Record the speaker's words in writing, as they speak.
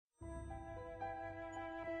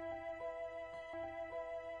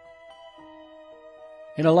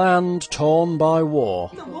In a land torn by war.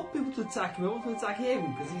 I don't want people to attack him. I want them to attack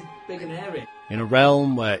him because he's big and hairy. In a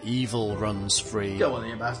realm where evil runs free. Don't want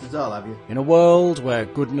any bastards, I'll have you. In a world where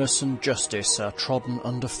goodness and justice are trodden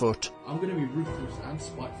underfoot. I'm going to be ruthless and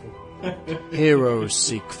spiteful. Heroes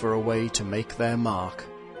seek for a way to make their mark.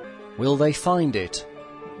 Will they find it?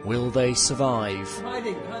 Will they survive?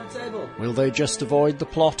 Hiding behind the table. Will they just avoid the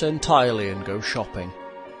plot entirely and go shopping?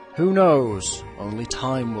 Who knows? Only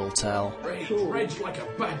time will tell. Rage like a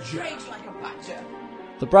badger. Rage like a badger.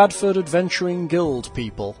 The Bradford Adventuring Guild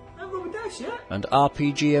people Haven't got my dash yet. and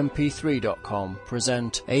RPGMP3.com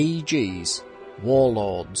present AEG's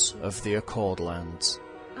Warlords of the Accordlands.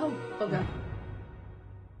 Oh, okay.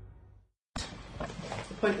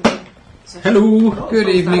 Hello, good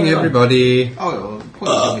evening everybody. Oh,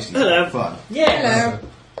 hello. Fun. Yeah. Hello.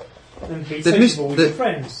 And be They've missed sociable with the- your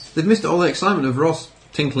friends. They've missed all the excitement of Ross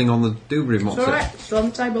tinkling on the Dewberry It's mopset. alright, still on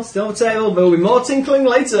the table. Still on the table, there'll be more tinkling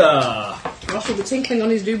later. Ross will be tinkling on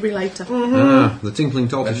his Dewberry later. Ah, the tinkling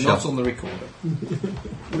But tortoise not shell. on the recorder.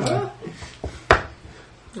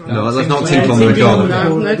 No, let's not Tinkling tinkle on the on recorder.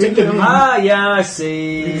 No, no tinkling on Ah, yeah, I We're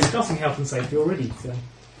see. discussing health and safety already, so.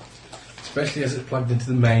 Especially as it's plugged into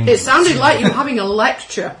the main. It sounded like you were having a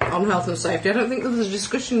lecture on health and safety. I don't think there was a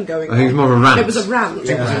discussion going on. I think it's more of a rant. It was a rant.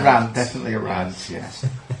 It was a rant, definitely a rant, yes.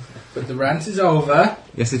 But the rant is over,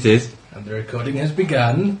 Yes, it is. and the recording has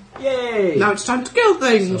begun. Yay. Now it's time to kill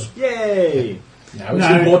things. Yay. Now it's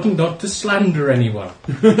No. important not to slander anyone.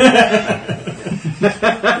 Yeah.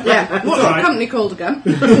 What's the alright. company called again?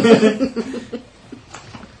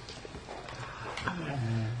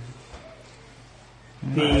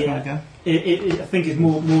 I think it's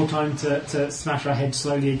more time to smash our heads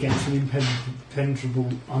slowly against an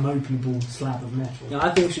impenetrable, unopenable slab of metal. Yeah, I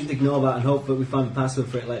think we should ignore that and hope that we find the password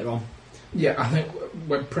for it later on. Yeah, I think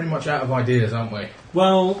we're pretty much out of ideas, aren't we?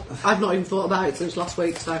 Well, I've not even thought about it since last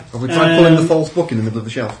week, so. Have we tried pulling the false book in the middle of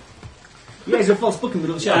the shelf? Yeah, it's a false book in the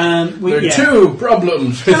middle of the shelf. we, There are yeah. two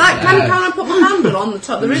problems. Can I put my handle on the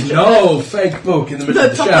top? There is No fake book in the middle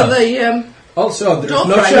the of the top shelf. of the Also, there door is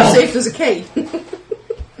no frame to shelf. see if there's a key.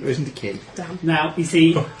 There isn't a key. Damn. Now, you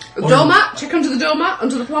see, Doormat, check under the doormat,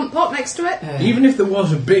 under the plant pot next to it. Even if there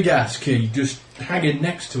was a big ass key just hanging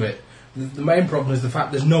next to it, the main problem is the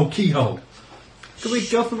fact there's no keyhole. Could we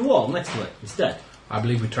go for the wall next to it instead? I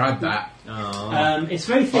believe we tried that. Oh. it's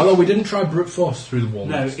very thick. Although we didn't try brute force through the wall.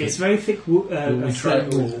 No, next to it's it. very thick we stone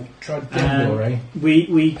tried wall. dead door, eh?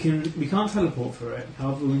 We can't teleport through it.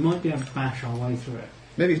 However, we might be able to bash our way through it.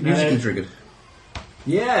 Maybe it's musically triggered.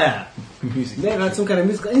 Yeah. Music. Maybe I had some kind of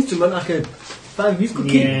musical instrument I could find musical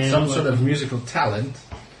key. Yeah. Some sort of musical talent.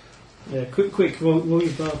 Yeah, quick, roll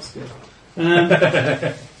your bard skill.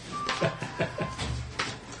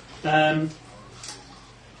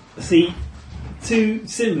 See, two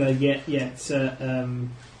similar yet slightly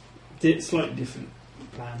different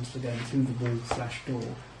plans for going through the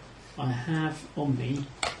wall/door. I have on me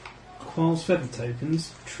Qual's Feather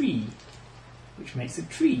Tokens tree, which makes a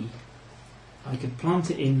tree. I could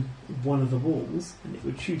plant it in one of the walls and it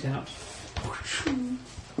would shoot out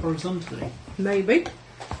horizontally. Maybe.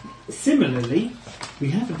 Similarly,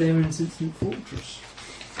 we have a Dare Instant Fortress,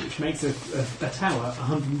 which makes a tower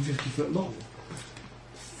 150 foot long.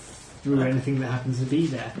 Through anything that happens to be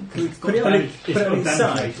there. It's got Put it on damage, it- put it on its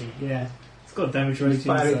damage side? rating. Yeah, it's got damage rating.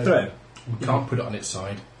 Fire it so- through. We can't put it on its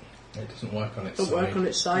side. It doesn't work on its Don't side. work on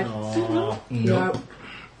its side. Aww. No.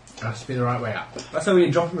 Has to be the right way up. That's how when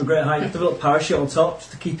you drop it from a great height, you have to have a little parachute on top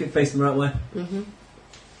just to keep it facing the right way. Mm-hmm.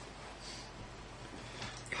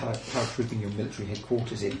 Paratrooping your military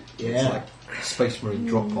headquarters in. Yeah. It's like Space Marine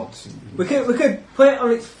drop pods. We could put it on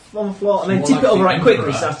the floor and then More tip like it over the right quick when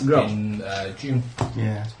it Emperor starts to grow. In June.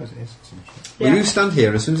 Yeah, I suppose it is. Well, you stand here,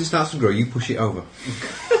 and as soon as it starts to grow, you push it over.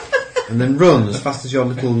 And then run as fast as your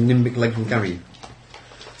little nimbic leg will carry you.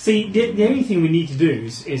 See, the only thing we need to do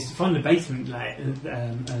is to find the basement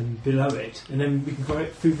below it, and then we can go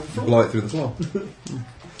it through the floor. Blow it through the floor.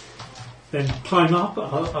 Then climb up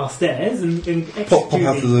our stairs and execute Pop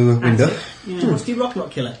out it. through the window. That's it. Yeah. Rusty Rock not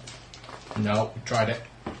kill it. No, we tried it.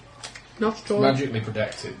 Not at all. Magically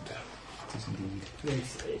protected. It is indeed.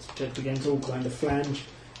 It's protected against all kind of flange.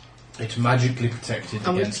 It's magically protected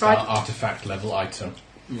And we've against tried- our artifact level item.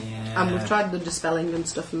 Yeah. And we've tried the dispelling and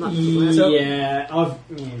stuff and that doesn't work. Yeah,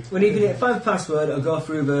 When you can find the password, it'll go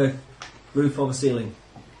through the roof or the ceiling.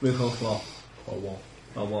 Roof or floor. Or wall.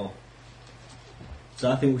 Or wall.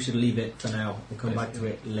 So I think we should leave it for now and come back to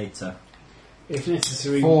it later. if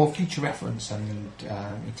necessary. For future reference and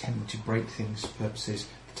intending to break things purposes,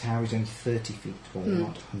 the tower is only 30 feet tall,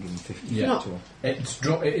 not 150 Yeah. feet tall.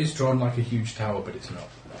 It is drawn like a huge tower, but it's not.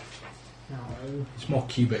 Hello. It's more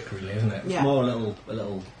cubic, really, isn't it? Yeah. It's more a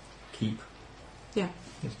little keep.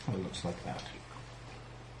 It kind of looks like that.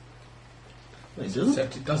 No, it doesn't.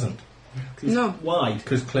 Except it doesn't, It's No. wide.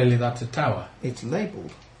 because clearly that's a tower. It's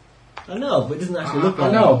labelled. I know, but it doesn't actually look I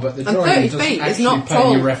like know, that. but the And drawing 30 doesn't feet is actually not pay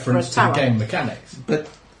tall you for reference a to tower. game mechanics. But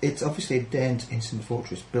it's obviously a Daren's Instant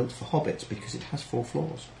Fortress built for hobbits because it has 4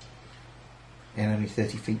 floors. And only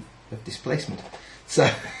 30 feet of displacement. So,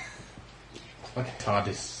 Like a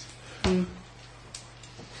TARDIS. Mm.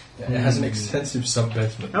 Yeah, it has an extensive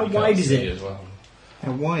sub-basement. How that you wide can't is see it? As well.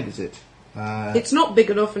 how wide is it? It's not big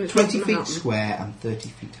enough and it's 20 not feet gonna happen. square and 30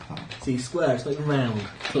 feet high. See, square, it's like round.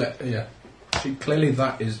 Yeah. See, clearly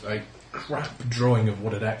that is a crap drawing of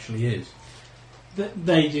what it actually is.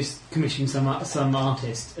 They just commissioned some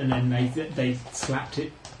artist and then they slapped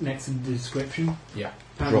it next to the description. Yeah.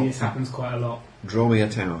 Apparently this happens quite a lot. Draw me a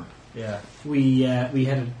tower. Yeah. We had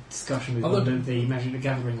a discussion with Although- one of the Magic the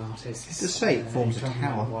Gathering artists. It does say it forms he a told me that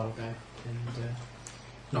tower. a while ago. And,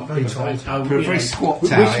 Not very very tall. tall. For a very squat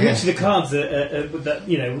tower, Which yeah. of the cards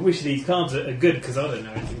which of these cards are good? Because I don't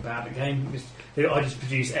know anything about the game. I just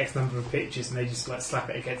produce X number of pictures and they just like slap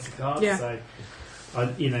it against the card. Yeah. So,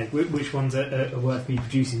 which ones are worth me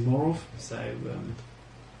producing more of? So,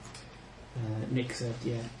 Nick said,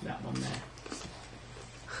 yeah, that one there.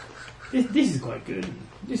 This is quite good.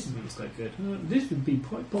 This one's quite good. This would be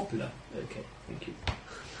quite popular. Okay, thank you.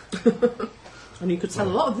 And you could sell a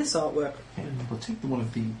lot of this artwork. Okay, we'll take the one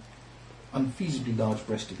of the unfeasibly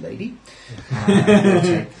large-breasted lady. We'll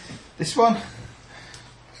take this one.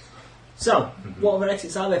 So, what other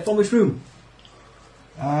exits are there from which room?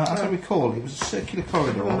 As I recall, it was a circular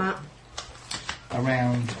corridor Matt.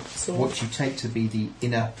 around So, what you take to be the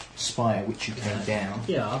inner spire which you came down.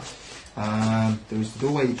 Yeah. There was the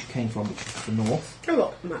doorway that you came from, which was the north. go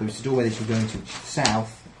look, Matt. There was the doorway that you were going to, which is the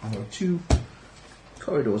south. And there were 2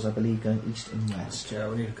 corridors, I believe, going east and west. Yeah,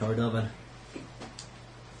 we need a corridor then.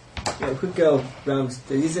 Yeah, we could go round.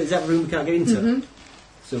 Is that room we can't get into? Mhm.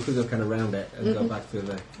 So we could go kind of round it and go back through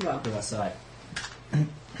Well, that side.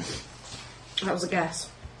 that was a guess.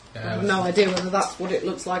 I Yeah, have no idea whether that's what it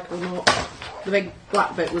looks like or not. The big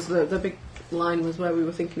black bit was the big line was where we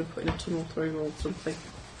were thinking of putting a tunnel through or something.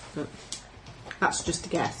 But that's just a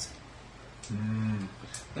guess.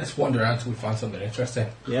 Let's wander around until we find something interesting.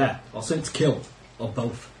 Yeah, or something to kill, or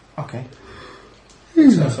both. Okay.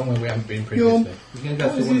 So somewhere we haven't been previously. We're going to go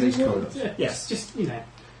through one of these corridors. Yeah, yes, just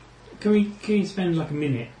can we spend like a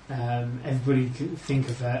minute? Everybody can think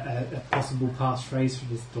of a possible passphrase for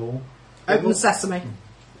this door. Open sesame.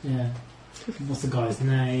 Yeah. What's the guy's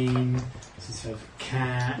name? What's his favourite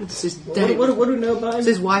cat? This is What, Dave. what do we know about him? What's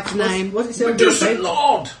his wife's name? What's it say on a bit of Reducing paper?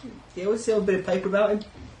 Lord! Yeah, what's it say on a bit of paper about him?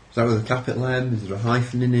 Is that with a clap at lem? Is there a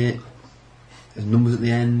hyphen in it? There's numbers at the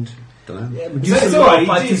end? Don't know. Yeah, It's reducing alright,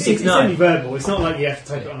 by it's only 269. verbal. It's not like you have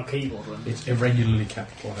to type it on a keyboard. Or anything. It's irregularly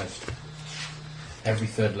capitalised. Every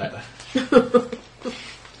third letter.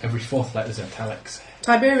 Every fourth letter's italics.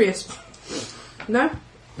 Tiberius. No?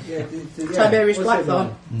 Yeah, Tiberius what's it Blackthorn.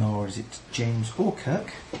 about? Nor is it James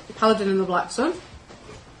Orkirk. Paladin and the Black Sun.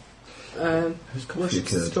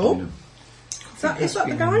 Worships the storm. Is that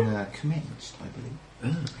the guy? Commenced, I believe.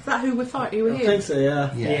 Is that who we're fighting? Who I we're think here? so,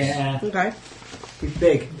 yeah. Yes. Yeah. Okay. He's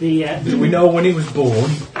big. Do we know when he was born?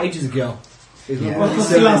 Ages ago. He's Yeah. one of What's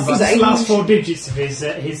the the last, servants. that last English? 4 digits of his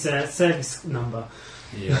service number?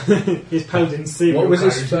 Yeah. His Paladin serial What was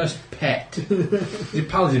his code. first pet? The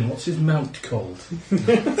Paladin, what's his mount called? Is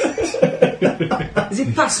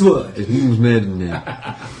it password? His mum's maiden name.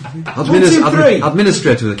 1, 2, 3.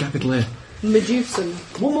 Administrator with a capital A. Medusan.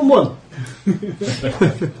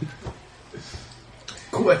 111.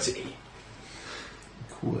 QWERTY.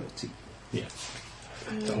 QWERTY.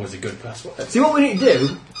 That was a good password. See, what we need to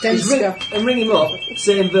do is ring him up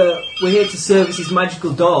saying that we're here to service his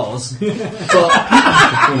magical doors, but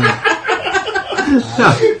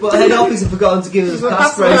head office have forgotten to give us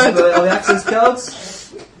passphrase for all the access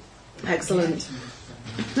codes. Excellent.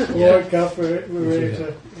 Work out for it. We're ready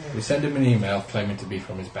to. We send him an email claiming to be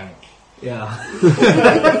from his bank. Yeah.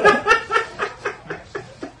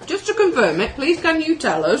 Just to confirm it, please can you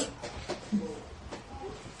tell us?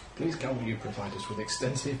 Please can you provide us with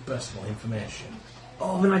extensive personal information?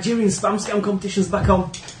 Oh, the Nigerian spam scam competition's back on.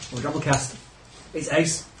 Or Doublecast. It's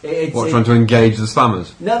ace. Trying to engage the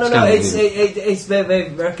spammers? No. Scammers, It's they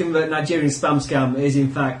reckon that Nigerian spam scam is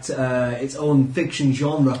in fact its own fiction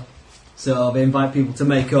genre. So they invite people to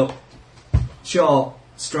make up short,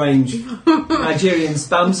 strange Nigerian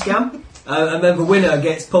spam scam, and then the winner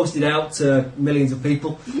gets posted out to millions of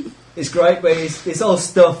people. It's great, but it's all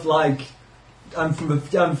stuff like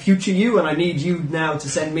I'm future you, and I need you now to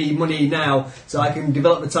send me money now, so I can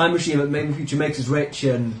develop the time machine that maybe future makes us rich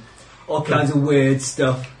and all kinds of weird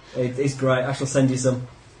stuff. It's great. I shall send you some.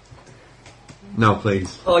 No,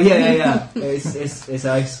 please. Oh yeah. It's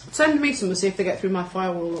nice. Send me some and see if they get through my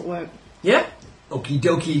firewall at work. Yeah. Okie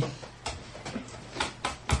dokie.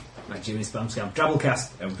 Nigerian spam scam.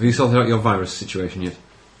 Drabblecast. Have you sorted out your virus situation yet?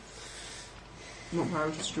 Not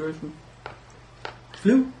virus situation.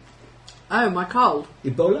 Flu. Oh, my cold.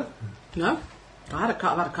 Ebola. No. I've had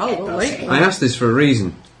a cold all week. I asked this for a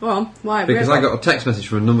reason. Go on. Why? Because I got a text message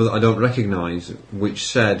from a number that I don't recognise, which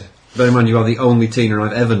said, bear in mind you are the only Tina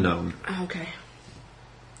I've ever known. Okay.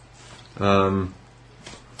 Did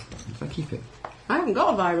I keep it? I haven't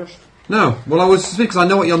got a virus. No. Well, I was because I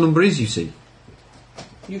know what your number is, you see.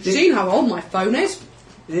 You've seen how old my phone is.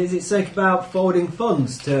 Is it sick about forwarding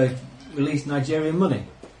funds to release Nigerian money?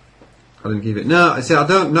 I didn't keep it. No, I see. I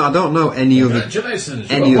don't know any other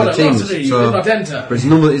Congratulations, any you won other a teams. lottery, you So, did not enter. but it's a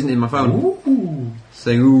number that isn't in my phone.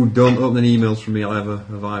 Saying, "Ooh, don't open any emails from me. I have a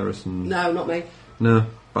virus." And No, not me. no,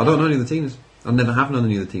 but I don't know any of the Tinas. I never have known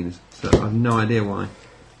any of the Tinas, so I have no idea why.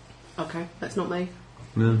 Okay, that's not me.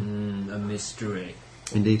 No, A mystery.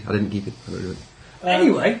 indeed, I didn't keep it. I got rid of it.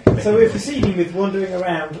 Anyway. So we're proceeding with wandering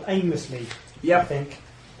around aimlessly, I Yep. think.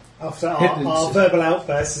 After our verbal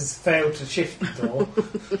outburst has failed to shift the door.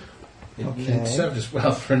 It served us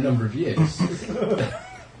well for a number of years.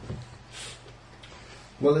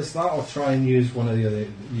 Well, it's that or try and use one of the other,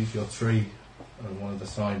 use your tree on one of the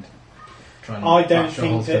side. Try and I don't bash a hole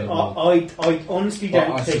think through that. the wall. I honestly Well,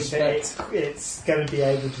 don't I think suspect- that it's going to be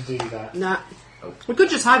able to do that. Nah. We could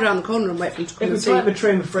just hide around the corner and wait for them to come If and we see. climb a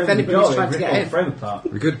train with frame if of the anybody's door, trying to rip get all the in. frame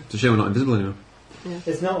apart. We could. It's a shame we're not invisible anymore.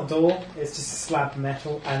 It's not a door. It's just a slab of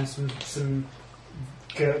metal and some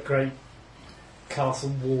great castle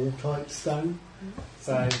wall type stone.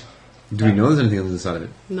 So Do we know there's anything on the other side of it?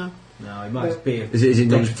 No. No, it might be a Is it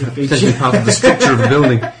decorative potentially feature. part of the structure of the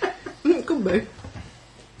building? It could be.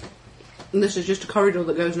 And this is just a corridor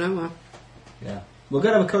that goes nowhere. Yeah. We're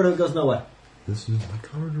going to have a corridor that goes nowhere. This is my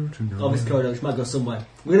corridor to nowhere. Obvious corridor, which might go somewhere.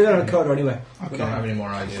 We're going to go down a corridor anyway. We don't have any more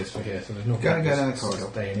ideas for here, so there's no Gonna point go down just the corridor.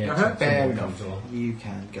 staying here Uh-huh. till Fair someone enough. comes along. You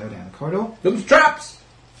can go down the corridor. Those traps!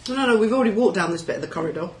 No, we've already walked down this bit of the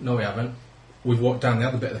corridor. No, we haven't. We've walked down the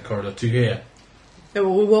other bit of the corridor to here. Yeah,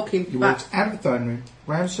 well, we're walking You back. walked out of the throne room,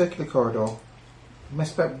 round a circular corridor,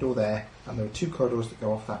 messed about the door there, and there are two corridors that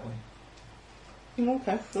go off that way.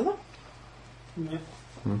 Okay. Another? yeah.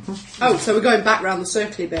 Oh, so we're going back round the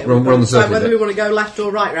circly bit. We're on the So circly whether bit. we want to go left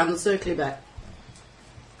or right round the circly bit.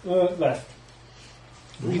 Left.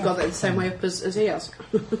 You've got it the same way up as he has.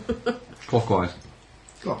 Clockwise.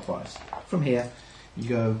 Clockwise. From here, you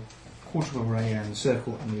go quarter of a way around the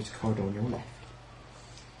circle and there's a corridor on your left.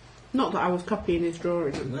 Not that I was copying his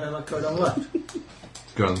drawing. No, that corridor on the left.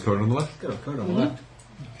 Go down the corridor on the left. Go down the corridor on the left.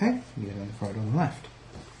 Okay, you go down the corridor on the left.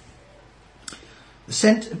 The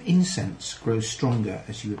scent of incense grows stronger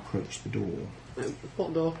as you approach the door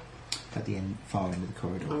What door? at the far end of the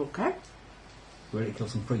corridor. Okay. We're ready to kill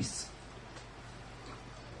some priests.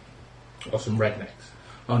 Or some rednecks.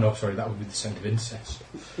 Oh no, sorry, that would be the scent of incest.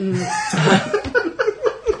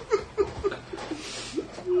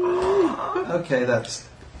 Okay, that's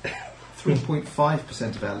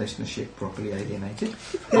 3.5% of our listenership properly alienated.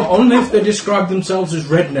 Only if they describe themselves as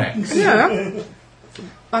rednecks. Yeah.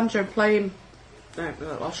 Banjo playing. No,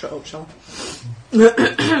 I'll shut up, shall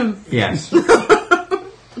I? Yes.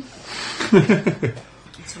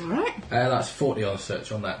 It's alright. That's 40 on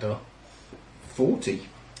search on that door. 40.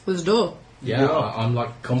 There's a door. Yeah, I'm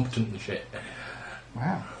like competent and shit.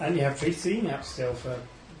 Wow. And you have to be seen out still for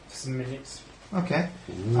some minutes. Okay.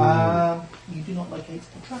 You do not locate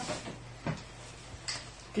the trap.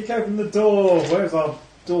 Kick open the door. Where's our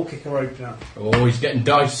door kicker opener? Oh, he's getting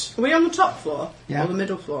dice. Are we on the top floor? Yeah. Or the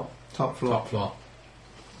middle floor? Top floor. Top floor.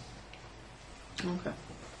 Okay.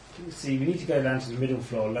 See, we need to go down to the middle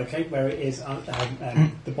floor, locate where it is,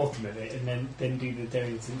 the bottom of it, and then do the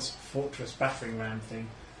Derrington's fortress battering ram thing.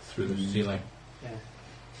 Through the ceiling. Yeah.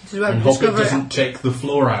 This is where And we hope it discover doesn't take the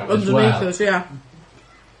floor out as underneath well. us, yeah.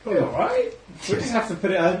 Probably alright. We just have to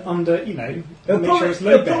put it under, you know, It'll make sure it's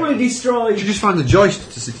probably, low it'll probably destroy. You just find the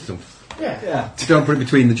joist to sit on. Yeah. Yeah. Don't put it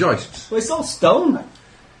between the joists. Well, it's all stone.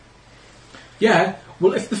 Yeah,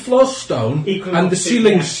 well, if the floor's stone Equal and the opposite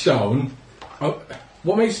ceiling's reaction. stone,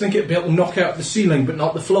 what makes you think it'd be able to knock out the ceiling but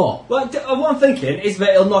not the floor? Well, what I'm thinking is that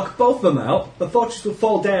it'll knock both of them out. The fortress will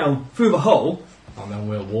fall down through the hole. And then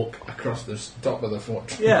we'll walk across the top of the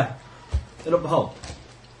fortress. Yeah. And up the hole.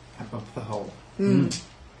 Above the hole.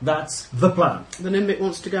 That's the plan. The Nimbic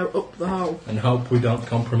wants to go up the hole. And hope we don't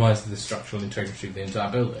compromise the structural integrity of the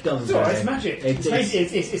entire building. It's alright, it's magic.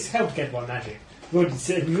 It's held together by magic.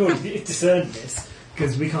 We've already discerned this,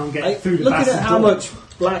 because we can't get through the Looking bastard at how door. much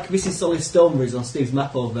black this is solid stone there is on Steve's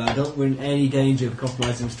map over there, I don't we're in any danger of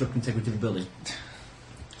compromising the structural integrity of the building.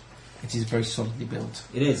 It is very solidly built.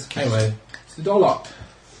 It is. Anyway, is the door locked?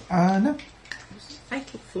 No.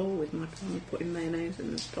 Fatal flaw with my putting mayonnaise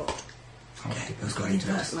in the top. Who's going into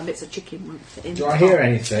that? My bits of chicken won't fit in. Do I hear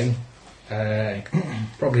anything?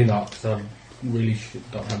 Probably not, because I really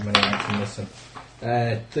don't have many lights in this one.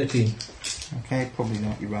 13. Okay, probably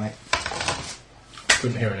not, you're right.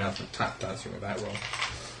 Couldn't hear an alphabet tap dancing with that roll.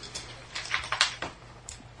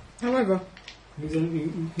 However, Who's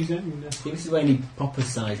opening the... This is where you need proper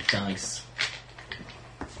sized dice.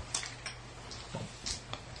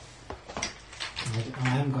 I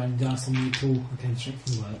haven't got any dice on me at all. I came straight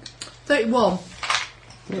from work. 31.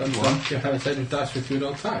 You haven't said of dice with you at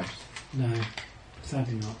all times. No,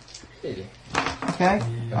 sadly not. Really? Okay. Have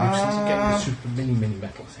you since you get the super mini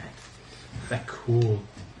metal set? They're cool.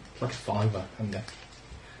 It's like a fiver, and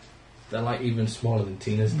they're like even smaller than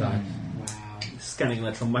Tina's die. Wow. Scanning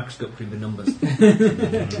electron microscope through the numbers.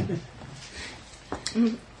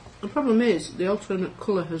 The problem is, the alternate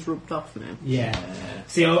colour has rubbed off now. Yeah.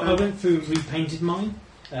 See, I went through and repainted mine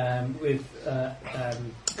with.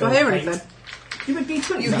 Do I hear anything? You make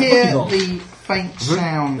D20s You out of hear Pokeball. the faint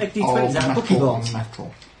sound Make of D20s out of metal Pokeballs. on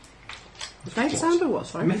metal. The faint sound of what,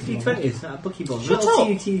 sorry? Make D20s out of Pokeballs. Shut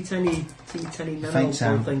Little up! teeny tiny Faint nano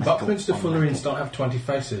sound. things. Buckminster Fullerians don't have 20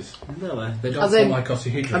 faces. No, They don't As sound in like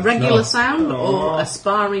oxyhedrons. A regular No. sound Oh. or a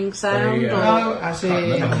sparring sound They, or No, as Can't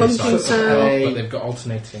remember in how a many clunking sides they have, sound. but they've got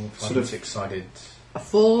alternating 5 Sort and of- 6-sided. a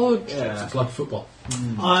forge. Yeah. It's like football.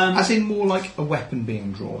 as in more like a weapon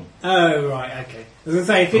being drawn. Oh right, okay. I was going to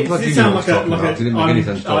say if I'm glad it you sounds knew like what I a was talking about. It didn't make any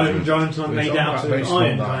sense talking iron to me. giant We made were out talking of about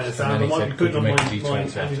iron very kind of small sound. I dice, might and be putting on then my he said, my "Could you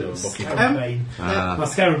make it into a bucket?" scarab Ah. my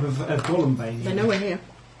scarab of Golem They know we're here.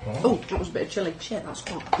 Oh, that was a bit of chilli. Shit, that's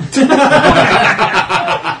hot.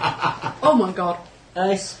 Oh my god.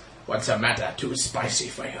 Nice. What's the matter? Too spicy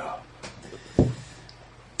for you.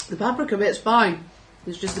 The paprika bit's fine.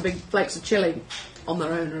 There's just the big flakes of chilli on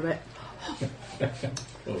their own a bit. Oh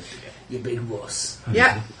dear. You big wuss.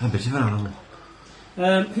 Yeah. A bit of an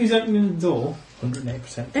animal. Who's opening the door?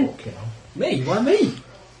 108% And- fork, you know. Me? Why me?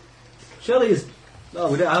 Surely is. Oh,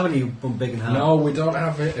 we don't have any one big and hard. No, we don't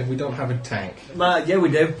have it. We don't have a tank. Yeah, we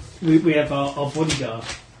do. We have our bodyguard.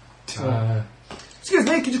 Excuse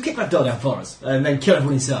me, can you just kick that door down for us and then kill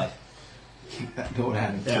everyone inside? Keep that door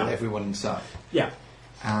down and kill Yeah. everyone inside. Yeah.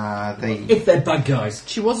 They. If they're bad guys.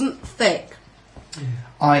 She wasn't thick.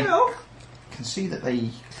 I can see that they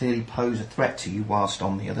clearly pose a threat to you whilst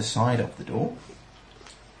on the other side of the door.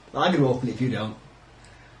 I'm going to open it if you don't.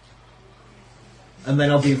 And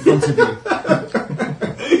then I'll be in front of you.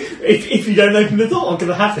 If you don't open the door, I'm going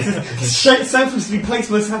to have to selflessly place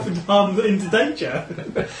myself into danger.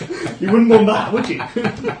 You wouldn't want that, would you?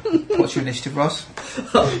 What's your initiative, Ross?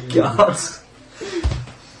 Oh, God.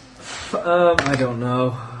 I don't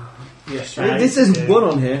know. Yes, This is one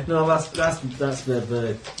on here. No, that's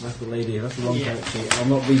the lady. That's the wrong Yeah. character sheet. I'll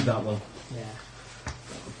not read that one. Yeah. Oh,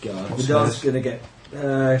 God. What's The dog's hers? going to get...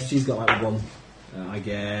 she's got like 1. I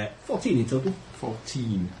get 14 in total.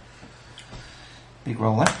 14. Big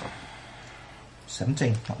roll there.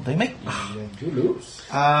 17. That'll do me. You lose.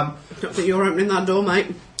 Don't think you're opening that door, mate.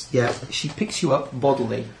 Yeah, she picks you up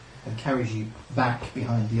bodily and carries you back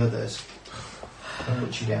behind the others and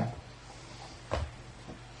puts you down.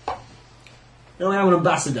 No, I'm an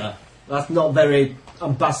ambassador. That's not very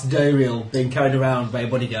ambassadorial, being carried around by a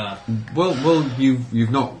bodyguard. Well,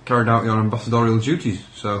 you've not carried out your ambassadorial duties,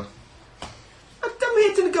 so I'm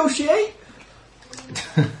here to negotiate.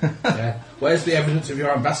 Yeah. Where's the evidence of your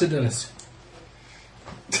ambassadorness?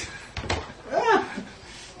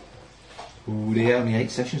 Ooh, there are only 8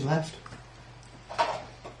 sessions left.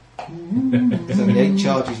 There's only 8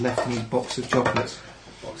 charges left in his box of chocolates.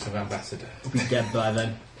 Box of ambassador. I'll be dead by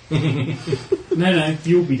then. No,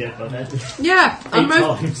 you'll be dead by then. Yeah, 8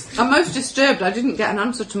 times. I'm most disturbed. I didn't get an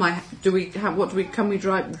answer to my. Can we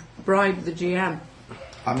bribe the GM?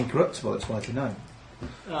 I'm incorruptible, it's widely known.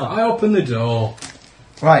 I open the door.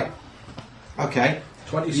 Right. Okay.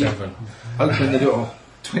 27. Open the door.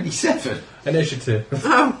 27. Initiative.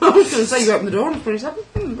 Oh, I was going to say you opened the door on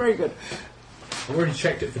 27. Very good. I've already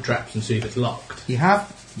checked it for traps and see if it's locked. You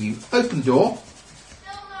have. You open the door.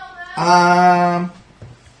 And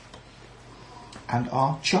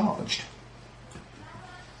are charged.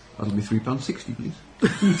 that'll be £3.60,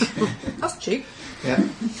 please. That's cheap. Yeah.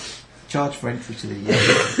 Charge for entry to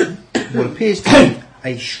the what appears to be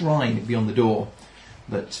a shrine beyond the door,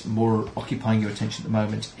 but more occupying your attention at the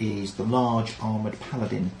moment is the large armoured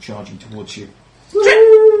paladin charging towards you.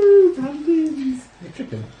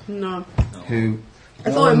 No. Who?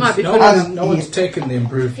 I thought it might be No funny. one's taken the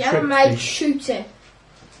improved Yeah, trick. mate, shoot it.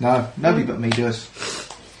 No, nobody but me does.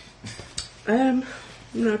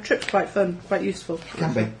 No, trip's quite fun, quite useful.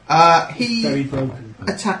 Can be. He Very broken.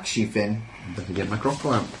 attacks you, Finn, Better get my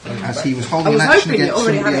crossbow out. as he was I holding was an action hoping you against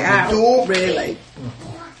already had somebody it at out, the door. really.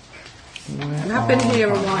 Where I've been are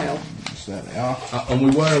here a the while. paladins? There they are. And we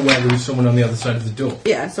were aware there was someone on the other side of the door.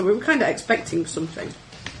 Yeah, so we were kind of expecting something.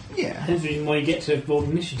 Yeah. Hence the reason why you get to roll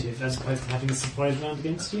initiative as opposed to having a surprise round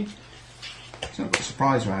against you. He's not got a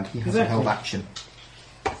surprise round. He has a Exactly. held action.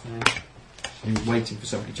 So, He was waiting for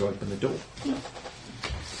somebody to open the door.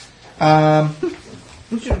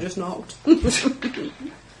 We should have just knocked.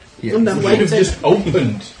 Yeah. And then We should have waited. just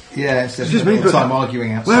opened. Yeah, instead Excuse of me, all the but- time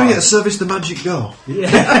arguing outside. Where are you to service the magic door?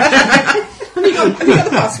 Have you got the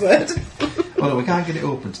password? Well, we can't get it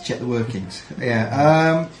open to check the workings.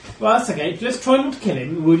 Yeah. well, that's okay. Let's try not to kill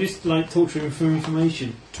him. We'll just torture him for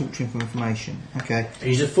information. Torturing for information. Okay.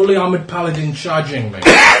 He's a fully armoured paladin charging me.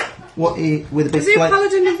 What with a big Is he a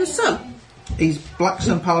paladin of the sun? He's Black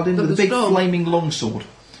Sun Paladin Of with a the big storm. flaming longsword.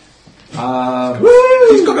 He's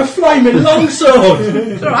got a flaming longsword!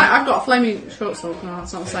 It's alright, I've got a flaming short sword. No,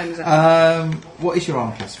 that's not the same as it. What is your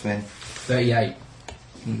arm class, Finn? 38.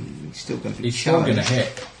 He's still going to be He's still challenged. going to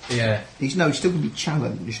hit. Yeah. He's still going to be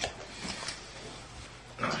challenged.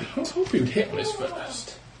 I was hoping he would hit us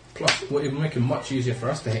first. Plus, it would make it much easier for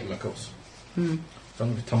us to hit him, of course. So I'm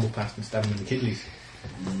going to tumble past and stab him in the kidneys.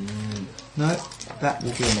 No, that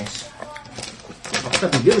will be a miss.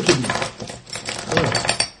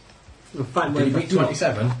 We'll find Did he where beat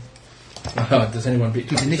 27? Oh, does anyone beat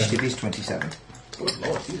His 27? initiative is 27. Good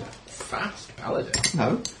lord, he's a fast paladin.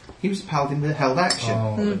 No, he was a paladin with a held action.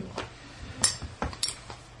 Oh,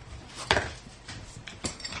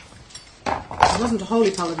 He wasn't a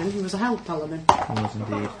holy paladin, he was a held paladin. He was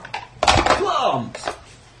indeed. Plums!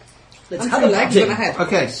 Let's And have two a legs paladin. and a head.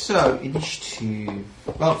 Okay, so initiative.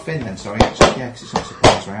 Well, Finn then, sorry. Actually, yeah, because it's not a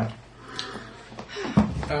surprise round.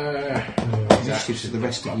 Initiatives for the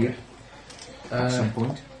rest of you at some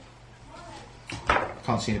point.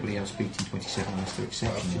 Can't see anybody else beating 27 unless they're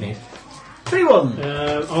exceptional. 21!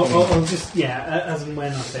 I'll just, as and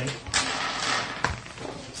when I think.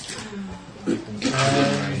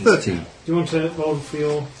 13. Do you want to roll for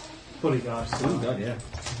your bodyguard? Oh god, yeah.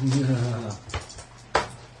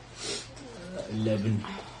 11.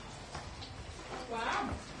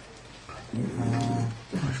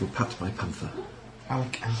 I shall pat my panther.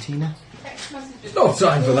 Alec and Tina. It's not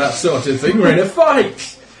time for that sort of thing, we're in a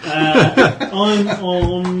fight! I'm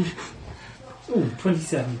on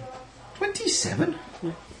 27. 27?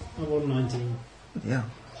 I'm on 19. Yeah.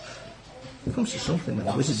 It comes to something when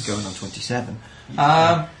the wizard's going on 27.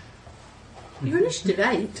 Your initiative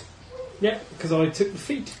 8. Yep, because I took the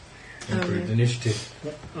feat. Improved initiative.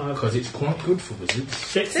 Because it's quite good for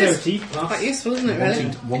wizards. Dexterity Quite plus useful, isn't it,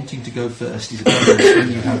 really? Wanting to go first is a bonus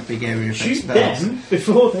when you have big area effect shoot spells. them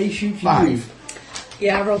before they shoot you. 5.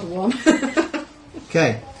 Yeah, I rolled a 1.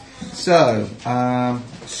 Okay. So,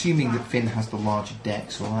 assuming that Finn has the larger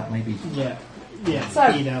deck, so that maybe. Yeah,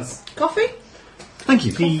 So- he does. Coffee? Thank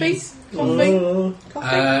you. Coffee?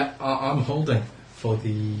 Coffee? I'm holding for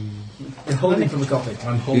the... You're holding from the coffee.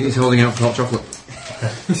 I'm holding... He's holding out for hot chocolate.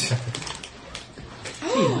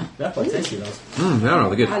 That's what tasty those. They are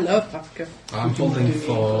rather good. I love paprika. I'm holding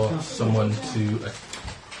for someone to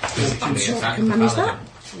physically I'm sure I attack can the manage paladin.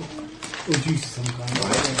 Or juice of some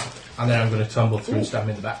kind. And then I'm going to tumble through and stab him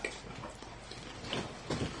in the back.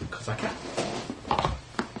 Because I can.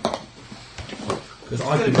 Because It's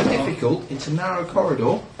I going can... to be difficult. It's a narrow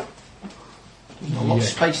corridor. There's not a lot of Yeah.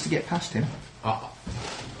 space to get past him.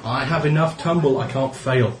 I have enough tumble, I can't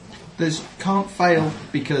fail. Can't fail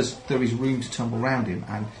because there is room to tumble round him,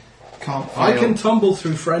 and can't fail. I can tumble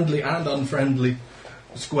through friendly and unfriendly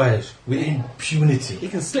squares with impunity. You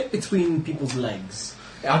can slip between people's legs.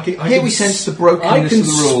 I Here can we sense the brokenness I can of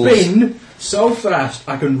the rules. spin so fast,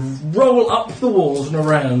 I can roll up the walls and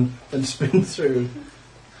around and spin through.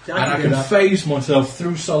 And I do can that. phase myself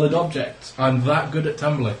through solid objects. I'm that good at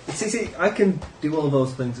tumbling. See, I can do all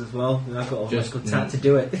those things as well. And I've got all Just good tat to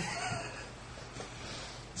do it.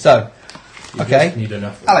 So, You okay. just need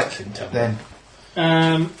enough Alec, in tumbling.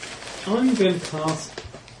 then. I'm going to cast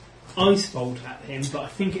Ice Bolt at him, but I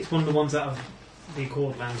think it's one of the ones out of the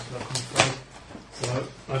Accordlands that I've come through. So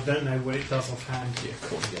I don't know what it does offhand. The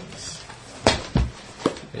Accordions.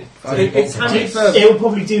 It's handy for... It'll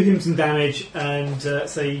probably do him some damage, and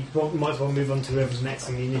so you might as well move on to whoever's next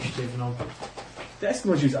on the initiative, and I'll The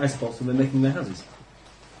Eskimos use ice pots when they're making their houses.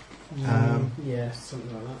 Yeah,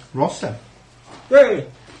 something like that. Ross then? Hey!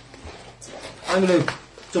 I'm going to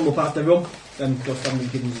tumble past everyone and go stand in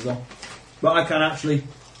the kittens as well. But I can actually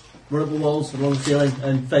run up the walls along the ceiling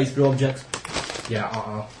and face through objects.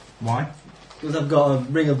 Yeah, Why? Because I've got a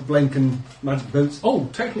ring of blink and magic boots. Oh,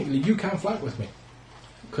 technically you can flank with me.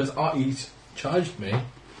 Because Artie's charged me,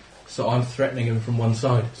 so I'm threatening him from one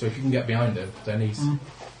side. So if you can get behind him, then he's...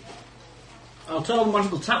 I'll turn on the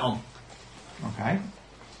magical tat on. Okay.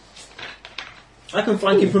 I can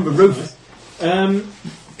flank him from the roof.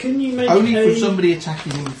 Can you make Only a... for somebody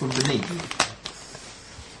attacking him from beneath.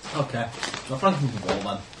 Okay. I'll flank him from the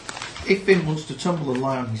wall then. If Finn wants to tumble and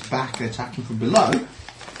lie on his back and attack him from below,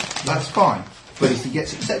 that's fine. But if he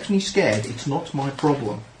gets exceptionally scared, it's not my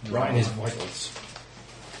problem. right in his vitals.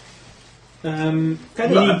 Can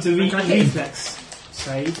Can you I- need to can I hit him? reflex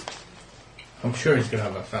save? I'm sure he's going to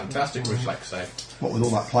have a fantastic reflex save. What with all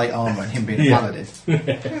that plate armour and him being a Yeah. paladin.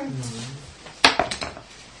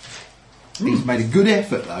 He's made a good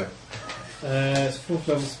effort though. It's 4th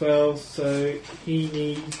level spell, so he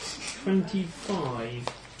needs 25.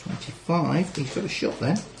 25. He's got a shot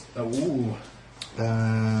then. Ooh.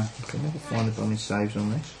 I can never find the bonus saves on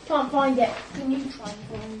this. Can't find it. Can you try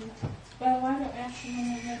and find it? Well, why don't we actually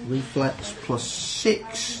know? Reflex plus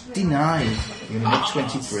 69. You're going to make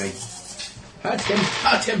 23. Hurt him!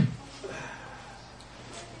 Hurt him!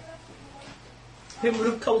 Him would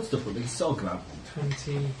have cold stuff with his soul come out.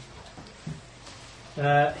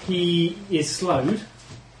 20. He is slowed,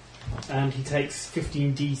 and he takes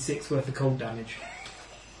 15d6 worth of cold damage.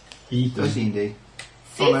 Does he indeed?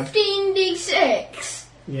 15d6!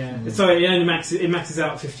 Yeah. Sorry, it only maxes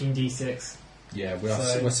out 15d6. Yeah, we're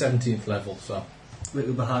 17th level, so... It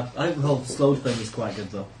would be hard. I think the whole slowed thing is quite good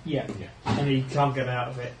though. Yeah. Yeah. And he can't get out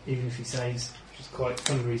of it, even if he saves, which is quite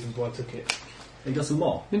one of the reasons why I took it. He got some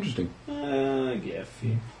more. Interesting. Yeah, a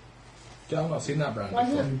few. Yeah, I've not seen that brand Why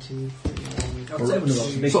before. 20, I'll say one of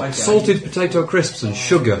those big white guys. Salted potato crisps and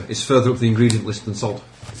sugar is further up the ingredient list than salt.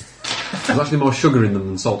 There's actually more sugar in them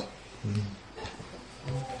than salt.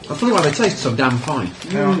 That's probably why they taste so damn fine.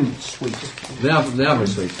 Sweet. They are very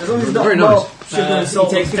sweet. As long as it's not Very more nice. sugar and he salt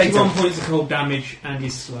takes and potato. 51 points of cold damage and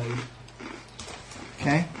is slowed.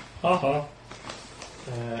 Okay.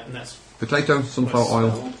 And that's Potato, sunflower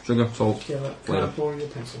oil, sugar, salt. killer. Later. Cardboard, your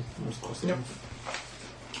pencil. Let's cross it Yep. off.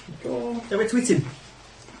 Yeah, we're tweeting.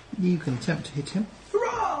 You can attempt to hit him.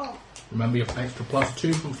 Remember your extra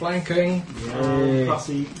 +2 from flanking. Yay. Plus,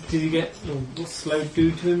 did he get... what's slowed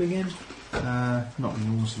do to him again? Not an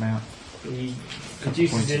enormous amount. He Couple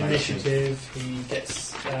reduces points of initiative, he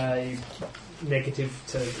gets a negative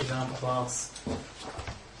to his armor class.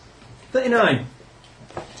 39.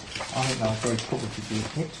 I think that'll very probably be a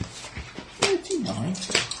hit. 39?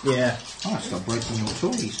 Yeah. I start breaking your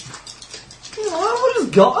toys. Oh, I would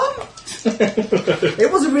have got him. It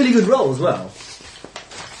was a really good roll as well.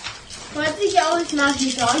 Where did you get all these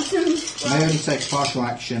magic items? May only takes partial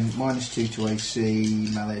action, -2 to AC,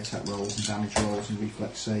 melee attack rolls and damage rolls and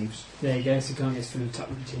reflex saves. There you go, so you can't get through the tuck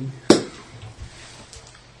routine.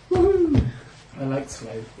 Woohoo! I like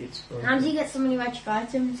slow, it's great. How do you get so many magic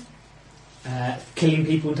items? Killing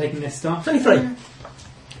people and taking their stuff. 23.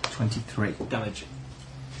 23. Damage.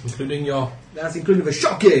 Including your That's including the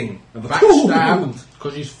shocking. And the backstab,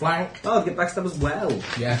 because he's flanked. Oh, I'll get backstab as well.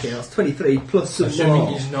 Yeah. Okay, that's 23 plus some Assuming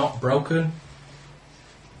more. he's not broken.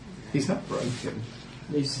 He's not broken.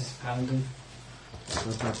 Leaves his paladin. What's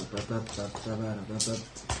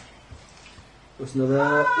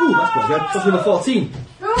another... Ooh, that's quite good. That's another 14.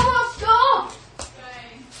 Oh, stop!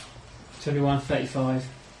 21, 35.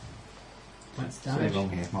 That's It's very damage. long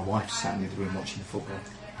here. My wife's sat in the other room watching the football.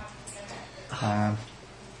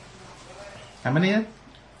 How many then?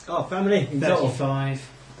 Oh, family. In total. 35.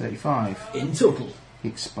 35. In total. He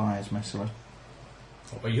expires messily.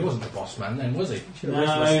 Oh, well, he wasn't the boss man then, was he? Should have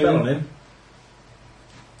wasted my spell on him.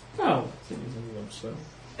 Oh, I think he's only one spell.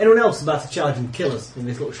 Anyone else about to charge and kill us in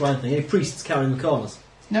this little shrine thing? Any priests carrying the corners?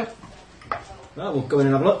 Nope. Right, we'll go in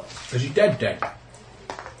and have a look. Is he dead?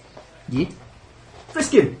 Yeah.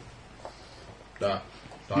 Frisk him.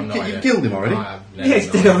 You killed him already? Yeah,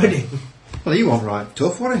 he's dead already. Well, you weren't right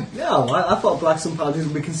tough, were you? No, I thought Black Sun Paladins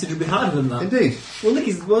would be considerably harder than that. Indeed. Well,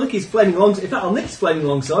 Nicky's flaming longsword. In fact, I'll nick his flaming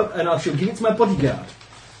longsword and I shall give it to my bodyguard.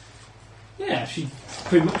 Yeah, she'd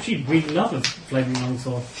really love a flaming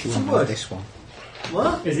longsword. She won't would. like this one.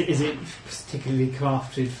 What? Is it particularly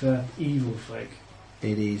crafted for evil folk?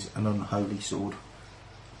 It is an unholy sword.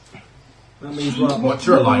 That means what? What's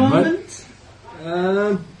your alignment?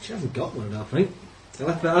 She hasn't got one, I don't think. I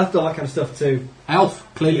left all that kind of stuff too. Elf,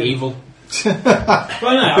 clearly evil. Well,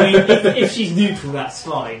 no, I mean, if she's neutral, that's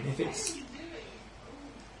fine. If it's...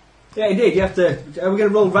 Yeah, you did. You have to. Are we going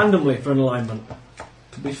to roll randomly for an alignment?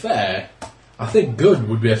 To be fair, I think good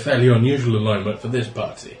would be a fairly unusual alignment for this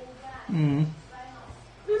party. What do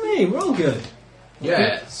you mean? We're all good.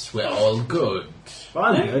 Yes, we're all good. Well,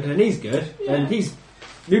 I'm good, and he's good, and he's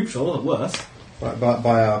neutral at worst.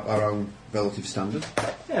 By our own relative standard.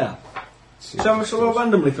 Yeah. So we shall roll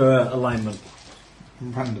randomly for alignment.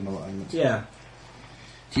 Random alignment. Yeah.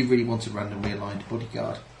 Do you really want a randomly aligned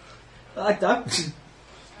bodyguard? I don't know.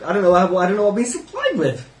 I don't know what I'm being supplied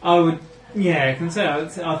with. I would... Yeah, I can say.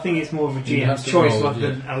 I think it's more of a You have GM's to choice roll,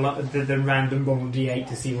 rather than random roll D8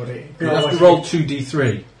 to see what it... You have to roll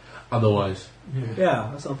 2d3, otherwise. Yeah,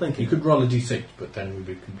 that's what I'm thinking. You could roll a d6, but then we'd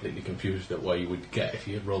be completely confused at what you would get if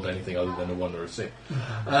you had rolled anything other than a 1 or a 6.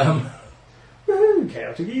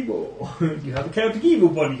 Chaotic evil. You have a chaotic evil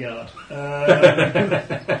bodyguard.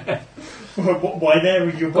 Why there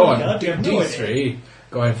with your Go on, bodyguard? You have no idea. d3,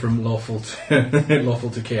 going from lawful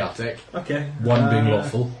to chaotic. Okay. 1 being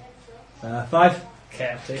lawful. 5.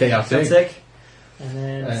 Chaotic. Chaotic. And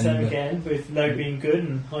then And- 7 again, with low being good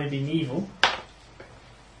and high being evil.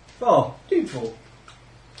 4. Neutral.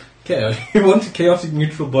 You want a chaotic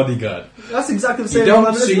neutral bodyguard. That's exactly the You same don't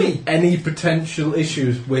alignment as see me. any potential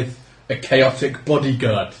issues with a chaotic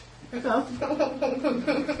bodyguard.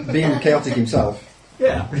 Being chaotic himself.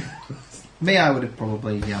 Yeah. Me, I would have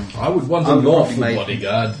probably I would want I a would lawful probably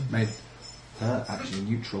bodyguard. made her actually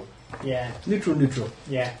neutral. Yeah. Neutral.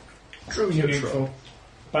 Yeah. True Neutral.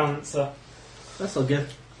 Balancer. That's all good.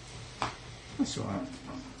 That's alright.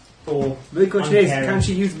 Or The big question is, uncaring. can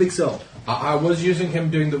she use the big sword? I was using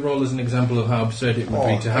him doing the roll as an example of how absurd it would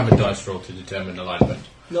be to have a dice roll to determine alignment.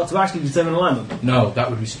 Not to actually determine alignment. No, that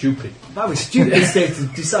would be stupid. That was stupid mistake to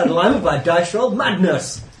decide alignment by dice roll.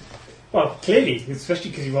 Madness. Well, clearly,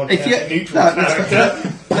 especially because you rolled If you- a neutral no,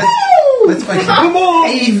 character. Let's face it. Come on!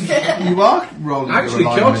 If you are rolling Actually,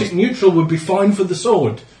 your alignment, chaotic neutral would be fine for the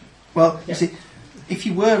sword. well, you see, if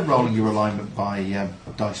you were rolling your alignment by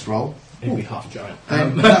dice roll, It'd be half giant.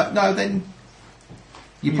 then then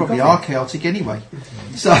you probably are chaotic anyway.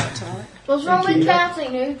 So What's wrong with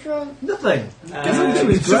chaotic neutral? Nothing.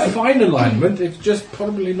 It's a fine alignment. It's just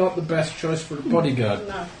probably not the best choice for a bodyguard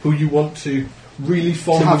who you want to really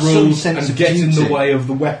follow To have the some rules sense and of get in the duty. way of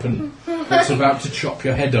the weapon that's about to chop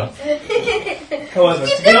your head off. However,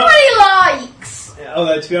 If to be, nobody likes!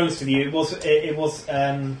 although to be honest with you, it was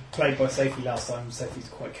played by Sophie last time. Sophie's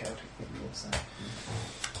quite chaotic. So.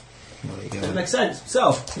 there you That go. makes sense.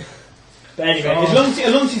 So, But anyway, as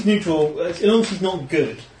long as she's neutral, as long as she's not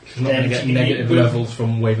good, She's not going to get she negative will- levels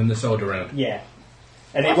from waving the sword around. Yeah,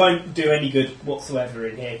 and it won't do any good whatsoever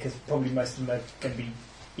in here because probably most of them are going to be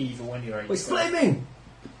evil anyway. it's flaming.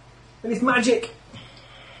 And it's magic.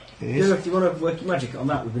 It Do is. you want to work your magic on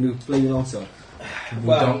that with the new flaming longsword? We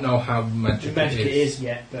Well, don't know how magic, magic it it is. is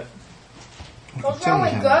yet, but What's Tell wrong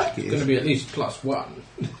me with how good? magic it It's going is. to be at least +1.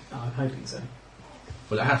 I'm hoping so.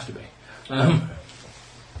 Well, it has to be.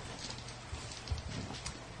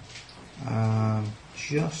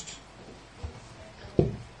 Just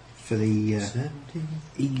for the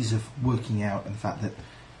ease of working out and the fact that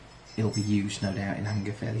it'll be used, no doubt, in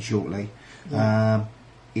anger fairly shortly.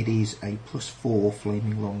 It is a +4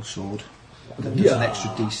 flaming longsword that does an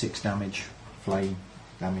extra d6 damage, flame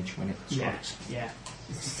damage when it strikes. Yeah.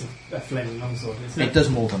 It's just a flaming longsword, isn't It it? does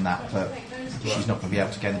more than that, but she's not going to be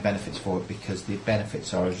able to gain the benefits for it because the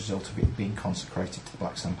benefits are as a result of it being consecrated to the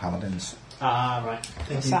Blackthorn Paladins. Ah, right.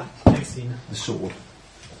 What's that? Thanks, Tina. The sword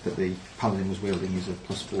that the paladin was wielding is a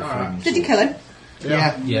 +4 Ah. flaming Did you sword. kill him?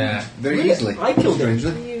 Yeah, Yeah. very easily. I killed him.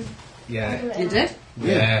 Strangely. Yeah. You did?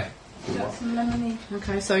 Yeah. Got some lemonade.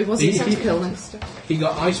 Okay, so he wasn't sent to kill them. He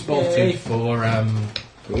got ice bolted for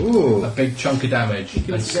Ooh. a big chunk of damage and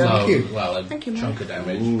you. slowed. Well, a Thank you, chunk of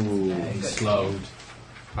damage. Ooh. He slowed.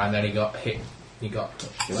 And then he got hit. He got...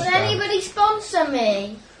 Would anybody sponsor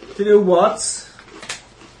me? To do what?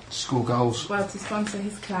 Score goals. Well, to sponsor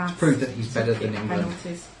his class. Prove that he's better than England.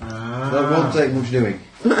 Penalties. That won't take much doing.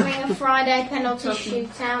 Having a Friday penalty Talking-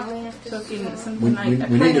 shootout, we have to Talking something We- like we a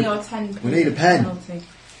need penny a- or 10. we need a pen. Penalty.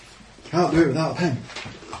 Can't do it without a pen.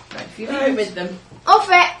 Right, if you leave it with them. Off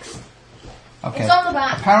X! Okay. It's on the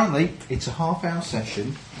back. Apparently, it's a half-hour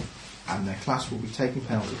session, and their class will be taking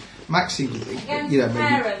penalties. Maxi, Against you know, the maybe,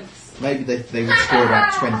 parents. maybe they would score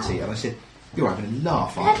about 20, and I said, "You're having a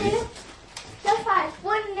laugh, aren't you?" The fact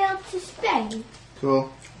 1-0 to Spain.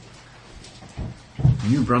 Cool.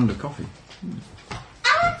 New brand of coffee.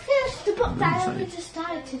 I finished the book that I only just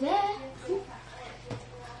started today.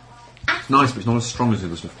 It's nice, but it's not as strong as the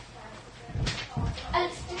other stuff. I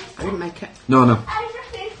didn't make it. No, no.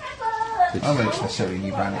 I don't know if it's necessarily a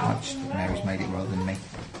new brand, it might just Mary's made it rather than me.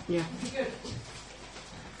 Yeah.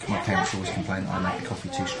 My parents always complain that I make the coffee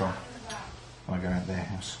too strong when I go out to their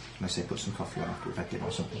house. Unless they put some coffee on after we've had dinner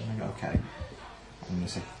or something, and I go, okay. And they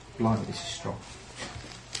say, blimey, this is strong.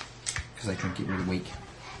 Because they drink it really weak.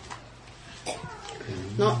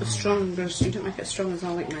 Not as strong as you don't make it as strong as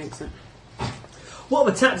Alec makes it. What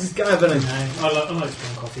have attacked this guy, Venom? No, I like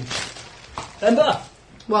strong coffee. Ember,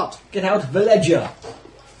 What? get out of the ledger.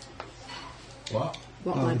 What?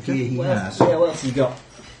 What Oh, like the gear he What else? has. Yeah, what else have you got?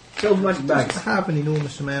 Silver magic I bags. have an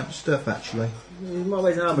enormous amount of stuff, actually. In what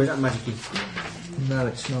ways armour is that magic-y? No,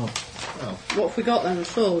 it's not. What have we got then? A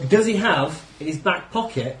sword? Does he have in his back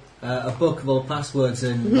pocket a book of all passwords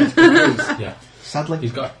and magical keys? Yeah. Sadly,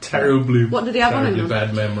 He's got a terribly, What did he have on him?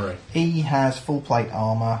 bad memory. he has full plate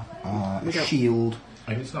armour, a We got- shield,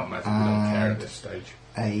 And it's not magic, we don't care at this stage.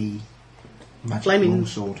 a magic Flaming-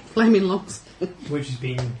 longsword. Flaming logs. Which has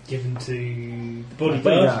been given to the bodyguard.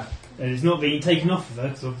 Bodyguard. And it's not being taken off of her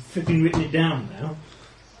because I've flipping written it down now.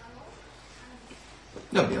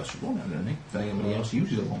 Nobody else would want it, don't they? If anybody else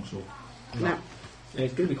uses a longsword. No. Yeah,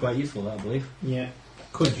 it's going to be quite useful, that, I believe. Yeah.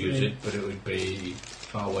 Could use it, but it would be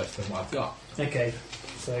far worse than what I've got. Okay.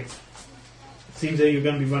 So, it seems though you're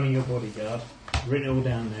going to be running your bodyguard. I've written it all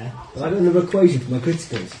down there. Have I got another equation for my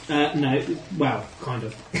criticals? No, well, kind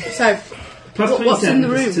of. So, Plus What's in the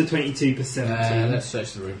 27 room? to 22 plus 17. Let's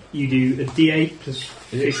search the room. You do a D8 plus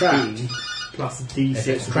Is it 15 plus a D6 If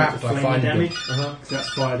it's for trapped, I flaming find damage. them. So that's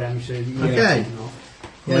fire damage. So you Okay. get taken off.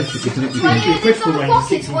 Yes, Your Twenty critical from the range is pockets,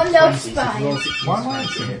 16 one to no 20, so if you roll spine. 16 Why to am I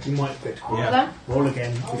 20, here? you might critical. Yeah. Roll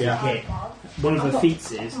again if you hit. One of the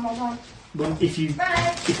feats is if you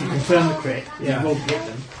confirm the crit, Yeah. you roll to hit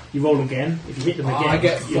them. You roll again. If you hit them again, I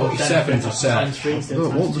get you roll 47 damage to times set. 3 I instead don't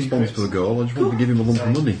of want times the 2 sponsor for the crits. goal, I just want to give him a lump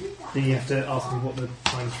of money. Then you have to ask me what the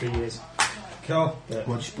times 3 is. Cool.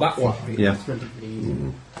 What's That one. Yeah. It's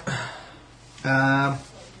relatively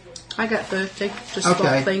I get 30 to Okay.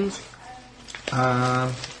 spot things.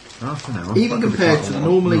 Half an hour. Even That could be compared quite to a the lot.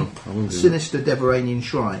 normally No, I will do sinister Deveranian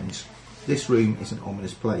shrines, this room is an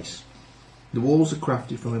ominous place. The walls are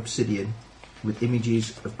crafted from obsidian, with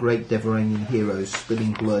images of great Deveranian heroes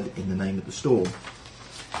spilling blood in the name of the storm.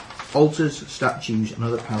 Altars, statues and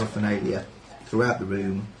other paraphernalia throughout the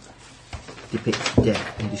room depict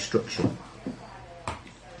death and destruction.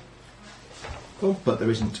 But there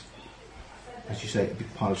isn't, as you say, a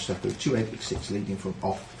big pile of stuff. There are 2 exits leading from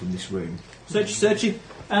this room. Searchy.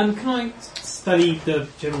 Can I study the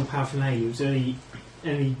general paraphernalia? Is there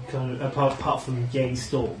any kind of apart from Yay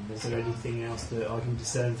Storm? Is there anything else that I can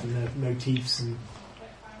discern from the motifs and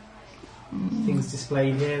things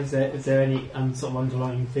displayed here? Is there any sort of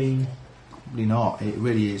underlying theme? Probably not. It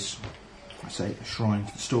really is, I say, a shrine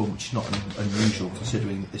to the storm, which is not unusual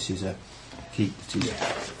considering that this is a keep that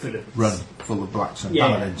is full of blacks and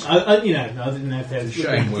paladins. I didn't know if there was It's a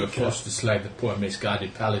shame we were forced to slay the poor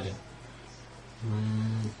misguided paladin.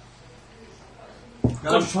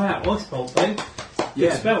 I'll try out Ice Bolt though.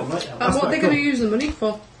 Yeah. Spell, right? And what are they going to use the money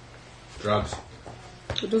for? Drugs.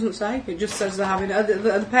 It doesn't say. It just says they're having. Are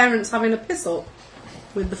the parents having a piss up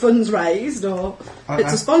with the funds raised, or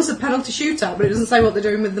it's a sponsored penalty shootout, but it doesn't say what they're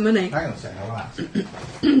doing with the money. Hang on a second, alright.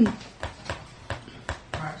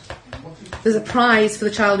 There's a prize for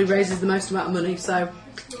the child who raises the most amount of money. So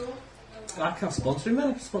I can't sponsor him, man.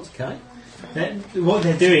 I can sponsor Kai. What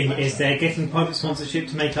they're doing is they're getting private sponsorship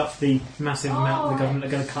to make up for the massive amount the government are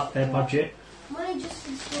going to cut their budget. Money just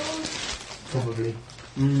installed. Probably.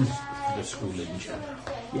 For the school in general.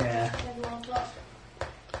 Yeah.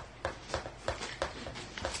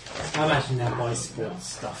 I imagine they'll buy sports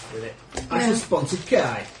stuff with it. I should sponsor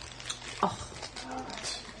Kai.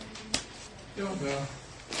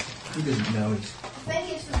 He doesn't know it. I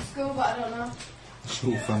think it's from school, but I don't know.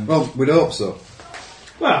 School fund. Well, we'd hope so.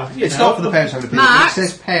 Well, It's not for the parents having a piss. Max? It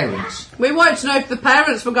says parents. we wanted to know if the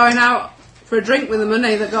parents were going out for a drink with the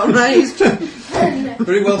money that got raised.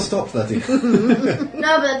 Very well stopped, that is. No,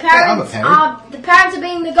 but the I'm a parents parent. the parents are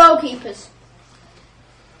being the goalkeepers.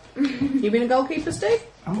 You been a goalkeeper, Steve?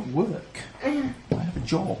 I'm at work. I have a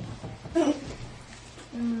job.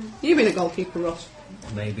 You been a goalkeeper, Ross?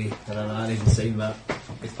 Maybe. I don't know. I didn't see that.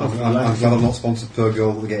 It's I'm possible. glad I'm not sponsored per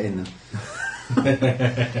goal to get in then.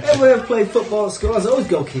 When I played football at school, I was always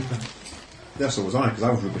goalkeeper. Yeah, so was I, because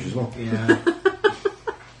I was rubbish as well. Yeah.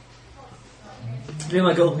 Doing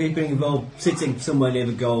my goalkeeping involved sitting somewhere near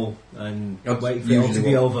the goal and waiting for it all to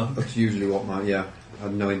be over. That's usually what I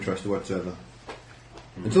had no interest whatsoever.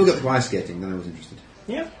 Until I got to ice skating, then I was interested.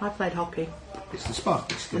 Yeah. I played hockey It's the spark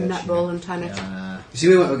and excursion. netball and tennis. You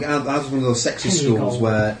see, I was one of those sexy Penny schools goal.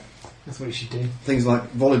 where That's what you should do. things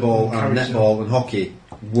like volleyball and Encourage netball and hockey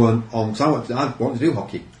weren't on. So I wanted to do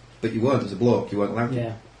hockey, but you weren't as a bloke. You weren't allowed to.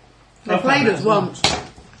 Yeah. They played us once.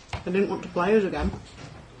 They didn't want to play us again.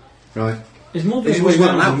 Right. It's more Because the you other way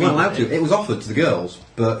weren't round, allowed isn't to. It was offered to the girls,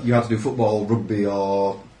 but you had to do football, rugby,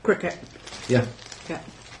 or Cricket. yeah. Yeah.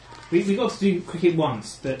 We got to do cricket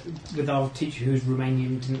once, but with our teacher who was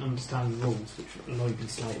Romanian didn't understand the rules, which annoyed me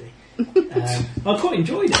slightly. I quite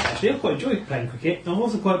enjoyed it actually. I quite enjoyed playing cricket. I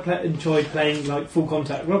also quite enjoyed playing like full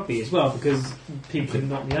contact rugby as well because people could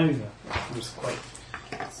knock me over. It was quite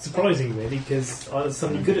surprising really because I was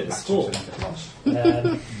suddenly good at the sport.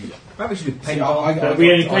 Maybe we should do See, paintball.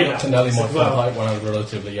 We only played got that to nearly my as full well. height when I was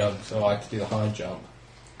relatively young, so I had to do the high jump,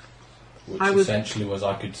 which essentially was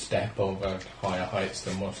I could step over higher heights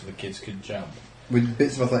than most of the kids could jump. With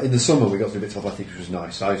bits of in the summer, we got to do bits of athletics, which was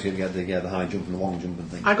nice. I used to get the high jump and the long jump and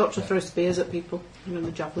things. I got to throw spears at people,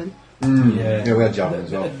 the javelin. Yeah, we had javelin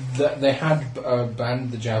as well. They had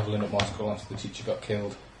banned the javelin at my school after the teacher got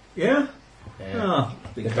killed. Yeah? Yeah. Oh,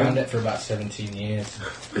 They banned it for about 17 years,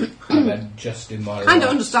 and then just in my Kind of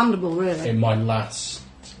understandable, really. in my last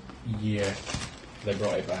year, they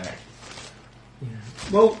brought it back.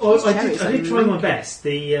 Well, I did Scary, try my best.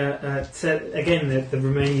 The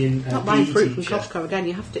Romanian Not buying PE fruit from teacher Costco again,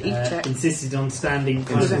 you have to eat it. insisted on standing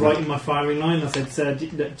kind Is of it? right in my firing line. I said, "Sir, do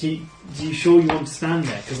you sure you want to stand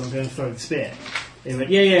there? Because I'm going to throw the spear." He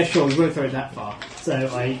went, yeah, sure, we won't throw it that far. So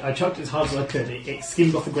I chucked it as hard as I could. It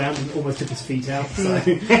skimmed off the ground and almost took his feet out. So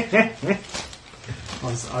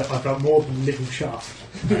I felt more than a little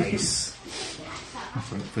shaft. nice. I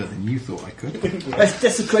went further than you thought I could. Let's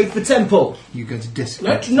desecrate the temple. You go to desecrate.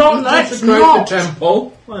 Let's not Let's desecrate not. the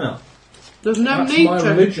temple. Why not? There's no That's need my to.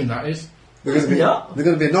 religion, that is. They're going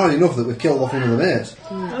to be annoyed enough that we've killed off one of the mates.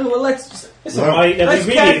 Oh, well, let's Alright, let's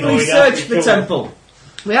really carefully annoyed search after the we temple.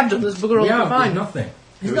 We have done this bugger all We the have, there's time. nothing.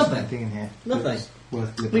 There's There isn't nothing. anything in here. Nothing. that's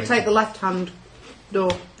worth We liberating. take the left-hand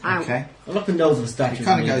door out. Okay. I'll look the nose of the statue. It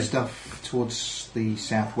kind of goes down towards the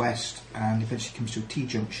southwest and eventually comes to a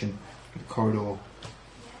T-junction with a corridor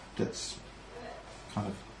that's kind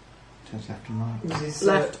of turns left and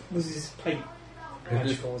right. Was his plate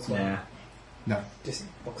magical as well? Nah. No. Just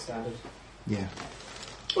box standard. Yeah.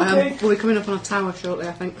 We're coming up on a tower shortly,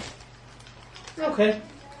 I think. Okay.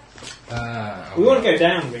 We want to go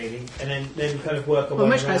down really, and then kind of work our Well,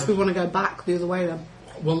 in way which case around. we want to go back the other way then.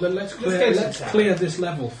 Well, then let's go to the let's tower. clear this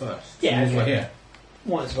level first. Yeah, As we're okay. here.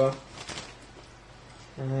 Might as well.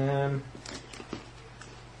 I'm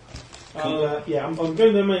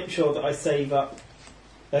going to make sure that I save up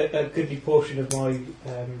a goodly portion of my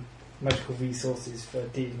magical resources for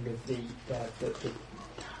dealing with the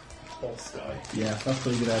boss guy. Yeah, that's a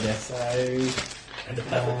pretty good idea. So, And a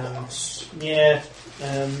level boss. yeah,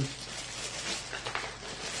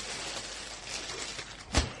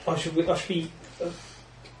 I should be.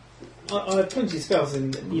 I have plenty of spells,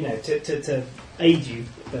 and to aid you,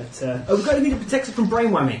 but Oh, we've got anything to protect us from brain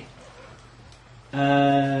whammy.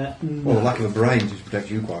 Well, the lack of a brain just protects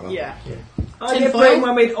you quite well. Yeah. I Tin get foil? brain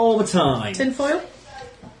whammied all the time. Tin foil?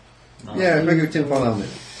 Yeah, make a tin foil helmet.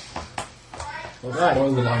 Alright,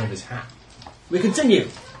 Spoil the line of his hat. we continue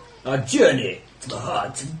our journey to the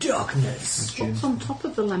heart of darkness. What's on top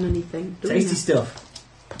of the lemony thing? Do we Tasty know? stuff.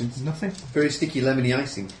 There's nothing. Very sticky lemony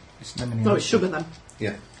icing. It's lemony. No, it's sugar then.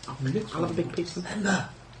 Yeah. I'll have a big piece of it. Remember,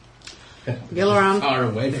 Gill around. Far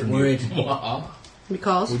away from worried. you.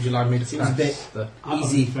 Because. Would you like me to Seems a pass bit the...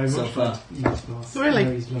 easy very so much far.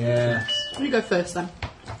 Really? Yeah. You go first then.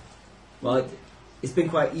 Well, it's been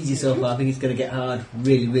quite easy so far. I think it's going to get hard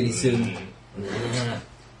really, really soon. Yeah.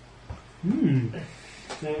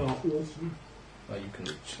 They are awesome. Oh, you can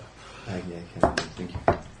reach that. Yeah, thank you.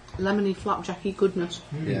 Lemony flapjacky goodness.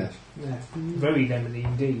 Yes, Yeah, very lemony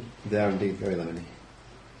indeed. they are indeed very lemony.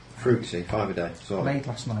 Fruit, see, 5 a day. So Made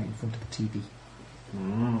last night in front of the TV.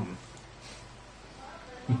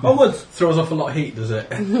 Oh, well, throws off a lot of heat, does it?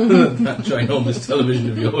 That ginormous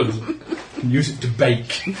television of yours. Use it to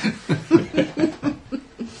bake.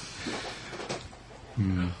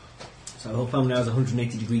 So the whole family now has a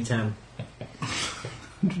 180 degree tan.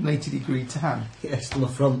 180 degree tan. Yes, on the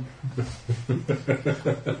front.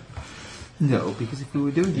 No, because if we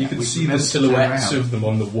were doing You that, can we'd see the remember to turn silhouettes around. of them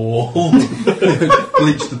on the wall.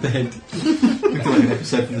 bleach the bed. We've got an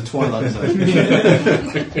episode from the Twilight Zone.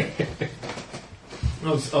 I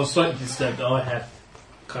was slightly disturbed that I had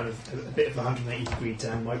kind of a bit of a 180 degree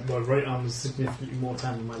tan. My right arm was significantly more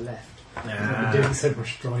tan than my left. I've been doing so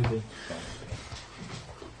much driving.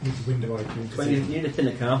 With the window open. When you need a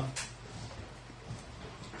thinner car,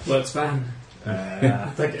 Works van.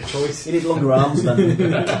 Don't get a choice. you need longer arms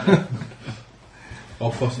then.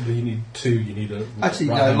 Or possibly you need two. You need a Actually,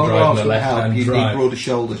 right no, hand longer drive arms and a would left help. hand You need drive. broader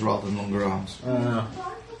shoulders rather than longer arms.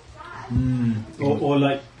 Or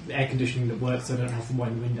like air conditioning that works so I don't have to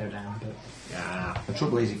wind the window down. But The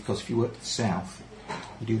trouble is, because if you work to the south,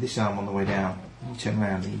 you do this arm on the way down, you turn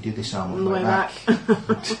around and you do this arm on the way back.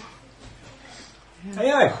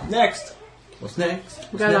 Hey, next. What's next?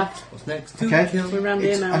 We'll go left. What's next? Okay. We're round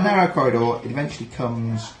It's here a now. narrow corridor. It eventually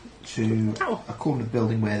comes to Ow. a corner of the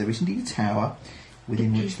building where there is indeed a tower,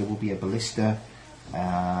 within which there will be a ballista,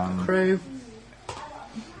 Crew.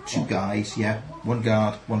 2 guys, one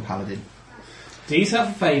guard, 1 paladin. do yourself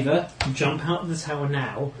a favour and jump out of the tower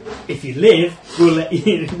now. If you live, we'll let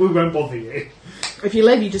you. We won't bother you. If you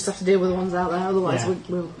live, you just have to deal with the ones out there. Otherwise, Yeah.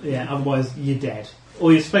 we'll. Yeah. Otherwise, you're dead.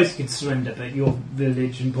 Or you're supposed to surrender, but your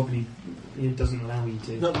religion probably it doesn't allow you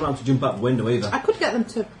to. Not around to jump out the window either. I could get them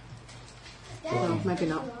to. Well, maybe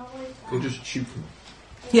not. Or just shoot them.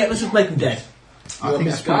 Yeah, let's just make them dead. I think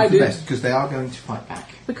that's misguided. probably the best, because they are going to fight back.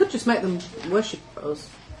 We could just make them worship us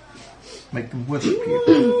Make them worship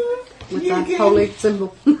you. with that holy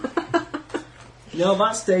symbol. No,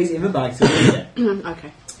 that stays in the bag till we're dead.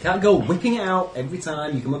 Okay. Can't go whipping it out every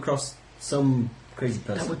time you come across some crazy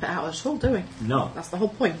Don't person. whip it out at all, do we? No. That's the whole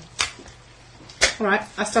point. Alright,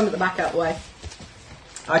 I stand at the back out the way.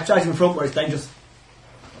 I charge in front where it's dangerous.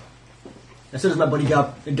 As soon as my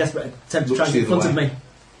bodyguard in desperate attempt to try and get in front of me.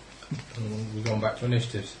 We're going back to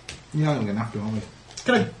initiatives. Yeah, I'm going to have to, aren't we?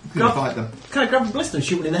 Can I We're going to grab, fight them. can I grab the blister and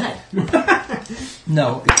shoot one in the head?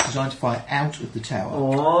 No, it's designed to fight out of the tower.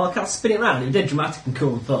 Oh, I can't spin it round. It'd be dead dramatic and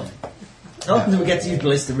cool and fun. How often do we get to use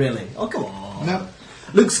ballista, really? Oh, come on. No,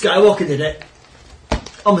 Luke Skywalker did it.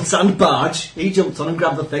 On the sand barge. He jumped on and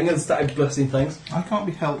grabbed the thing and started blasting things. I can't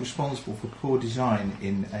be held responsible for poor design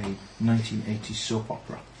in a 1980s soap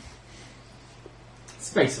opera.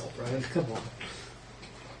 Space opera. Come on.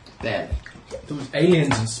 There was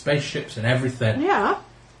aliens and spaceships and everything. Yeah.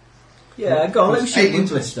 Yeah, go on, let me shoot one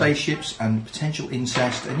Aliens and blister. spaceships and potential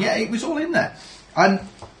incest, and yeah, it was all in there. And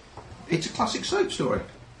it's a classic soap story.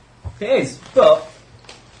 It is, but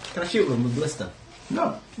can I shoot one with a blister?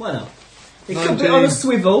 No, Why not? It could be on a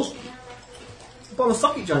swivel. But on a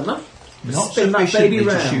socket joint, man. not Spin that baby sufficiently to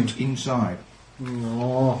round. shoot inside.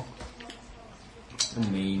 No. I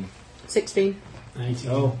mean. 16. 18.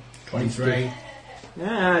 Oh. 23.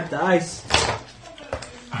 Yeah, dice.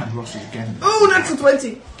 And Ross is again. Oh, natural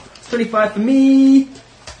 20! It's 25 for me.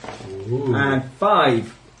 Ooh. And 5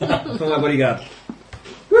 for my bodyguard.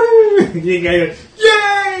 You go,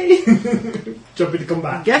 yay! Jumping to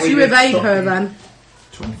combat. Guess Or you go, evade stop her you. then.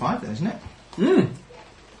 25 then, isn't it?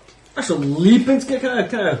 I shall leap into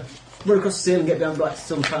kind of run across the ceiling and get behind Black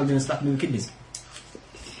some paladin and stab him in the kidneys.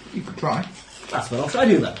 You could try. That's what I'll try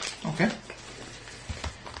to do then. Okay.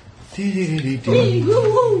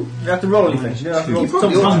 You have to roll anything. You don't have to roll You probably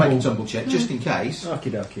ought to tumble. make a tumble check, just in case.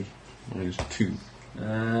 Okie dokie. There's 2.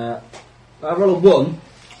 I roll a 1,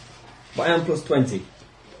 but I am plus 20.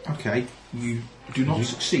 Okay, you do not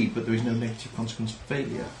succeed, but there is no negative consequence for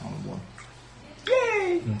failure on a 1.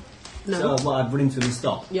 Yay! No. So what, I'd run into him and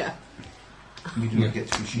stop. Yeah. You do not get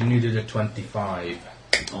to You shoot. needed a 25.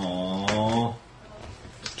 Aww.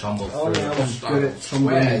 Tumble Oh, through. yeah, I was good at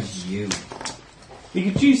tumbling Where's with you.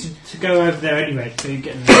 You could choose to go over there anyway to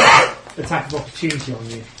get an attack of opportunity on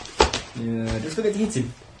you. Yeah, just forget to hit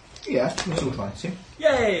him. Yeah, that's all fine, see?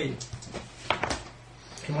 Yay!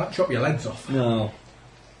 You might chop your legs off. No.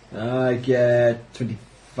 I get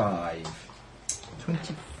 25.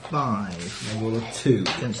 25. I roll a 2.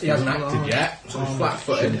 Against He hasn't the acted large yet, so he's armed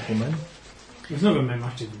flat-footed. gentleman. It's not going to make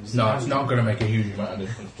much difference. No, it's not going to make a huge amount of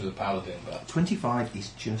difference to the paladin, but 25 is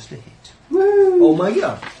just a hit. Oh my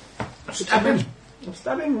god. stab him. I'm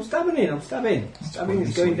stabbing, I'm stabbing in, I'm stabbing. Stabbing is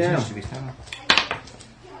That's going what it down. is to be fair.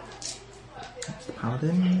 That's the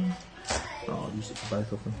paladin. Oh, I'll use it for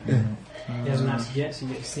both of them. He hasn't acted yet, so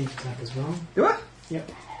you get a sneak attack as well. Do I?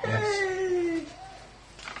 Yep. Yay!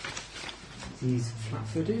 He's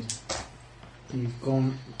flat-footed. He's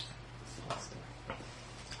gone faster.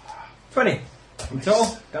 20. In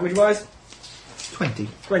total, damage wise, 20.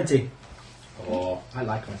 20. Oh, I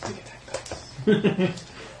like my sneak attack dice.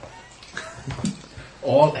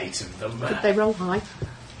 All 8 of them. Did they roll high?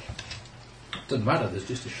 Doesn't matter, there's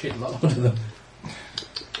just a shitload of them.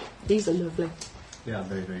 These are lovely. Yeah,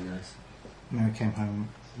 very, very nice. Mary came home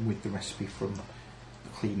with the recipe from the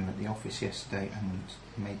cleaner at the office yesterday and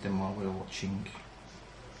made them while we were watching.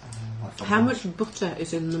 Life on How Mars. much butter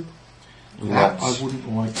is in them? That I wouldn't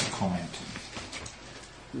like to comment.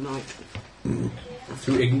 Right.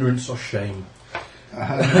 Through ignorance or shame.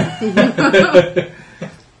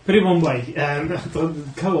 Put Put it one way. The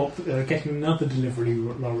co-op getting another delivery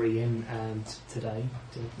lorry in and today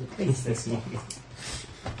to replace this one.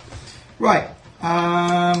 Right.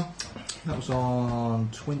 That was on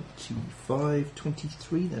 25,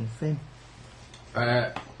 23 then, Finn.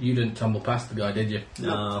 You didn't tumble past the guy, did you?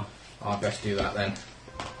 No. I'd best do that then.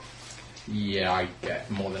 Yeah, I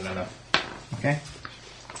get more than enough. Okay.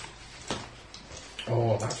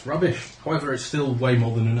 Oh, that's rubbish. However, it's still way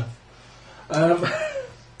more than enough.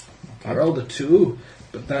 I rolled a 2,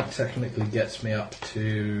 but that technically gets me up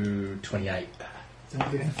to 28. Don't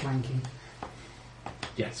forget the flanking.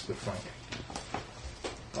 Yes, with Frank.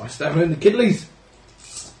 I stab him in the kidneys.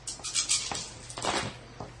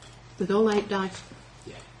 With all 8 dice.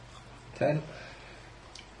 10,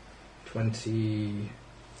 20,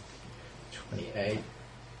 28,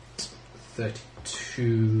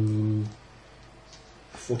 32,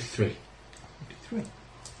 43. 43.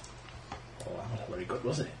 Oh, that wasn't very good,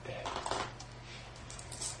 was it?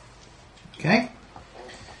 Okay.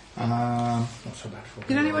 Not so bad for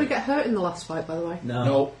Did anyone get hurt in the last fight, by the way?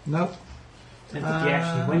 No, No. I don't think he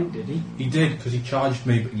actually went, did he? he did because he charged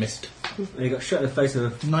me but he missed. He got shot in the face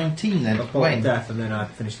with 19 then. a point Wayne. of death, and then I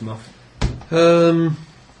finished him off.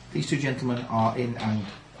 These two gentlemen are in and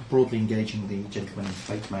broadly engaging the gentleman in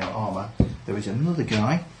plate mail armour. There is another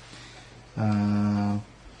guy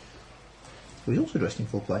who is also dressed in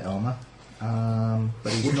full plate armour.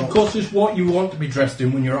 But he's Which not. of course is what you want to be dressed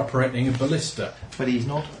in when you're operating a ballista. But he's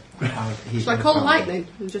not. He's Should I call lightning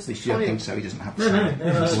and just At least you don't fire? think so. He doesn't have the No, same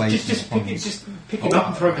no, no. blades Just upon pick him. it, just pick it up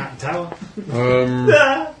and throw it at the tower.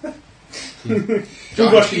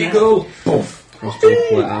 Charge eagle! Crossbow,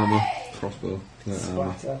 plate armour. Crossbow, plate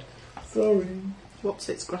armour. Sorry. What's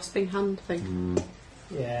its grasping hand thing?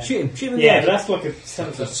 Yeah. Shoot him in the Yeah, head. but that's like a That's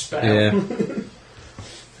sense a of spell. Yeah.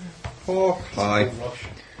 Oh, hi. rush.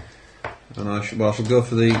 And I shall go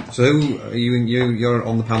for the. So who are you? You're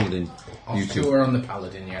on the paladin. You Us two. two are on the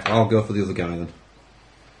paladin, yeah. I'll go for the other guy then,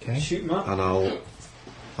 Okay. Shoot him up. and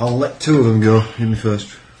I'll let two of them go in me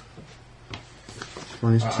first.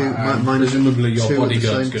 Minus two. Minus presumably your two at the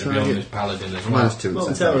bodyguard's same going to be on target. this paladin as well. Minus two. At the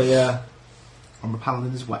same Momentarily, yeah. On the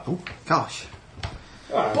paladin as well. Oh, gosh.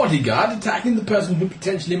 Bodyguard attacking the person who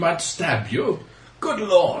potentially might stab you. Good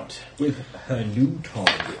lord. With her new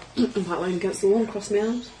target. I'm about laying against the wall and cross my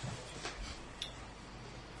arms.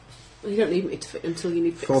 You don't need me to fit until you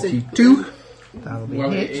need fixing. 42. That'll be Well,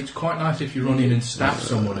 hit. it's quite nice if you run in and stab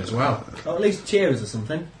someone as well. Or at least cheer us or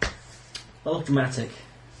something. That look dramatic.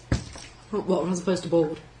 What, as opposed to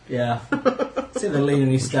bored? Yeah. See the lean on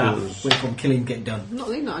your staff, was- wait for killing get done. I'm not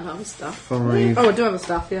leaning, I don't have a staff. 5. Oh, I do have a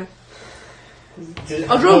staff, yeah.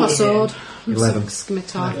 I'll draw my sword. 11.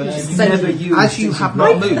 Scimitar. You never use As you things have of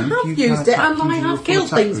not rock. moved, I have you used can it attack and I using your have full killed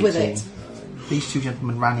attack things with routine. it. These two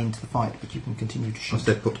gentlemen ran into the fight, but you can continue to I'll shoot.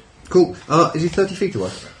 stay put. Cool. Is he 30 feet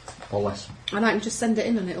away? Or less? And I can just send it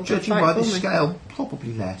in and it'll go Judging fight by for this me. scale,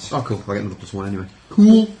 probably less. Oh, cool. I get another +1 anyway.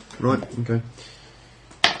 Cool. Right, okay.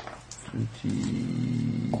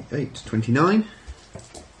 28, 29.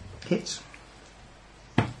 Hits.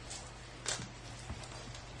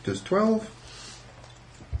 Does 12.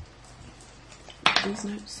 These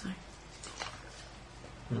notes say.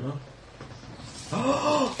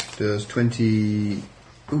 Does 20.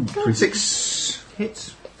 Ooh, 26.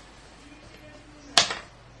 Hits.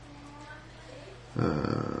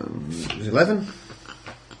 Does 11.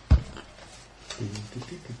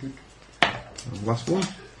 And last one.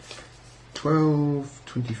 12,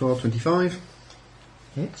 24, 25.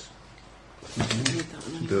 Hits. I need that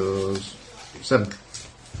one. Does 7.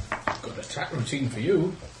 Got attack routine for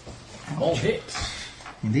you. All hits.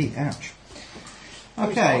 Indeed, ouch.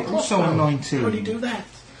 Okay, also on How do you 19. do that?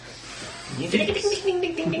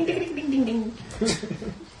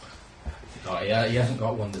 Oh yeah, he hasn't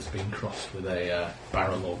got one that's been crossed with a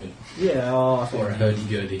barrel organ Yeah, or a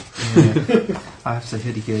hurdy-gurdy. Yeah. I have to say,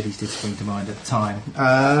 hurdy-gurdies did spring to mind at the time.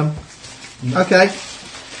 Okay.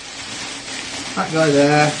 That guy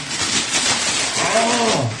there.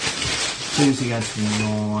 Oh! 2's against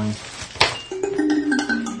 9.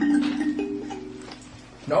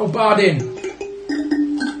 No barding.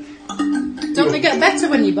 Don't they get better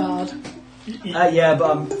when you bard? yeah,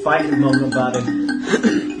 but I'm fighting at the moment, not barding.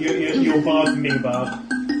 You're bard and me bard.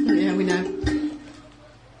 Yeah, we know.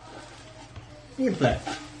 You can play.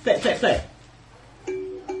 Play.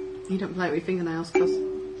 You don't play it with your fingernails, cause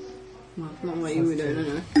well, not what you were doing,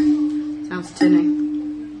 anyway. Sounds tinny.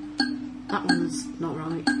 That one's not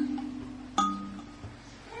right.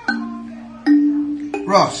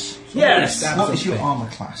 Ross, Yes! what is your armour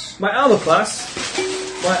class? My armour class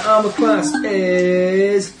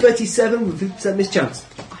is 37 with 50% mischance.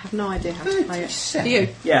 I have no idea how to play it. Do you?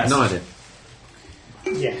 Yes. No idea.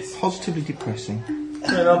 Yes. Positively depressing.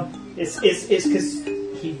 It's because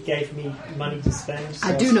he gave me money to spend. So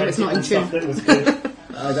I do know it's not in stuff tune. that was good.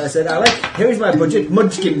 As I said, Alec, here is my budget.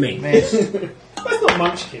 Munchkin me. Missed. That's not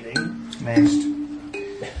munchkinning. Missed.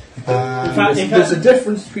 In fact, There's a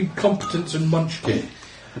difference between competence and munchkin.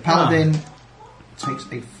 The paladin takes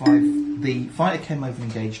a 5. The fighter came over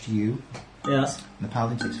and engaged you, Yes. and the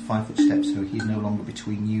paladin takes a 5-foot step, so he's no longer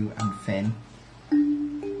between you and Finn,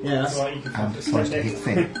 Yes. right, you can and find tries to it. hit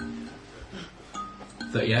Finn.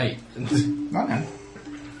 38. Right now.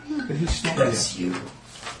 But he's not Bless you.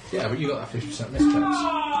 Yeah, but you got that 50% miss chance.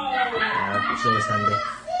 It's always handy.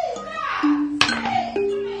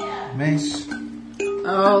 Miss.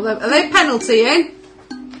 Oh, are they penaltying?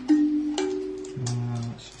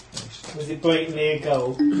 Was it blatantly a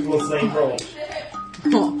goal? Was they wrong?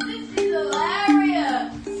 What? This is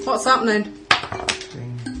hilarious. What's happening?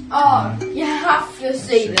 Oh, you have to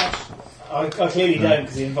see this. I clearly don't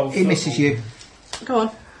because it involves. He misses you. Go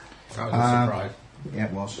on. That was a surprise. Yeah,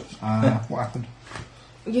 it was. What happened?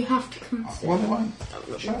 You have to come see. Well, they won't.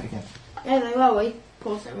 Show it again. Yeah, they will. We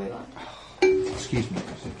pause it. We will. Excuse me.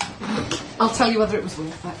 I'll tell you whether it was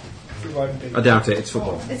worth it. I doubt it. It's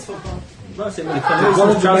football. It's football. That's it, really One funny. of the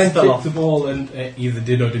men Trousers fell kicked off. the ball and either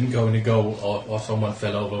did or didn't go in a goal, or someone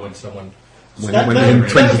fell over when someone. When That within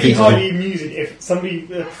 20 would be feet of highly it. amusing if somebody,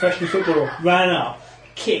 a professional footballer, ran up,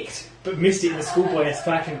 kicked, but missed it in the schoolboy-esque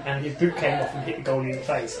fashion, and his boot came off and hit the goalie in the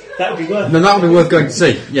face. That would be worth it. No, that would be worth going to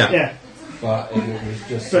see. Yeah. Yeah, But it was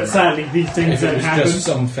just. but sadly, these things if it don't was happen. just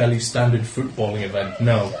some fairly standard footballing event,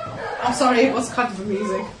 no. I'm sorry, it was kind of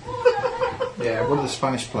amusing. Yeah, one of the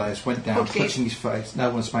Spanish players went down, Okay. touching his face. No,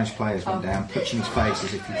 one of the Spanish players went down, touching his face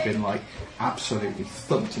as if he'd been like absolutely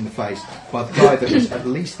thumped in the face by the guy that was at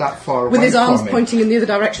least that far away With his arms from him, pointing in the other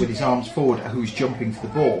direction. with his arms forward, who was jumping for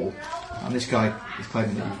the ball. And this guy is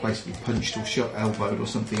claiming that he was basically punched or shot, elbowed or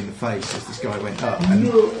something in the face as this guy went up, and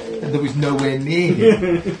there was nowhere near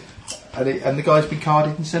him. And the guy's been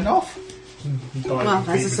carded and sent off. Well,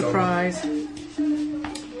 there's a surprise.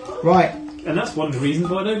 Right. And that's one of the reasons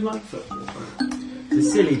why I don't like football. It's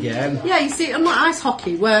a silly game. Yeah, you see, unlike ice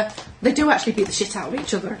hockey, where they do actually beat the shit out of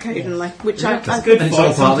each other occasionally, which I It's good And it's fun,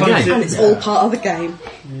 all part of the sometimes game. and it's all part of the game.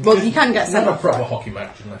 Well, you can get It's sent not a off, proper hockey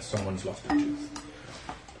match unless someone's lost a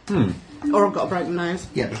tooth. or I've got a broken nose.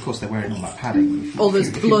 Yeah, but of course they're wearing all that padding. If you- Or there's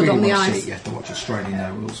if you blood really on the want to see ice. it, you have to watch Australian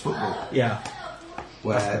No Rules football. Yeah.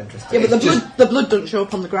 Where Yeah, but it's the blood doesn't show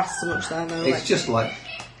up on the grass so much there, though. It's just like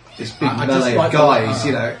this big I just melee like of guys, the-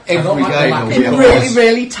 you know, I don't every like the game lack will of be in a really, boss.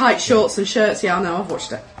 really tight shorts and shirts. Yeah, I know, I've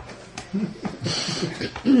watched it.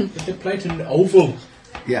 They played in an oval.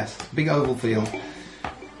 Yes, big oval field.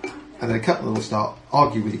 And then a couple of them will start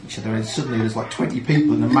arguing with each other, and suddenly there's like 20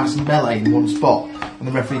 people in a mass melee in one spot, and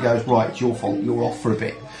the referee goes, right, it's your fault, you're off for a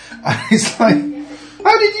bit. And it's like,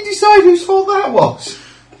 how did you decide whose fault that was?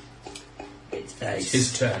 It's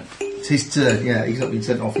his turn. It's his turn, yeah, he's not been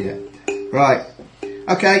sent off yet. Right,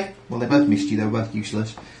 okay, well they both missed you, they were both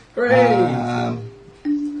useless. Alec.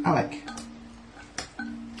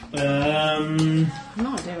 I've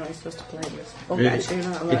no idea how you're supposed to play this. Oh, It- actually,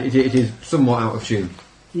 no, right. It is somewhat out of tune.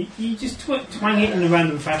 You just twang it in a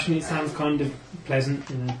random fashion, it sounds kind of pleasant,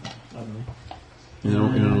 you know. I don't know.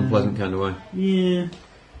 In an unpleasant kind of way. Yeah.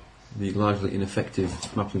 The largely ineffective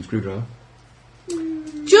Mappling screwdriver.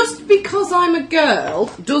 Just because I'm a girl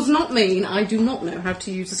does not mean I do not know how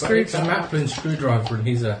to use a But it's a screwdriver. Maplin screwdriver and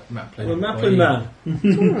he's a Maplin. Well, Maplin man.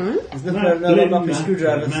 There's nothing about Maplin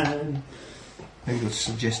screwdrivers. Man. Maybe we'll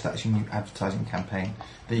suggest that as your new advertising campaign.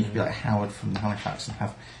 Then you could be like Howard from Halifax and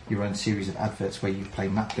have your own series of adverts where you play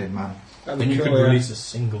Maplin Man. That'd Then be you cool, could yeah. release a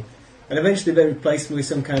single. And eventually they replace me with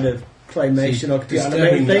some kind of claymation See, or computer disturbing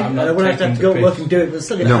animated that thing, I'm and not I wouldn't have taking to go the to work piss. and do it, but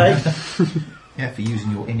still get No. paid. Yeah, for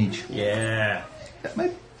using your image. Yeah.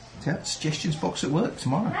 Maybe suggestions box at work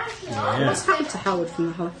tomorrow. Yeah. What's happened to Howard from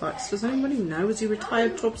the Halifax? Does anybody know? Has he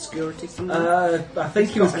retired to obscurity somewhere? I think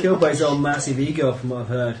he was killed by his own massive ego, from what I've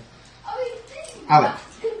heard. Alec,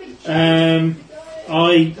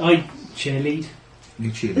 I cheerlead.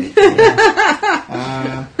 you cheerlead.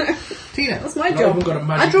 Tina. That's my Not even job. got a I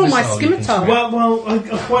magic draw my missile you can scimitar. Well, I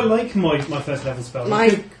quite like my first level spells. My I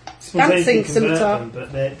could spontaneously dancing convert scimitar. them,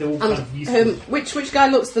 but they're all kind of useful. And which guy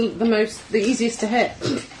looks the easiest to hit?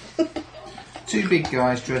 Two big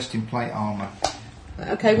guys dressed in plate armour.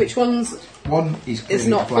 Okay, which one's? One is clearly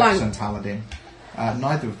not the Black flanked. Sun Paladin.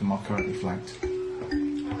 Neither of them are currently flanked.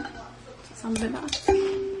 Sound a bit better.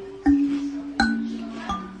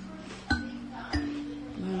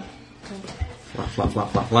 No. Flat, flat,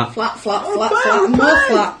 flat, flat, flat. Flat, flat, flat, flat, and more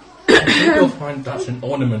flat. You'll find that's an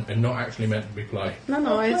ornament and not actually meant to be played.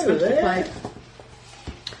 No, it's meant to be played.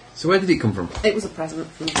 So where did it come from? It was a present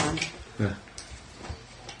from the band. Yeah.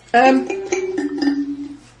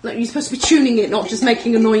 No, you're supposed to be tuning it, not just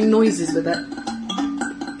making annoying noises with it.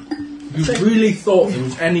 You really thought there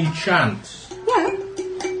was any chance? Yeah.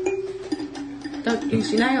 Don't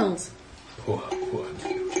use your nails. Poor.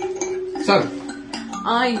 So,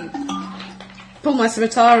 I pulled my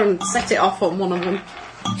scimitar and set it off on one of them.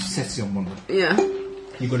 you set it on one of them. Yeah.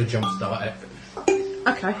 You've got to jump start it.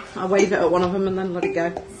 Okay, I wave it at one of them and then let it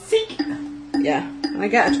go. Yeah. And I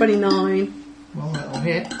get a 29. Well, that'll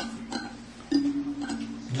hit.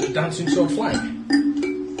 Does the dancing sword flank?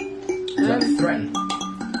 Does that threaten?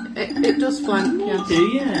 It does flank, yeah.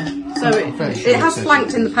 Yeah. So I'm fairly sure it has it says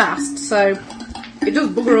flanked it. in the past, so it does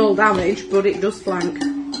bugger all damage, but it does flank.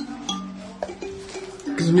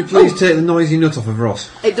 Can you please take the noisy nut off of Ross?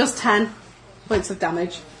 It does 10 points of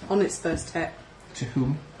damage on its first hit. To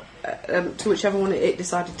whom? To whichever one it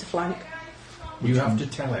decided to flank. You have to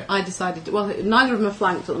tell it. I decided to, well, neither of them are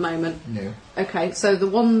flanked at the moment. No. Okay, so the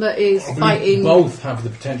one that is I believe fighting... both have the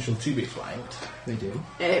potential to be flanked. They do.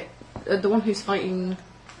 the one who's fighting...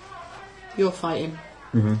 You're fighting.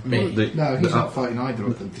 Me. No, he's not fighting either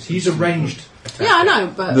of them. He's a ranged attacker. Yeah, I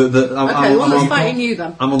know, but... I'm the one that's on- fighting you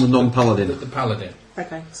then. I'm on the non-paladin. The paladin.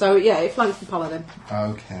 Okay, so yeah, it flanks the paladin.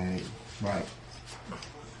 Okay, right.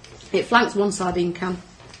 It flanks one sardine can.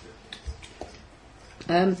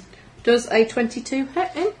 Does a 22 hit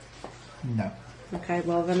him? No. Okay,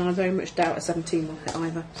 well then I very much doubt a 17 will hit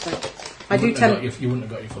either. So I You do wouldn't have 10. got you wouldn't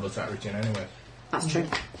have got your full attack routine anyway. That's true.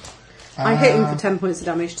 I hit him for 10 points of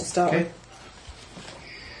damage to start Okay. with.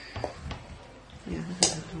 Yeah, I think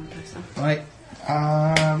that's one person. Right.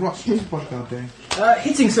 Ross, what's the bodyguard doing?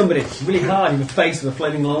 Hitting somebody really hard in the face with a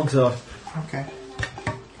flaming longsword. Okay.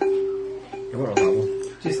 Yeah, we're on that one.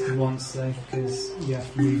 Just the once though, because you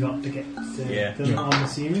have to move up to get Yeah. them, I'm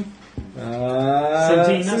assuming.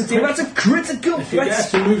 17, 17, that's a critical If you get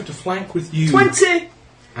threat. to move to flank with you 20!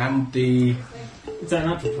 and the Is that a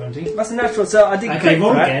natural 20? That's a natural, so I did Okay, crit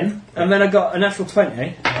roll threat, again. and then I got a natural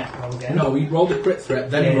 20. Yeah, roll again. no, he rolled a crit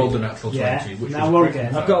threat, then Yeah. he rolled a natural 20, Yeah. which Now was roll crit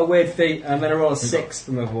again. threat. I've got a weird feat, and then I roll a 6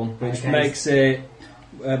 from everyone, which Okay. makes it...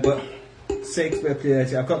 but 6 with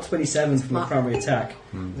 30. I've got 27 from the primary attack,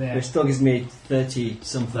 Yeah. which still gives me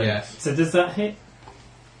 30-something. Yes. So does that hit?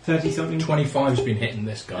 30 something? 25's been hitting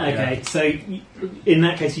this guy. Okay, so in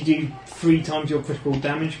that case you do 3 times your critical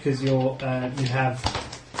damage because you're you have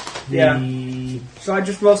the Yeah. So I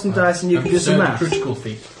just roll some dice and you Have can do some the math. critical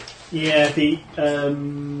feat. the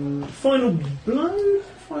final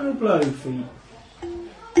blow feat,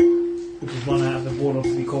 which is one out of the Warlords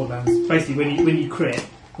of the Accordlands. Basically, when you crit,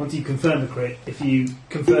 once you confirm the crit, if you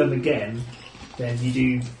confirm again, then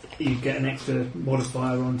you get an extra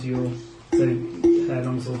modifier onto your. So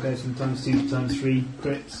longsword goes from ×2 to ×3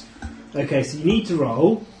 crits. Okay, so you need to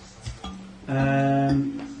roll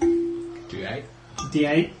D8.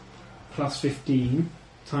 D8 plus 15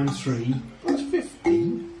 times 3 That's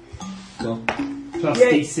 15. Well, plus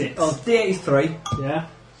yeah. D6. Oh, D8 is 3. Yeah.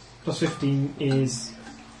 Plus 15 is.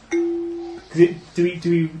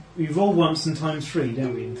 Do we roll once and times 3,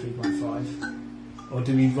 don't we, in 3.5? Or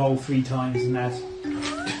do we roll 3 times and add?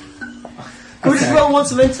 Can we just roll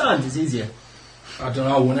once a million times? It's easier. I don't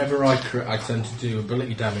know, whenever I crit, I tend to do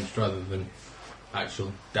ability damage rather than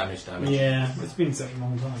actual damage. Yeah, it's been such a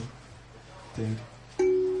long time. Dude.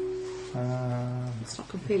 It's not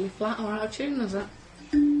completely flat or out of tune, is it?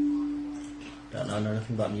 Don't know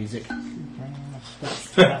nothing about music.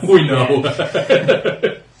 That's We know.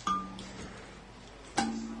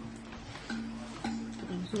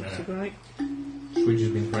 Not so great. Switch has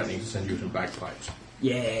been threatening to send you some bagpipes.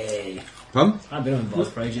 Yay! Huh? I've been on the boss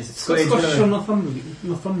for ages. Scottish or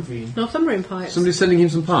Northumbrian? Northumbrian pipes. Somebody's sending him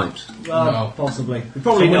some pipes. No. Possibly.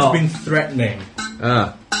 Probably Someone's not. been threatening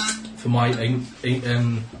Ah. for my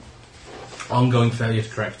ongoing failure to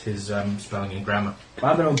correct his spelling and grammar.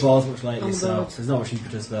 I've been on boards much On lately, the so boards. there's not much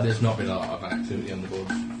impetus there. There's not been a lot of activity on the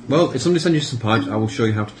boards. Well, if somebody sends you some pipes, I will show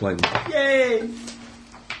you how to play them. Yay!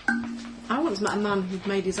 I once met a man who'd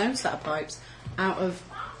made his own set of pipes out of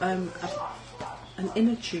an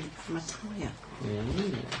inner tube from a tyre.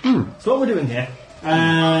 So what we're doing here?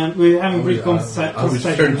 We're having a brief I conversation was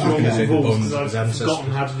very with looking at the Warlords bones because of his I've ancestors.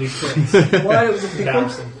 forgotten how to do tricks. Why it was a big one?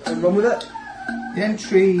 Embarrassing. And run with it? The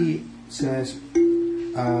entry says,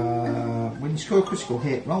 when you score a critical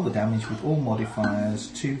hit, roll the damage with all modifiers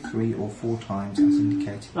 2, 3 or 4 times as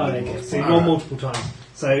indicated. Oh, there you go. So you roll multiple times.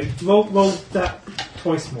 So roll that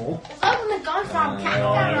twice more. Oh my god. gone from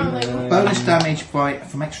cat Bonus damage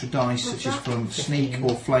from extra dice, such as from sneak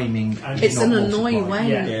or flaming. It's not an annoy multiplied.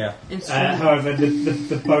 when. Yeah. However,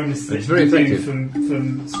 the bonus that It's very you do effective.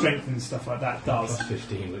 from strength and stuff like that does. Plus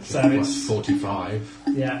 15, which So is plus it's- 45.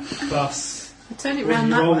 Yeah, plus. Turn it When round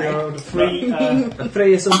you that roll way. your 3. A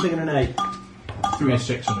 3 is something and an 8. 3,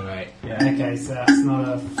 6, and an 8. Yeah, okay, so that's not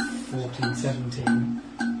a 14, 17.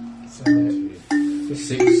 So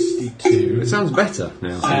 62. It sounds better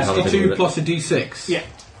now. since I've been 62 with it. plus a d6. Yeah.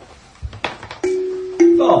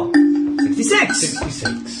 4. 66!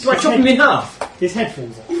 66. Do I chop him in half? his head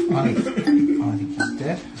falls off. I think he's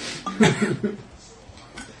dead.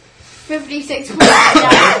 56 points of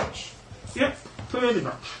damage. Yep, pretty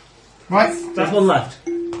much. Right. There's one left.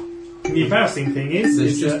 The embarrassing thing is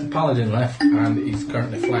There's just that a paladin left, and he's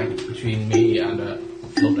currently flanked between me and a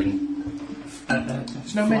floating.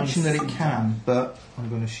 There's no mention that it can, but I'm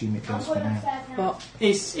going to assume it does for now. But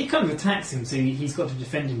it kind of attacks him, so he's got to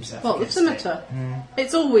defend himself. well, the against it. scimitar.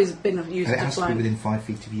 It's always been used And it to has to be flank. within 5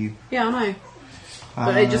 feet of you. Yeah, I know.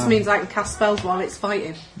 But it just means I can cast spells while it's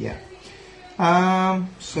fighting. Yeah.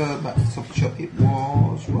 So back to the top of the shop, it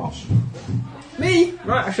was Ross. Me?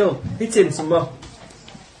 Right, I shall hit him somewhere.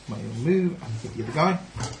 Well, you'll move and hit the other guy.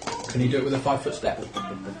 Can you do it with a 5-foot step?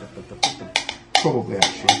 Probably,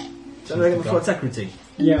 actually. So I'm going for attack routine.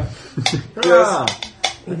 Yeah. Ah!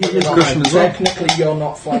 Cushion as well. Technically, you're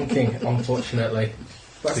not flanking, unfortunately.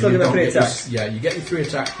 But I So still you get my don't 3 get your- attacks. Yeah, you get your 3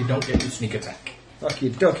 attack, you don't get your sneak attack. Okie And you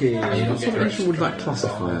dokie. don't get your What would that extra.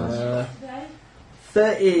 classify as?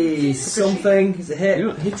 30 something is a You hit.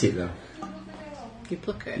 don't hit it though. You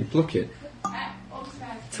pluck You it. pluck it,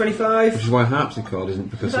 25. which is why a harpsichord isn't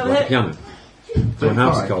because Is that of like a it? piano. So a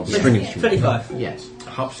harpsichord, the string instrument. 25. Yes. A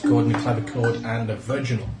harpsichord and a clavichord and a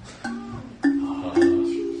virginal.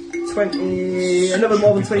 20. Another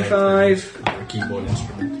more than 25. A keyboard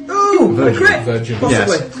instrument. Ooh! A crit! Virginal.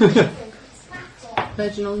 Possibly.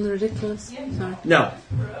 Virginal and the ridiculous. Sorry. No.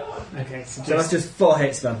 Okay, so So that's just just 4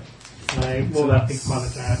 hits then. more that big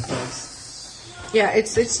pilot out does. Yeah,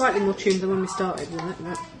 it's slightly more tuned than when we started, isn't it?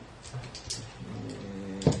 But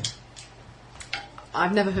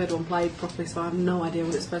I've never heard one played properly, so I have no idea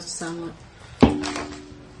what it's supposed to sound like.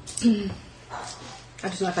 I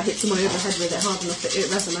just know if I hit someone over the head with it hard enough, it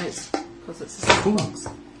resonates because it's a sound box.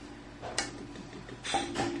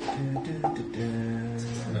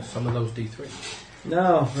 Some of those D3.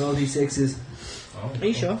 No, they're all D6s. Oh, Are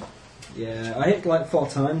you sure? Yeah, I hit like 4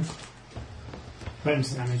 times.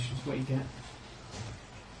 Bonus damage is what you get.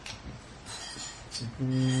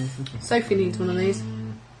 Sophie needs one of these.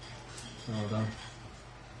 Hold on.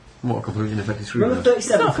 What a completely ineffective Roll a screwdriver.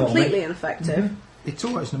 37 It's not for me. completely ineffective. It's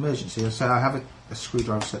always an emergency. So I have a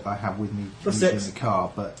screwdriver set that I have with me Plus usually in 6. the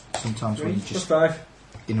car, but sometimes when you're Plus just 5.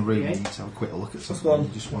 in a room Okay. and you need to have a quick look at Plus something, 1. you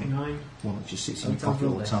just want 29. one that just sits in your Sometimes pocket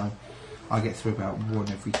all will the do. time. I get through about one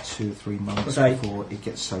every 2 or 3 months Plus 8. before it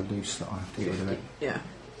gets so loose that I have to get rid of it. Yeah.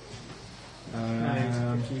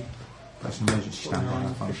 That's an emergency standby.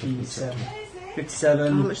 I find it 57.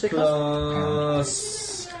 57. How much they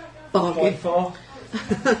plus Bargain.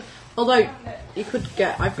 0.4. Although, you could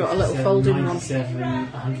get, I've got a little folding one. 97,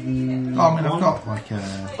 101. Oh, I mean, I've got like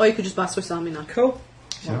a. Or you could just buy a Swiss Army knife. Cool.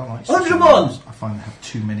 So I like 101! I find I have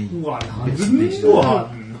too many bits and pieces.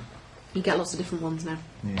 101. You get lots of different ones now.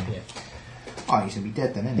 Yeah. Yeah. Oh, he's going to be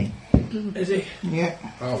dead then, isn't Is he? he? Yeah.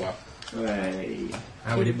 Oh well.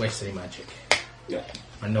 And we didn't waste any magic. Yeah.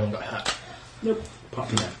 And no one got hurt. Nope. Apart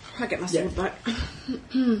from that. I get my sword back.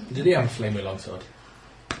 Did he have a flaming longsword?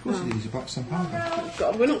 Of course, it is a Blackthorn paladin.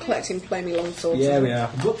 God, we're not collecting flaming long swords. Yeah, we are.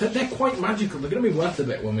 But they're quite magical. They're going to be worth a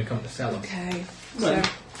bit when we come to sell them. Okay. Well, So,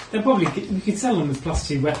 they're probably we could sell them with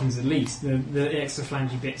 +2 weapons at least. The extra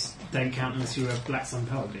flangy bits don't count unless you're a Blackthorn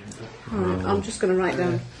paladin. But alright, I'm just going to write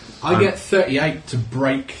down. I get 38 to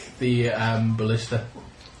break the ballista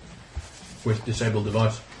with disable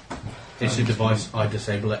device. It's a device, I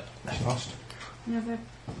disable it. She lost. Never.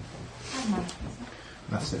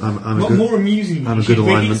 That's it. I'm a what good. more amusing I'm a you good should bring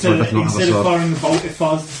alignment, it so I so better that not have a instead of sword. firing the bolt, it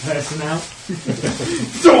fires the person out.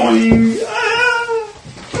 Doing!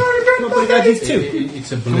 What body gauge is 2?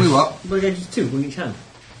 It's a Can we ballista. what? Body gauge is 2, one each hand.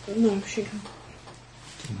 No, she can.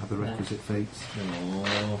 Didn't have the requisite feats.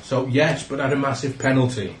 So yes, but at a massive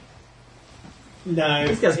penalty. No,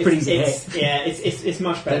 This guy's pretty easy it's, yeah, it's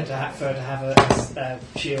much better to have, for her to have a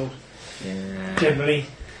shield Yeah. generally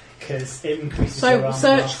because it increases your So, armor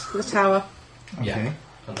search class. the tower. Yeah. Okay.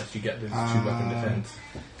 Unless you get the 2-weapon defense.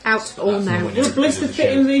 Out or That's now. the one Will blister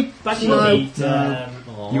fit in the back No. of Need,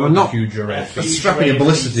 You are not Huge array. strapping a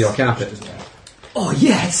ballista to your carpet. Oh,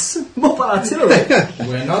 yes! More artillery!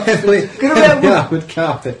 We're not. Heavily Gonna be able- with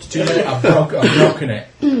carpet. Too late. I've broken it.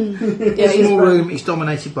 Yeah, The he's small broken. room is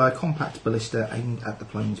dominated by a compact ballista aimed at the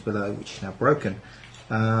planes below, which is now broken.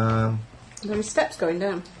 There are steps going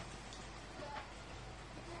down.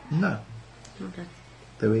 No. Okay.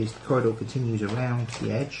 There is, the corridor continues around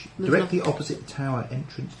the edge. There's Directly opposite the tower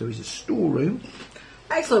entrance there is a storeroom.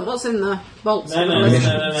 Excellent. What's in the bolts? No.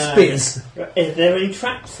 Spears. Is there any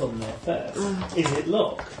traps on there first? Is it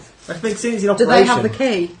locked? I think since it's in Do operation. they have the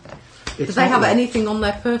key? Do It's they not have locked. anything on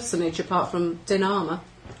their personage apart from tin armour?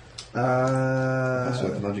 That's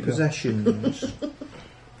what the magic is. Possessions.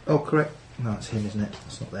 Oh, correct. No, it's him, isn't it?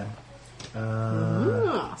 It's not them.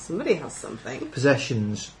 Somebody has something.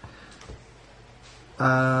 Possessions.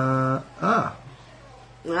 Ah.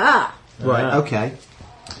 Right, okay.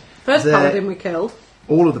 First The- paladin we killed.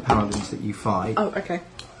 All of the paladins that you fight Oh, okay.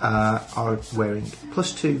 are wearing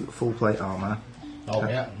 +2 full plate armour, Oh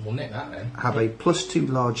yeah, we'll nick that then. have a +2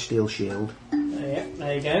 large steel shield. Yeah,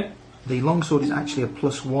 there you go. The longsword is actually a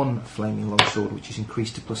 +1 flaming longsword, which is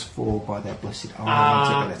increased to +4 by their blessed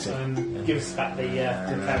armament ability. Give us back the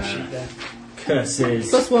fact sheet there.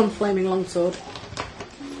 Curses. +1 flaming longsword.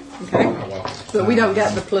 Okay. Oh well. But we don't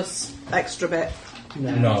get the plus extra bit.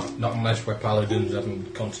 No, not unless we're paladins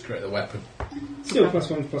and consecrate the weapon. Still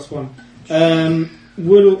 +1.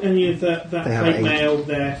 Will any of that They have plate 8. mail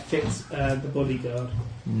there fit the bodyguard?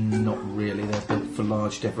 Not really. They're built for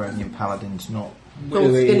large Devranian paladins, not. All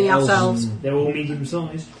skinny ourselves. They're all medium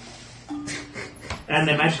sized. And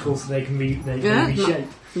they're magical, so they can be Yeah,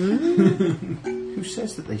 reshaped. Who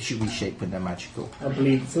says that they should be shaped when they're magical? I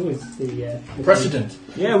believe it's always the Precedent.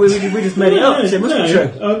 Yeah, we just made it up. So it must be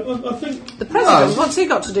true. I think The president, what's he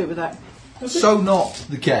got to do with that? So not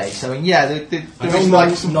the case. I mean, yeah, there I is don't like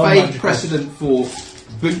know, some non-magical. vague precedent for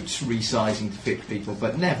boots resizing to fit people,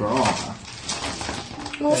 but never armour.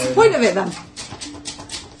 Well, what's the point of it then?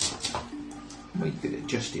 Well, you could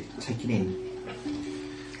adjust it, take it in.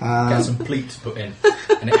 Get some pleats put in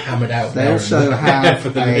and it hammered out. They there also and- have for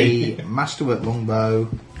the a masterwork longbow,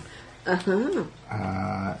 Uh-huh.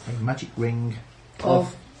 a magic ring.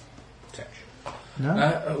 Of. protection.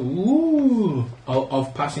 No?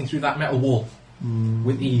 Of passing through that metal wall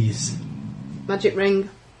with ease. Magic ring.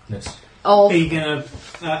 Yes. Of. are you gonna?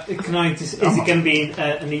 Can I just? Is it going to be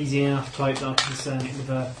an easy enough type that I can discern with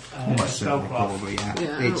a Almost certainly, spellcraft? probably, yeah.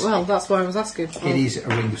 Yeah, It's, well, that's why I was asking. it is a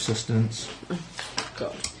ring of sustenance.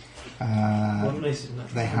 God. Well, this is not-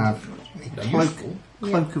 They have a They're cloak, useful.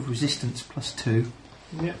 cloak of resistance +2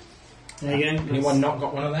 Yep. There you go. Anyone not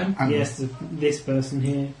got one of them? and, Yes, this person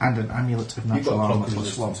here. and an amulet of You've natural got a armour cloak of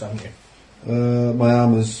 +1. resistance, haven't you? My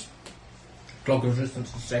armour's. Cloak of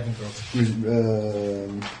resistance is saving throw.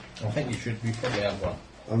 I think you should. You probably have one.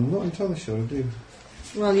 I'm not entirely sure I do.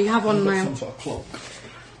 Well, you have one You've got now. some sort of cloak.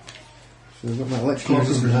 So I've got my electrical Cloak of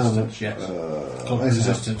resistant armour. resistance, yes. Cloak of is it-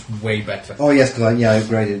 resistance way better. Oh yes, because I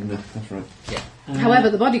upgraded, didn't I? That's right.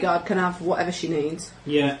 However, the bodyguard can have whatever she needs.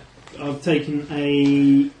 Yeah, I've taken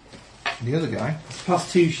a The other guy,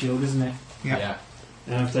 +2 shield, isn't it? Yeah.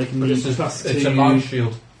 And I've taken But the it's +2. a large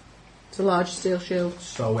shield, It's a large steel shield.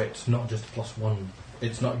 so it's not just +1.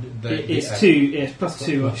 It's not. It's 2. It's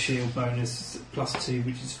 +2 up shield bonus, +2,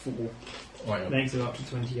 which is 4. Right, Makes it up to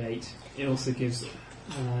 28. It also gives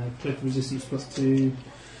cloak of resistance +2.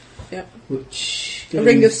 Yep. Which A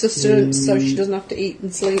ring of goes sustenance to so she doesn't have to eat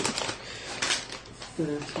and sleep.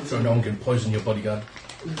 30, so no one can poison your bodyguard.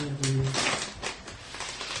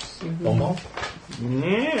 7, One more.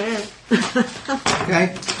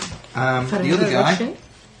 okay. The other guy,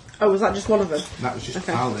 Oh, was that just one of them? that was just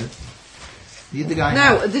Okay. Paladin. The other guy,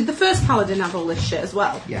 Now, did the first paladin have all this shit as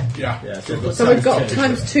well? yeah. Yeah. So we've got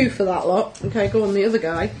 ×2 for that lot. Okay, go on, the other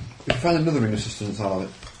guy. If you find another ring of sustenance, I'll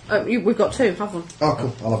have it. We've got 2, have one. Oh,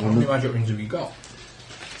 cool. I'll have How many one. magic rings have you got?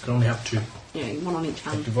 You can only have 2. Yeah, one on each If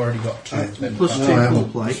hand. you've already got 2, then Plus that's- two. I full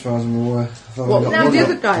haven't, plate. as far as I'm aware. I've only Well, got now one the I've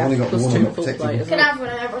other got- guy I've only has got one I've +2 got full protected. plate as Can I well. have one?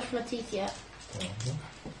 I haven't brushed my teeth yet.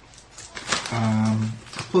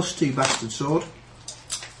 +2 bastard sword,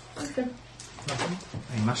 Okay.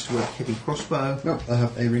 a masterwork heavy crossbow, No, I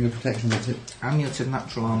have a ring of protection, that's it. amulet of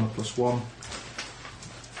natural armour +1,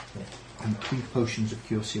 and 3 potions of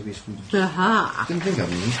cure serious wounds. Aha! Didn't think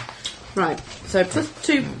of any. Right, so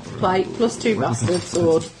 +2 plate, +2 bastard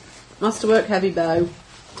sword, masterwork heavy bow,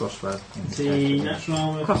 Crossbow. the natural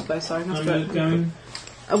armour. crossbow, sorry, I'm masterwork. going.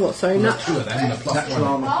 Oh, what, sorry, You've got 2 of them, the Natural +1.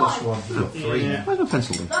 armour +1. You've got 3 Yeah. now. Where's my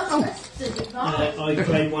pencil then? I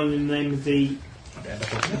claim one in the name of the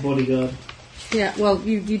bodyguard. Yeah, well,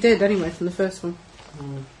 you did anyway from the first one.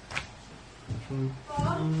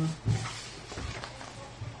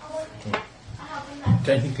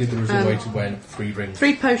 Technically, there is a way to wear 3 rings.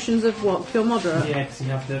 3 potions of what? Pure moderate? Yeah, because you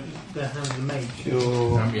have the hand of the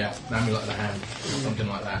mage. Yeah, an amulet of the hand, something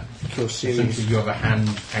like that. Pure Essentially, series. you have a hand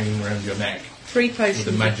hanging around your neck 3 potions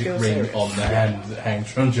with a magic of pure ring serious. on the hand that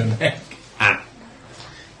hangs around your neck.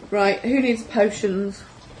 Right, who needs potions?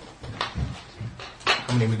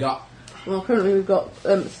 How many we got? Well, currently we've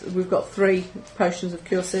got 3 potions of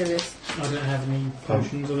Cure Serious. I don't have any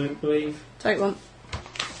potions, I don't believe. Take one.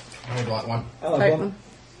 I would like one. I'll have Take one. one.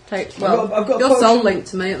 Take. Well, I've got your potion- soul linked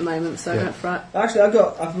to me at the moment, so Yeah. don't fret. Actually, I've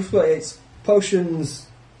just got it's potions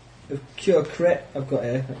of cure crit. I've got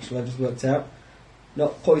here. Actually, I just worked out.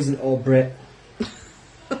 Not poison or Brit.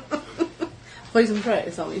 Poison crit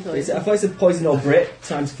is that what you thought? I thought it said poison or Brit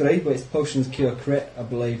times 3, but it's potions cure crit, I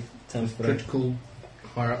believe, times 3. Critical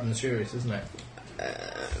higher up than the serious, isn't it?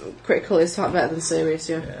 Critical is slightly better than serious,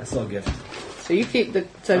 yeah. Yeah, that's all good. So you keep the.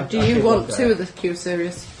 So I do you keep want that 2 there. of the Cure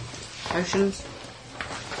Serious potions?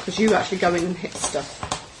 Because you actually go in and hit stuff.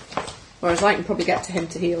 Whereas I can probably get to him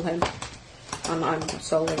to heal him, and I'm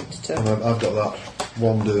soul linked to. And I've got that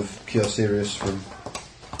wand of Cure Serious from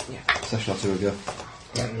Yeah. a session or 2 ago.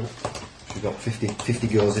 She's got 50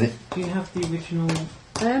 goes in it. Do you have the original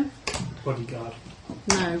bodyguard?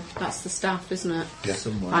 No, that's the staff, isn't it? Yeah.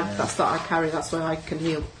 That's that I carry. That's where I can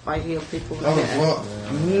heal. I heal people. With Oh, it.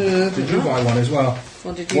 what? Did you buy one as well?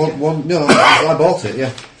 What did you do? One, no, I bought it,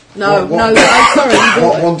 yeah. No, what- no, I'm sorry. you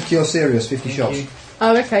bought it. One Cure Serious, 50 shots. you.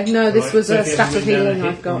 Oh, okay. No, this Right, was so a if you staff haven't of written down healing the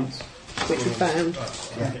I've hit got, points, which we found.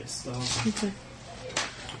 I'll get started. Okay.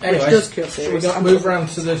 Anyway, does cure shall we serious. go move round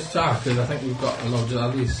to this tower? Because I think we've got a load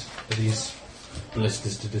of these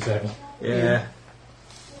ballistas to disable. Yeah.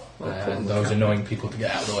 And those annoying people to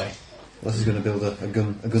get out of the way. This is going to build a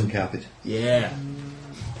gun carpet. Yeah.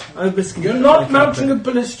 You're not mounting a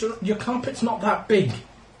ballista. Your carpet's not that big.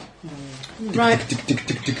 Right.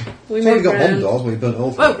 We It's only move got one round. door, but we've burnt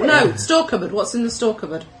all Oh three. no! Store cupboard. What's in the store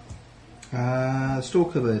cupboard?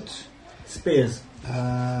 Store cupboard. Spears.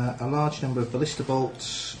 A large number of ballista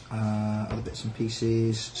bolts, other bits and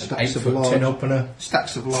pieces, An stacks of 8-foot tin large, opener.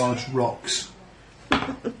 stacks of large rocks.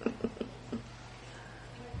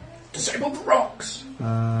 Disable the rocks.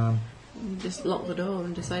 You just lock the door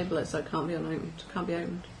and disable it so it can't be unopened. Can't be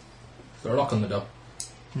opened. Is there a lock on the door?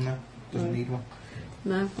 No, doesn't need one.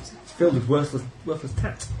 No. It's filled with worthless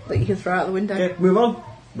tat. That you can throw out the window. Okay, move on.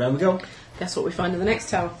 Round we go. Guess what we find in the next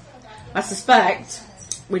tower? I suspect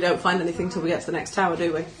we don't find anything till we get to the next tower,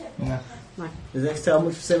 do we? No. The next tower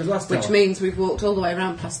much the same as last tower. Which means we've walked all the way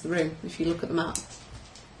around past the room. If you look at the map.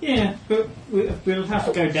 Yeah, but we'll have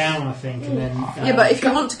to go down, I think, and then. Yeah, but if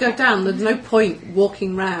you want to go down, there's no point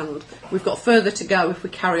walking round. We've got further to go if we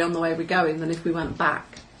carry on the way we're going than if we went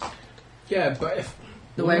back. Yeah, but if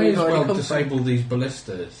The we way may we've as already well come disable these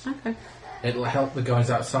ballistas. Okay. It'll help the guys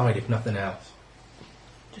outside if nothing else.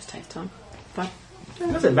 Just takes time. Fine.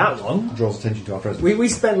 Nothing that long. Draws attention to our presence. We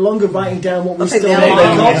spent longer writing down what we I think stole the from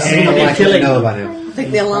alarm- the cops than we I'd did like to killing know them. by now. I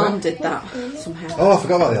think the alarm did that somehow. Oh, I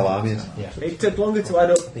forgot about the alarm, yes. It took longer to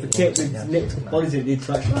add up the kit with nicked bodies than it did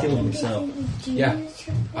to actually kill them himself. Yeah.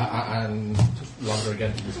 And longer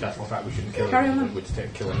again to discuss the fact we shouldn't kill Carry them. on. We'd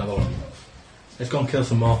kill another one. Let's go and kill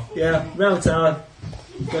some more. Yeah, round the tower.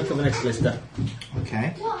 Go for the next blister.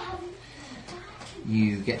 Okay.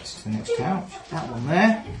 You get to the next tower, that one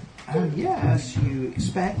there. And yeah, as you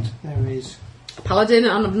expect, there is A paladin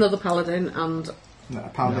and another paladin and a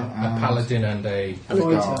paladin A paladin and a a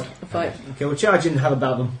guard. a fight. Okay, we're charging have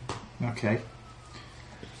about them. Okay.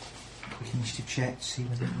 Quick initiative check to see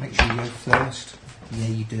whether make sure you go first. Yeah,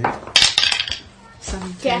 you do.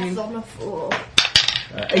 17. Death on a 4.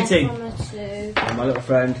 18. Death on a 2. And my little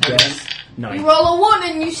friend gets You 9. roll a 1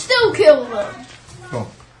 and you still kill them.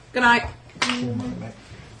 Good night.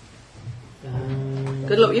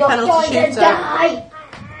 Good luck with your Not penalty going to shooter. die.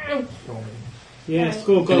 Yeah,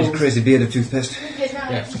 score And his goals. crazy beard of toothpaste.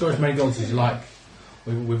 yeah. Score as many goals as you like.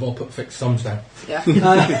 We've all put fixed sums down. Yeah.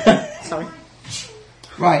 Sorry.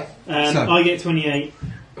 Right. So, I get 28.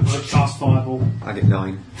 I cast Fireball. I get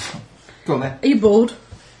 9. go on then. Are you bored?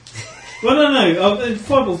 Well, no.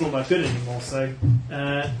 Fireball's not that good anymore, so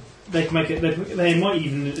they can make it. They might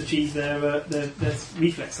even achieve their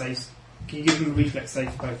reflex saves. Can you give them a reflex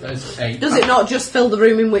save for both? That's 8. Does it not just fill the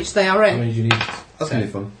room in which they are How in? many do you need? That's going to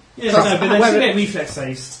be fun. Yeah, no, but they Where- still get reflex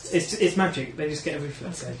saves. It's magic. They just get a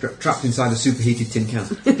reflex save Trapped inside a superheated tin can.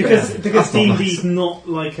 because That's not D&D's not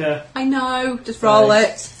like a. I know. Just roll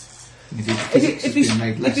it. If you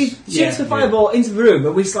shoot Yeah. the fireball into the room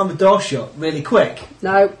and we slam the door shut really quick,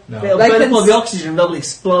 No. No. it'll They burn can up all s- the oxygen and they'll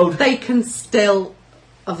explode. They can still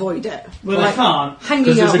avoid it. Well, Like, they can't. hanging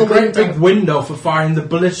Because out there's the a great window. big window for firing the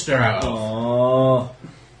ballista out of. Oh.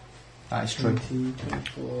 That is true. 20,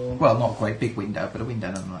 24. Well, not a great big window, but a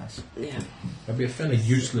window nonetheless. Yeah. It'd be a fairly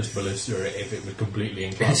useless ballista if it was completely A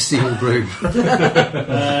enclosed. sealed room.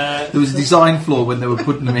 There was a design flaw when they were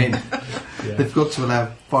putting them in. Yeah. They've got to allow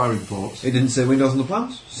firing ports. It didn't say windows on the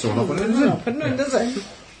plans, so not putting it in. But no, does it?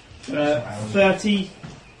 30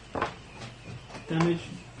 damage.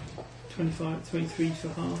 25, 23 for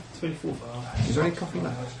half, 24 for half. Is there any coffee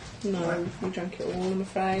left? No, we drank it all, I'm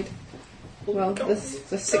afraid. Well, there's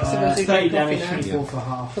 6 of us who 30 drink coffee damage, now. 24 for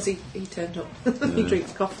half. Because he turned up. He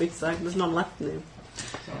drinks coffee, so there's none left in him.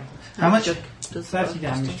 Sorry. How much? Does 30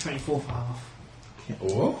 damage, 24 for half.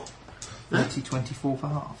 Oh, 30, 24 for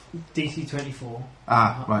half. DC 24.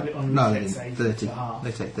 Ah, right. On No, reflex they save 30. for half.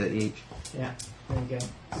 They take 30 each. Yeah, there you go.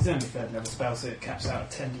 It's only 3rd level spell, so it caps out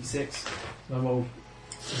at 10d6. I rolled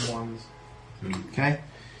some ones. Okay.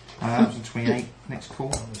 That was a 28. Next call.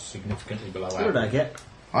 that was significantly below What did I average. get?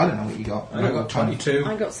 I don't know what you got. I got 22.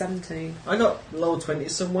 I got 17. I got lower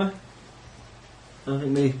 20s somewhere. I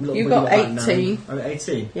think me. Little You buddy got about 18. 9. I got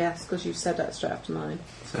 18. Yes, because you said that straight after mine.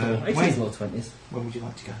 So, 18's when lower 20s. would you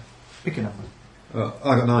like to go? Pick a number.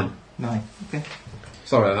 I got 9. 9. Okay.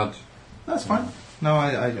 Sorry, I had. That's fine. No,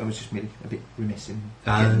 I was just merely a bit remiss in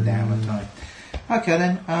getting down on time. Okay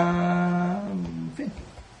then, Finn.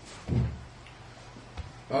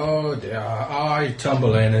 Oh dear, I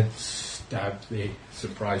tumble in and stab the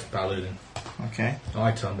surprised paladin. Okay.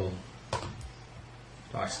 I tumble.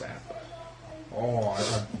 I stab. Oh,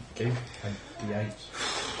 I gave a D8.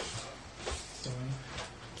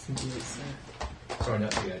 Sorry,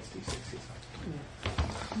 not D8, D6.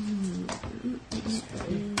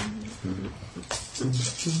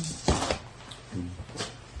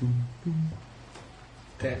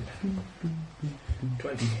 Ten,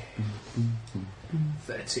 20,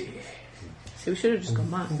 30, So we should have just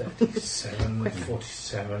gone back. 37,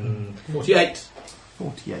 47, 48.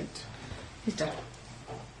 48. He's dead.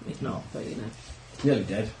 He's not. But you know. Nearly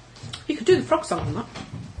dead. You could do the frog song on that.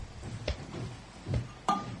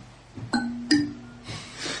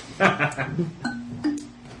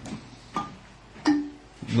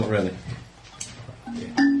 Not really.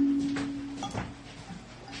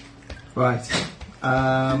 Right.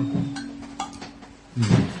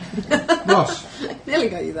 Ross. Nearly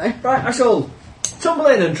got you though. Right, I shall tumble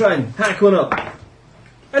in and try and hack one up.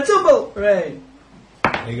 A tumble! Hooray!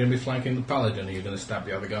 Are you going to be flanking the paladin or are you going to stab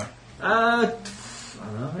the other guy? I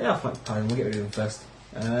don't know. Yeah, I'll fight Paladin. We'll get rid of him first.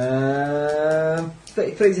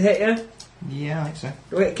 33's a hit, yeah? Yeah, I think so.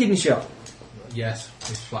 Do we get a kidney shot? Yes,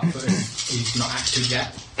 he's flat-footed. He's not active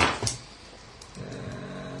yet.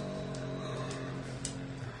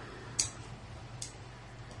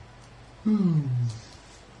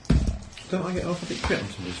 Don't I get off a bit crit on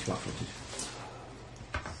somebody's flat-footed?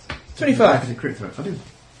 25. Is it crit threat? I do.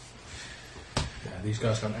 Yeah, these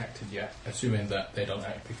guys aren't active yet, assuming that they don't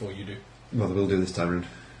act before you do. Well, they will do this time round.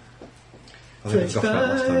 I think it got that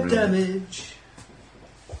last time 25 round. damage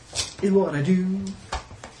is what I do.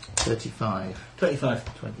 35.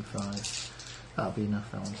 25. 25. That'll be enough,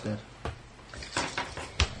 that one's dead.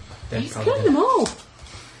 Dead He's paladin. killing them all.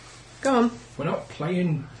 Go on. We're not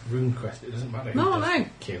playing RuneQuest, it doesn't matter who No, does no.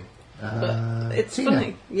 kill. But it's Tina.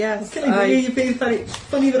 funny. Yes. Killing, you find it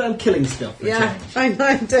funny that I'm killing stuff. for a Yeah, change.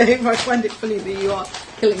 I do. I find it funny that you are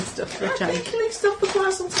killing stuff for a I've been change. killing stuff for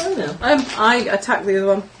quite some time now. I attacked the other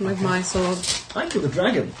one with my sword. I killed the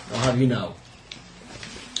dragon. I'll have you know.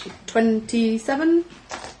 27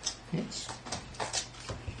 Hits.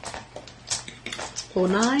 for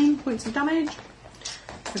 9 points of damage.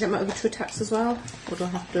 I get my other 2 attacks as well, or do I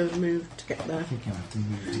have to move to get there? I think I'll have to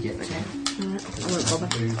move to get to him. Alright, I won't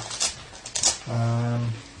bother.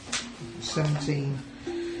 17.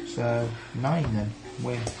 So, 9 then.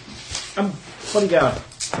 Win. Bodyguard.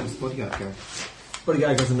 How does the bodyguard go?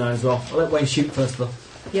 Bodyguard goes a 9 as well. I'll let Wayne shoot first though.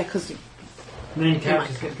 Yeah, because Main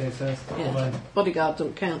characters get to go first. yeah, bodyguard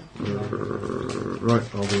don't count. Right,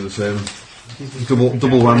 I'll do the same.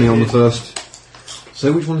 Double whammy on the first.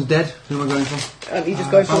 So which one's dead? Who am I going for? You just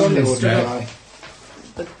go for one Bandit this guy.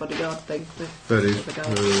 the bodyguard thing. Fair dues. The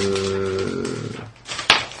guard.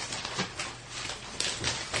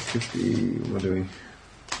 50, what am I doing?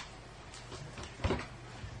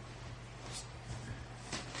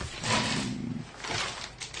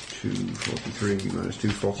 $243 minus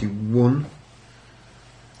 241.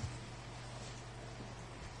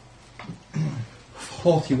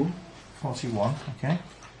 41. 41, okay.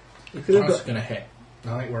 If you've That's got going to hit.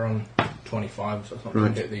 I think we're on 25, so it's not going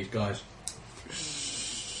Right. to hit these guys.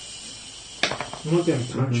 I'm not going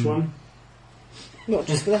to punch one. Not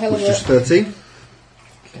just for the hell of Just it. 13.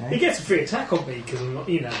 He Okay. gets a free attack on me because I'm not,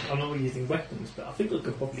 I'm not using weapons, but I think I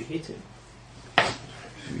could probably hit him.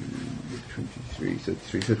 23,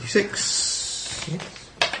 33, 36.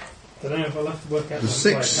 I don't know if I'll have to work out The my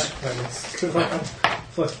 6. attack bonus. 'Cause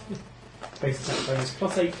plus base attack bonus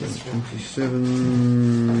plus 8 plus 1.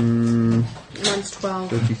 27, Mine's 12.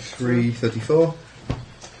 33, 34.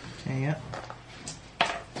 Okay, yeah.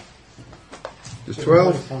 Just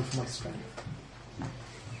 12. One for my strength.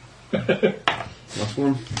 Last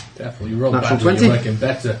one. Careful, you roll Natural badly, 20. you're working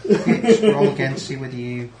better. Just roll again, see whether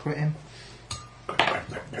you crit him.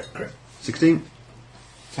 16.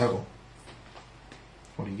 Total.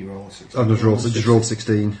 What did you roll? 16? I've just rolled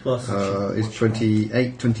 16. Plus. Is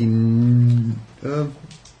 28, 20.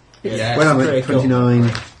 Yes, Wait a minute, critical. 29.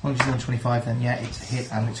 125 then, yeah, it's a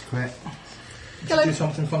hit and it's a crit. Did you do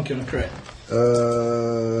something funky on a crit?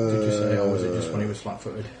 Did you say, or was it just when he was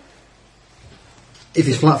flat-footed? If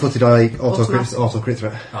he's flat-footed, I Automatic. auto crit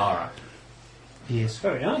threat. Alright. He is.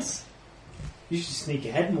 Very nice. You should sneak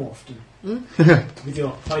ahead more often. Hmm? With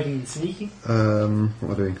your hiding and sneaking. What am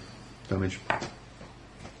I doing? Damage.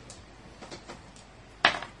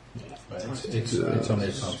 It's on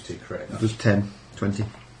his times 2 crit. Just 10, 20.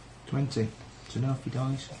 20. So now if he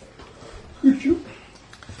dies.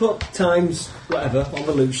 Put times whatever on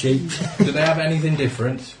the loot sheet. Do they have anything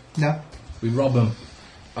different? No. We rob them.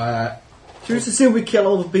 Should we just assume we kill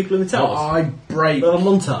all the people in the towers? I break. We'll have a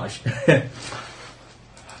montage.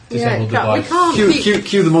 Disable we device. can't keep...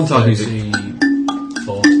 Cue the montage music.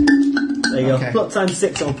 34. There you go. Okay. Put times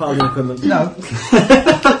 6 on paladin equipment. No.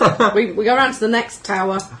 we go round to the next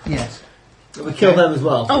tower. Yes. We kill them as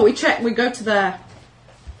well. Oh, we check. We go to there.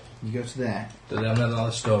 You go to there. Do they have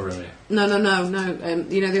another storeroom here? No.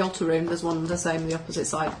 You know the altar room. There's one the same, the opposite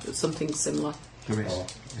side. Something similar. There is. Oh.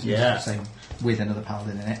 Isn't Yeah. it the same with another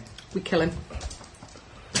paladin in it. We kill him.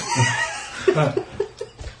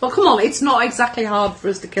 Well, come on. It's not exactly hard for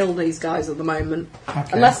us to kill these guys at the moment, Okay.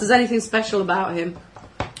 unless there's anything special about him.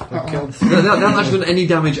 They haven't actually done any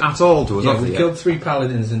damage at all to us, Yeah, have we they? killed 3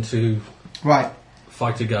 paladins and 2 Right.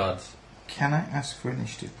 fighter guards. Can I ask for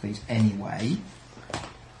initiative, please? Anyway.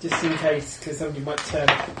 Just in case, because somebody might turn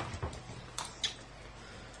up.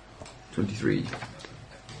 23.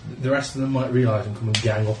 The rest of them might realise and come and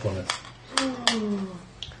gang up on us.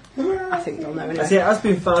 I think they'll know anyway. See, it has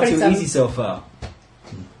been far 27. too easy so far.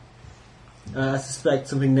 I suspect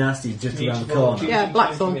something nasty is just around the corner. Yeah,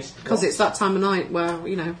 Blackthorn, because it's that time of night where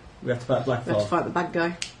we have We have to fight to Blackthorn. fight the bad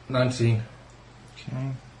guy. 19.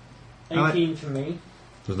 Okay. 18 for me.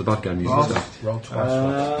 There's the bad guy music Boss. stuff. Roll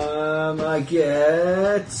twice. I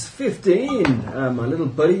get 15. My little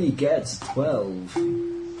buddy gets 12.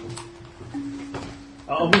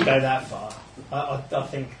 I wouldn't go that far. I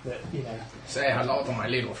think that, you know, Say hello to my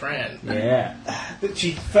little friend. Yeah. that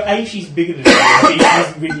she's bigger than you, she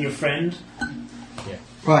isn't really your friend.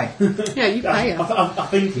 Right. Yeah, you pay her. I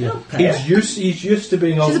think He's used to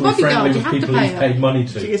being She's a overly friendly bodyguard, you with have to people pay he's her. paid money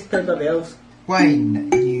She to. gets paid by the elves.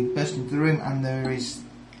 Wayne, you burst into the room and there is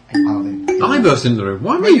a paladin. I burst into the room.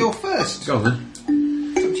 Why Well, me? you're first. Go on then.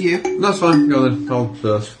 It's up to you. That's fine. Go on then. I'll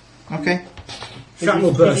burst. Okay.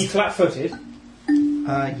 Shrapnel is burst. he flat-footed?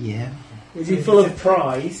 Yeah. Is he full of...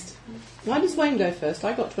 surprised? Why does Wayne go first?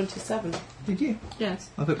 I got 27. Did you? Yes.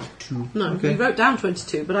 I thought it was 2. No, Okay. you wrote down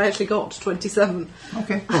 22, but I actually got 27.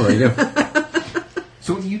 Okay. Oh, there you go.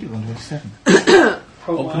 So what do you do on 27?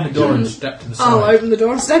 Open the door and step to the side. I'll open the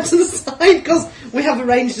door and step to the side because we have a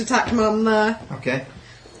ranged attack man there. Okay.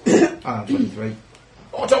 23.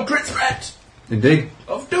 Auto crit threat Indeed.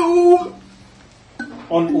 of doom.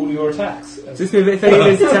 On all your attacks. Does this mean if any of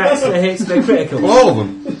his attacks are hits, they're critical? All of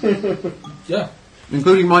them. Yeah.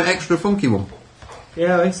 Including my extra funky one.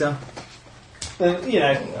 Yeah, I think so. You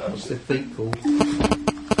know, What's the feat called?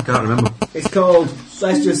 I can't remember. It's called,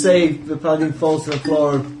 let's just say the paladin falls to the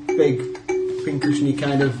floor, a big pink cushiony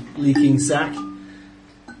kind of leaking sack.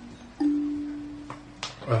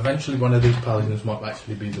 Eventually one of these paladins might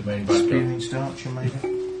actually be the main bad guy. Experienced archer, maybe.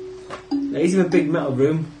 Now, he's in a big metal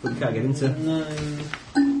room, but we can't get into. no.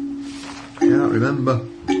 Can't remember.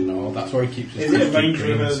 No, that's where he keeps his Is it a 50 ranger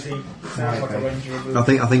greens. ability? Sounds like a ranger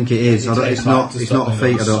ability. I think it is. I don't, It's it's not. to It's stop not a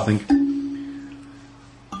them feat. I don't being think.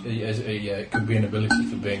 It could be an ability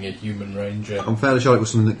for being a human ranger. I'm fairly sure it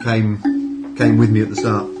was something that came with me at the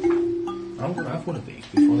start. I'm going to have one of these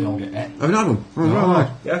before they all get ate. Have you had one? Oh, No. right.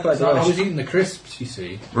 Yeah, quite So I nice. was eating the crisps, you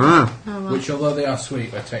see, Ah. Oh, well. which although they are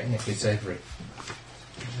sweet, they're technically savoury.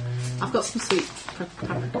 I've got some sweet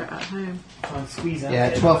paprika at home. Try and squeeze out. Yeah,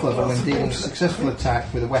 there. 12th level. When dealing a successful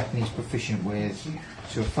attack with a weapon he's proficient with,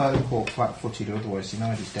 to a foe caught flat-footed or otherwise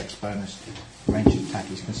denied his dex bonus, ranged attack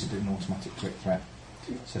is considered an automatic crit threat.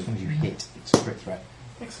 So as long as you hit, it's a crit threat.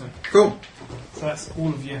 Excellent. Cool. So that's all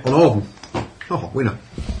of you. On all of them. Oh, winner.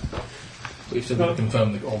 But you've still got to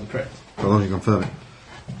confirm all the crits. As long as you confirm it.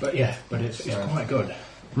 But yeah, but it's quite good.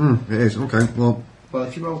 It is, okay. Well,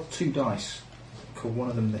 if you roll 2 dice, call one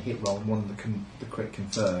of them the hit roll and one of them the crit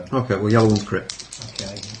confirm. okay, well, yellow one's crit.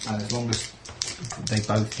 Okay, and as long as they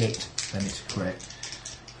both hit, then it's a crit.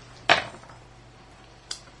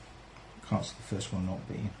 Can't see the first one not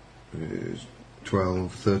being. Is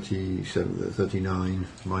 12, 37, 39,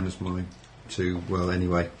 minus my 2. Well,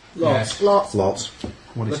 anyway. Lots. Lots. Lots.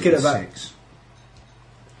 What is Looking it? at that. 6.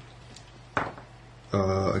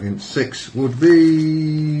 Against 6 would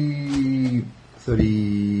be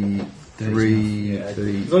 33. Yeah.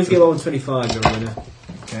 30, As long as you get more than 25, you're a winner.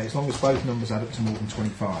 Okay, as long as both numbers add up to more than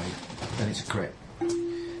 25, then it's a crit.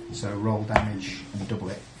 So roll damage and double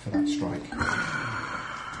it for that strike.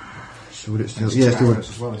 So would it still? It's Yeah, two it's still. arrows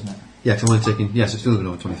as well, isn't it? Yeah, 'cause I'm only taking. Yes, it's still going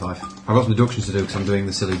over 25. I've got some deductions to do because I'm doing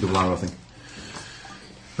the silly double arrow thing.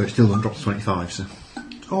 But it still doesn't drop to 25, so.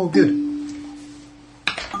 Oh, good.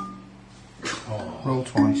 Roll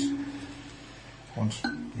twice. Once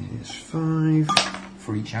It's 5.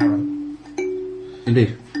 for each arrow.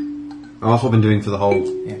 Indeed. Oh, that's what I've been doing for the whole.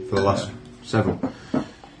 Yeah. For the last several.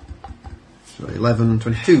 So 11,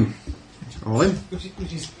 22. All in.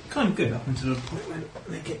 Which is kind of good up until the point when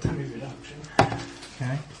they get damage reduction.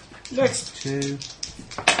 Okay. Next. 2.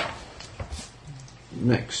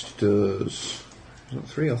 Next does. Is that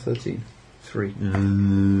 3 or 13? 3.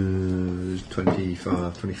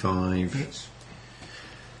 25. Hits.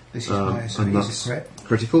 This is higher, so and it is that's a crit.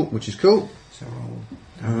 critical, which is cool. So roll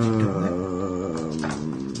damage, double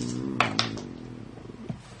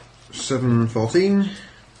it. 7, 14.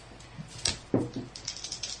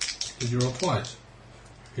 Did you roll twice?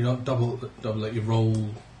 You not double it, you roll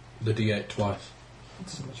the d8 twice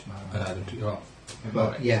So much more. and add them to your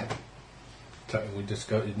But yeah, Technically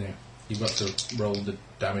discounted now. You've got to roll the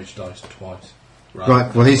damage dice twice.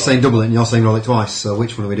 Right, well, he's saying double it and you're saying roll it twice, so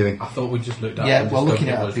which one are we doing? I thought we just looked at yeah. it. Well, looking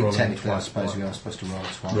at was it rolling technically, I twice. suppose we are supposed to roll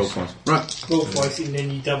twice. Roll twice. Right. Roll twice and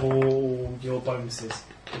then you double your bonuses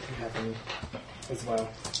if you have any as well.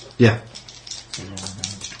 Yeah, So roll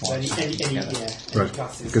damage So twice. any right.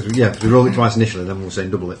 pluses. Because we rolled it twice initially, then we're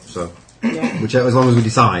saying double it, so. Yeah. Whichever, as long as we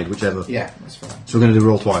decide, whichever. Yeah, that's fine. So we're going to do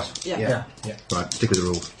roll twice. Yeah. Yeah. Right, stick with the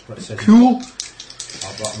rules. What it says. Cool.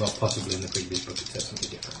 Well, possibly in the previous book it said something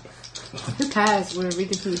different. Who cares? We're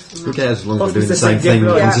reading from this. Who cares as long as we're doing Possibly the same thing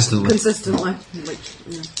yeah, consistently? Consistently.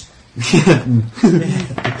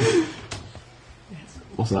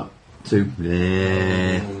 What's that? 2?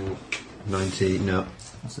 Yeah. 90, no.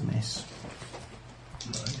 That's a miss.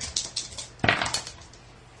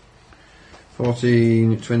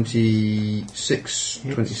 14, 26,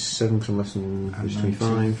 Hits. 27, because I'm less than And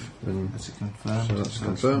 25. And That's a confirm. So that's a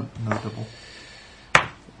confirm. No double.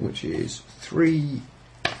 which is 3,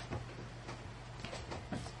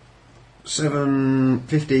 7,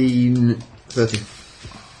 15, 30.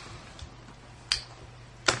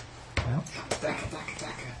 Well,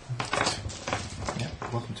 yeah,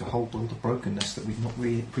 welcome to a whole world of brokenness that we've not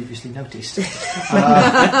previously noticed.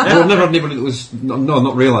 I've never had anybody that was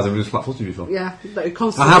not realised I was flat-footed before. Yeah, but I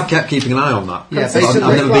constantly. have kept keeping an eye on that. Yeah, But I've basically-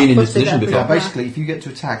 never been in this flat-footed position every before. Yeah, basically, if you get to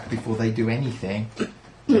attack before they do anything,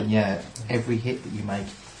 then yeah, every hit that you make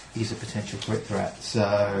is a potential crit threat.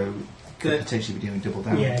 So could potentially be doing double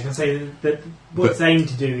damage. Yeah, I can say that what it's aimed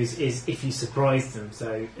to do is if you surprise them.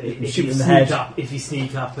 So if shoot you in the sneak head. up, if you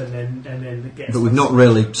sneak up and then get. But we've not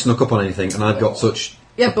really snuck up on anything, and I've got such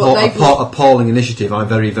Yeah, but they've appalling initiative. I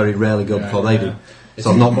very, very rarely go before they do.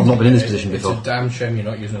 So I've not been in this position It's before. a damn shame you're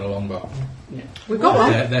not using a longbow. We've got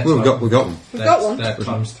one. Well, we've got one. We've got one. They're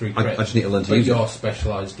times 3 I crit. just need to learn to But use it. you're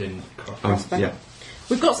specialised in cross. Yeah.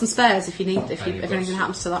 We've got some spares if you need, if And you've got anything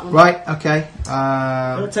happens to that one. Right, okay.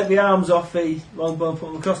 I'm going to take the arms off the longbow and put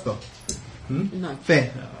on the crossbow. No. Finn.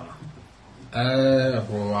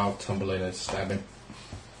 Well, I'll tumble in and stab him.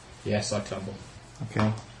 Yes, I tumble.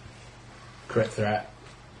 Okay. Crit threat.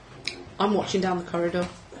 I'm watching down the corridor.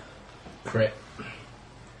 Crit.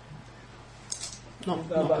 Not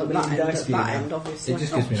That'll at be that the end, dice at for you that now. end, obviously. It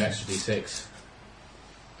just gives me an extra d6.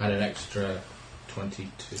 And an extra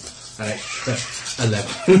 22. An extra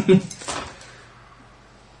 11.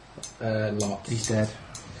 Lot. He's dead.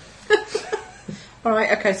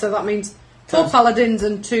 Alright, okay, so that means 4 paladins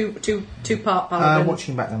and two part paladins.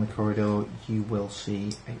 Watching back down the corridor, you will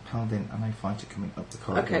see a paladin and a fighter coming up the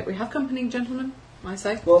corridor. Okay, we have company, gentlemen, I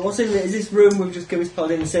say. Well, what's in it? Is this room we've just given this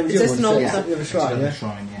paladin the same as Is the this other an one? altar? So we have a It's shrine, got yeah? a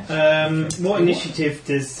shrine, yes. What initiative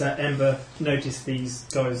does Ember notice these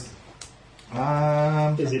guys?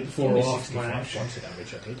 Is it before or after my 65 action? points of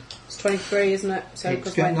damage I did. It's 23, isn't it? So, It's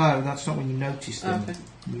 'cause good, when- no, that's not when you notice them. Okay.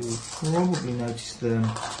 You will probably notice them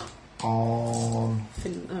on...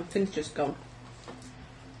 Finn's just gone.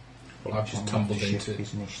 Well, I've just I'll tumbled shift into.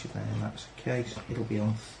 his initiative there, and that's the case. It'll be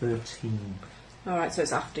on 13. Alright, so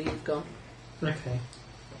it's after you've gone. Okay.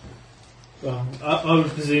 Well, I would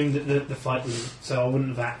presume that the fight was, so I wouldn't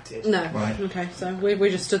have acted. No. Right. Okay, so we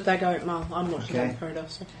just stood there going, well, I'm not Okay. down the corridor,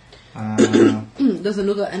 so. There's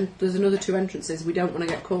another 2 entrances. We don't want to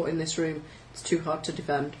get caught in this room. It's too hard to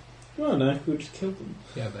defend. Oh no, we'll just kill them.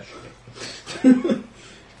 Yeah, that should be.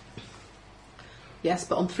 Yes,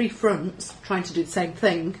 but on 3 fronts, trying to do the same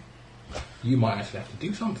thing. You might actually have to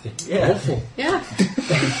do something. Yeah. Awful. Yeah.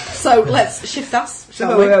 So let's shift us,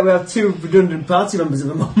 shall So we? we have 2 redundant party members at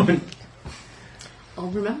the moment. I'll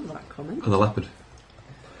remember that comment. And the leopard.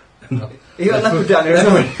 No. You got a leopard down here as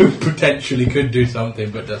well. Who potentially could do something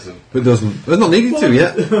but doesn't. But doesn't. It's not needed to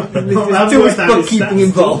yet. There's too much bookkeeping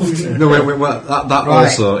involved. No, wait, that Right.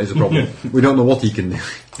 also is a problem. We don't know what he can do.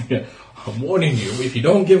 Yeah. I'm warning you, if you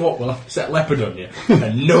don't give up, we'll have to set leopard on you.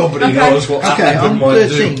 And nobody Okay. knows what that Okay, leopard on might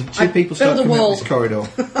 13, do. 2 people start build a coming up wall. this corridor.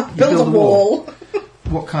 You Build a wall.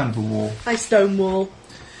 What kind of a wall? A stone wall.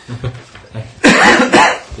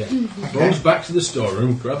 Yeah. Goes back to the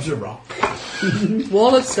storeroom, grabs a rock.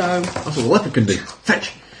 Wall of stone. That's what the leopard can do. Fetch!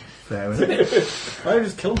 Fair enough. Why don't you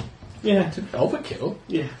just kill them? Yeah. Overkill.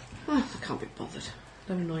 Yeah. Oh, I can't be bothered.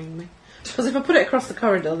 They're annoying me. Because if I put it across the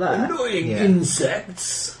corridor there, Annoying Yeah.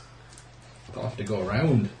 insects. I'll have to go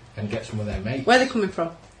around and get some of their mates. where are they coming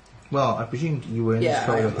from? Well, I presumed you were in Yeah, this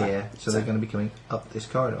corridor I am. here, so they're going to be coming up this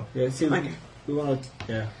corridor. Yeah, see, Okay. we want to.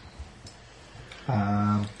 Yeah.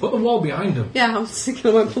 Put the wall behind them. Yeah, I was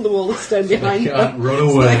thinking I won't put the wall of stone behind They can't them. run So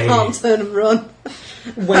away. they can't turn and run.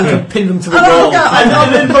 When you pin them to the I'll wall. go,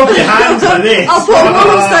 And then put your hands like this. I'll put a wall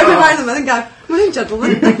of stone behind them and then go, come on in,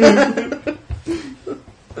 gentlemen.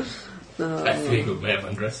 I think we may have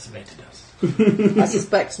underestimated us. I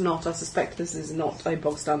suspect not. I suspect this is not a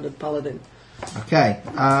bog standard paladin. Okay.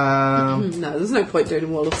 No, there's no point doing a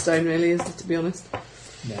wall of stone, really, is there, to be honest?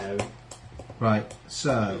 No. Right,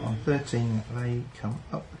 so on 13, they come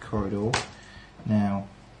up the corridor. Now,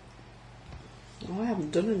 Oh, I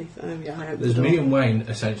haven't done anything. Oh, yeah, I hope There's the me door. and Wayne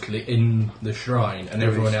essentially in the shrine and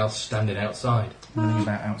everyone else standing outside. running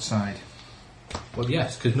about outside. Well,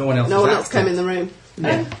 yes, because no one else No has one else acted. came in the room.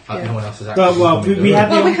 Yeah. Yeah. No one else has actually. Well, come in we the had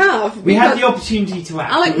room. Well, we have. We had but the opportunity to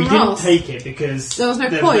act, Alec but we and didn't Ross. take it because there was no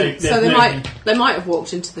there's point, there's so no- they might have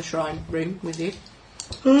walked into the shrine room with you.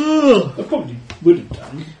 I probably would have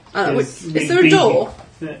done. Is Because there a door?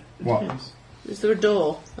 What? Is there a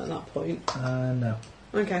door at that point? No.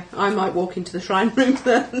 Okay, I might walk into the shrine room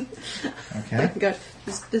then. Okay. Go,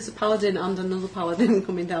 there's a paladin and another paladin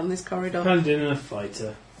coming down this corridor. Paladin and a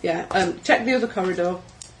fighter. Yeah, check the other corridor.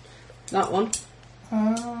 That one.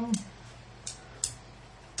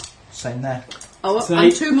 Same there. Oh, So-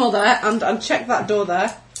 and 2 more there, and check that door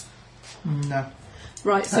there. No.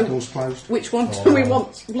 Right, That so door's closed. which one do we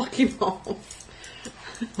want blocking off?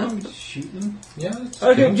 Why we shoot them? Yeah. It's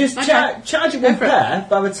Okay, just Okay. charge it Go one for it. pair.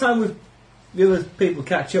 By the time the other people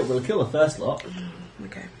catch up, we'll kill the first lot.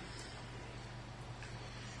 Okay.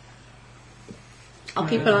 I'll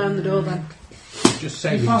keep an eye on the door then. just Can you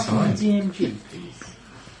saving pass my time. DMG,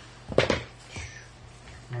 please?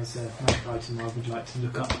 As an item I would like to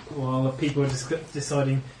look up while people are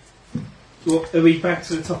deciding. Well, are we back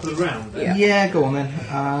to the top of the round then? Yeah. Go on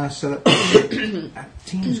then. So that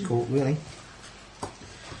team's caught, really.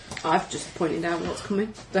 I've just pointed out what's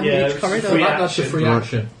coming down Yeah, each it's corridor. free That's a action. free Right.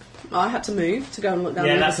 action. I had to move to go and look down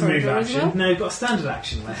Yeah, the that's a other move corridor as action. well. No, you've got a standard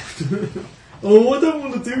action left. Oh, I don't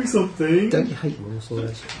want to do something. Don't you hate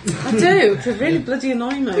Warlords? I do. They really bloody annoy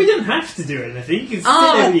We me. don't have to do anything. You can sit there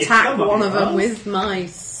I'll with your attack thumb up one your of them arse. with my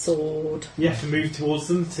sword. You have to move towards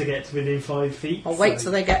them to get to within 5 feet. I'll wait so-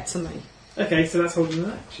 till they get to me. Okay, so that's holding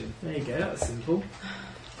an action. There you go, that's simple.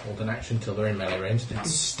 Hold an action till they're in melee range, then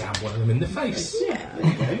stab one of them in the face. Yeah. There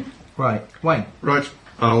you go. Right, Wayne. Right,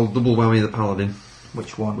 I'll double whammy the paladin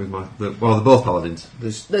Which one? with my. Well, they're both paladins.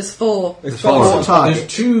 There's 4. There's 4 of them. Target. There's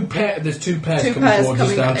two pairs 2 coming pairs towards us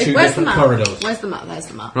coming. down 2 Where's the different map? corridors. Where's the map? There's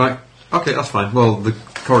the map. Right, okay, that's fine. Well, the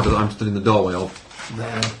corridor that I'm stood in the doorway of.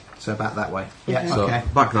 There. So back that way. Yeah, So, okay.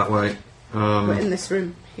 back that way. We're in this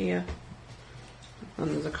room here. And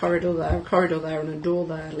there's a corridor there, and a door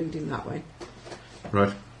there leading that way.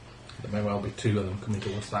 Right. There may well be 2 of them coming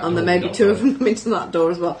towards that And there door, may we be don't 2 know. of them coming to that door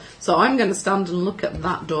as well. So I'm going to stand and look at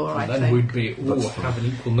that door, I And then think. we'd be That's have an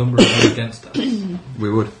equal number of them against us. We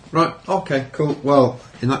would. Right, okay, cool. Well,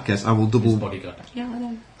 in that case, I will His double bodyguard. Yeah, I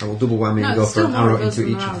know. I will double whammy No, and go there's for still an more arrow of us into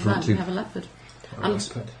than each there of are the front then. We 2. have a leopard. Or And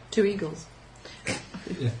leopard. 2 eagles.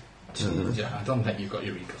 Yeah, I don't think you've got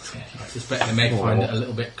your eagles yet. I suspect they may find it a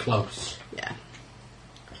little bit close. Yeah.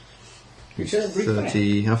 It's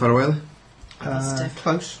 30. How far away are they? Stiff.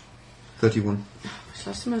 Close. 31.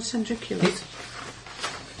 Shall I summon Centriculus?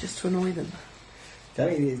 Just to annoy them.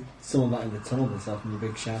 Don't you need someone that in the tunnel themselves in the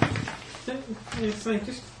big shaft? Yeah, so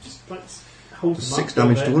just like hold them 6 up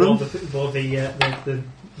damage while to one of while the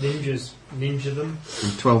ninjas ninja them.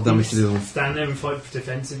 And 12 damage to the other one. Stand there and fight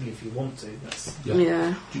defensively if you want to. That's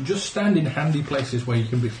Yeah. You just stand in handy places where you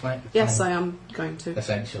can be flanked. Yes, I am going to.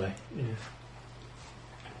 Essentially. yeah.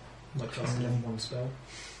 Like casting level 1 spell.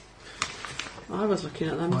 I was looking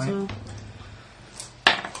at them as well.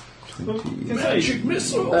 20, Magic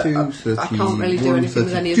missile! But 2, 31, I can't really do anything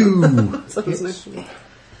with any of them. 32. So there's no point.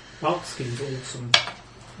 Arc skin's awesome.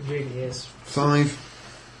 It really is. 5.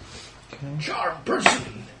 Charm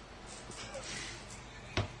person!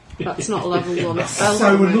 That's not a level 1 spell.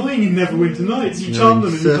 So annoying in Neverwinter Nights. You charm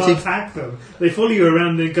them and you 30. can't attack them. They follow you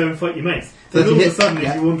around and go and fight your mates. Then 30 all of a hit. sudden, Yeah.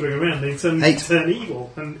 as you're wandering around, they suddenly 8. turn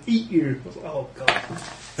evil and eat you. Oh god.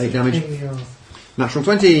 8 damage. Pain in the arse. Natural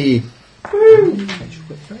 20. Which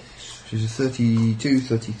is a 32,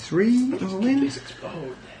 33. All in.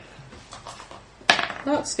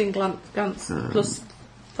 That's in glance plus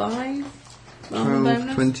 5. 12,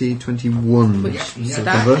 bonus, 20, 21. which So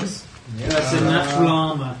stacks. cover. That's a natural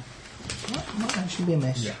armour, Might actually be a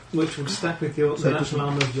miss. Yeah. which will stack with your, So the it natural doesn't-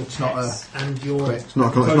 armour of your it's not pets and your. crit. It's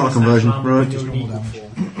not a bonus conversion, natural armour right? when you're in Just eagle normal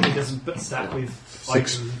form. It doesn't stack with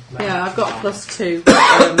 6. item Yeah, I've got damage, plus 2,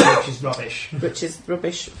 which is rubbish. which is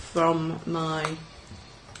rubbish from my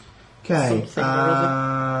Okay, Something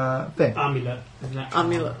or Finn. Amulet. Is natural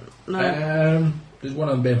amulet. No, There's one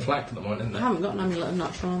of them being flanked at the moment, isn't I there? haven't got an amulet of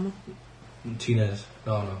natural armour. Tina's.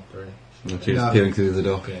 Oh no, there is. No, she's No. peering through the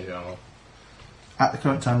door. Okay, yeah. At the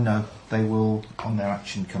current time, no. They will, on their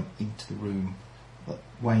action, come into the room. But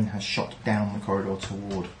Wayne has shot down the corridor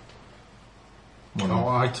toward one Oh, of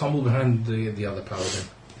I tumble behind the other paladin.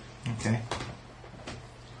 them. Okay.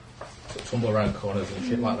 So tumble around corners and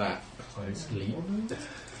shit like that. So it's elite.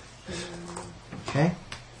 Okay.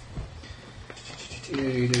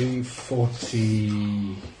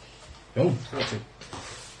 40. Oh, 40.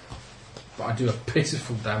 But I do a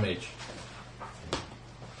pitiful damage.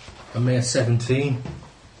 A mere 17.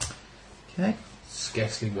 Okay.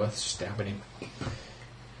 Scarcely worth stabbing him.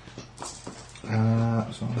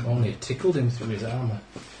 So Only it tickled him through his armour.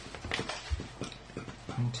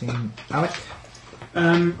 19. Alec,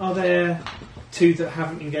 Are there 2 that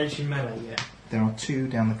haven't engaged in melee yet? there are 2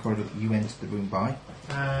 down the corridor that you entered the room by.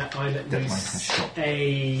 I let That Wayne loose has shot.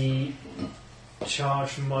 a charge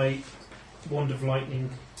from my Wand of Lightning.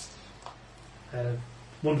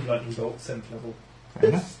 Wand of Lightning bolt, 7th level. Fair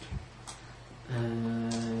enough.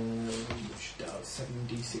 Which does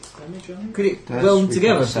 7d6 damage, I think. Could it Does weld we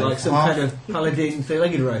together can't so say like some half. kind of paladin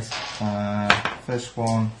three-legged race? First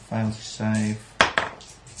one fails to save.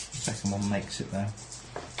 Second one makes it though.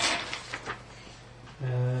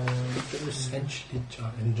 They're essentially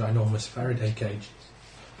ginormous Faraday cages.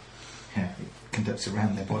 Yeah, it conducts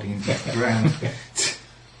around their body and just around.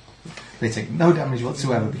 They take no damage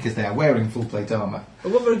whatsoever because they are wearing full plate armour.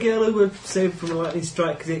 Or what about a girl who would save from a lightning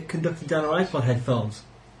strike because it conducted down her iPod headphones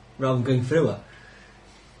rather than going through her?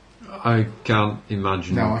 I can't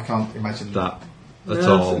imagine No, I can't imagine that at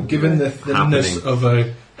No, all. Given the thinness happening. of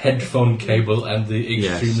a headphone cable and the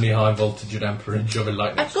Yes. extremely high voltage and amperage of a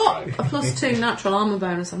lightning I've got strike. a plus 2 natural armour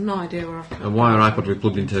bonus. I've no idea where I've got And why are iPod we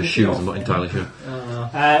plugged into her shoes? I'm not entirely sure.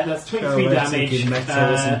 That's 23 Oh, we're damage. thinking metal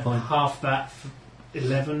at some point. Half that for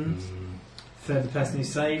 11 for the person who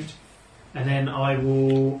saved. And then I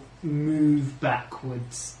will move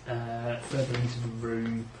backwards further into the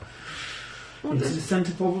room. What Into does, the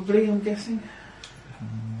centre, probably, I'm guessing.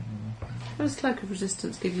 what does Cloak of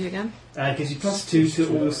Resistance give you again? Gives you plus 2 to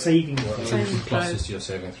all your saving throws. Saving Pluses throws. to your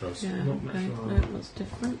saving throws. Yeah, Not okay. natural No, armour. that's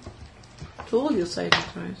different. To all your saving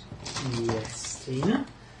throws. Yes, Tina.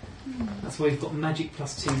 That's why you've got magic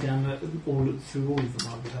plus 2 down through all of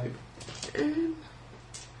them, I would hope.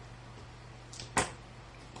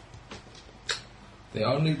 The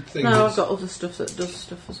only thing No, that's, I've got other stuff that does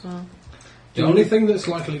stuff as well. the only thing that's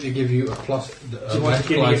likely to give you a plus, Do a you want to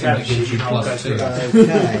give magical me a item that fact gives sheet you and I'll plus go 2. through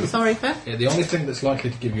Okay. Sorry, Fair? Yeah, the only thing that's likely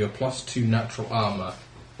to give you a plus 2 natural armour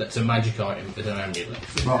that's a magic item is an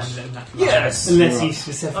amulet. Ross. Yes! Unless you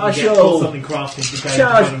specifically I get shall something crafted to go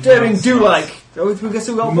Charge, daring, do like! Oh, we've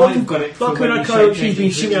still got You might have got it Block for when in you our corridor, shape she's been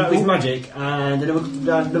changes shooting out with people. magic, and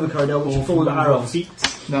another corridor which is full of arrows.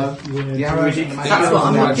 No, the arrows and the magic That's what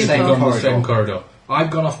I'm are looking the same for. Gone the corridor. same corridor. I've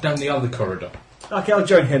gone off down the other corridor. Okay, I'll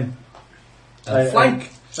join him. Flank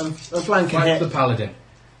And flank and the hit, paladin.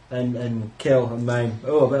 and kill and maim.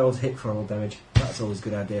 Oh, I bet I'll hit for all damage. That's always a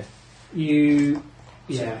good idea. You...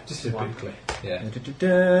 Yeah, just one. Typically.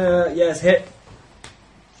 Yeah. Yes, hit.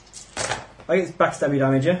 I get backstabby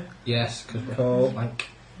damage, yeah? Yes, because we're Cool. flank.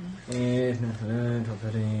 18,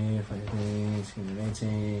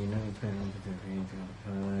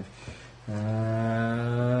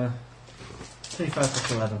 25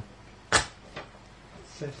 plus 11.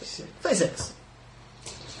 36. 36.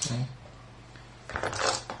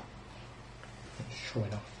 Sure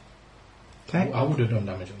enough. Okay. I would have done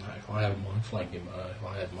damage on that if I had my flanking, if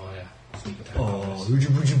I had my sneak attack.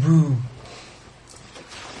 bonus. boo.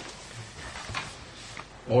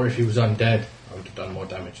 Or if he was undead, I would have done more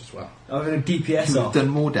damage as well. I was going to DPS You would have off. done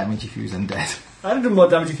more damage if he was undead. I'd have done more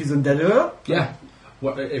damage if he's undead, huh? Yeah.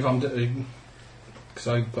 What if I'm because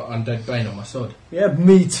I've got undead bane on my sword Yeah,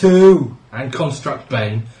 me too. and construct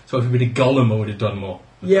bane, so if it'd been a golem, I would have done more.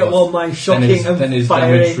 Yeah, Because well, my shocking then his and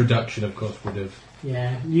fiery. damage reduction, of course, would have.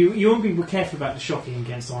 Yeah, you want to be careful about the shocking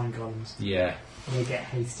against iron golems. Yeah. They get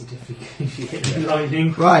hasted if you hit them with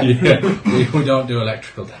lightning. Right. Yeah. we don't do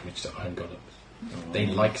electrical damage to iron golems. They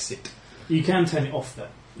likes it. You can turn it off though.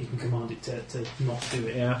 You can command it to not do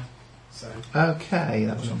it. Yeah. So Okay,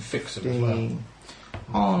 that was on Fix it as well. 15.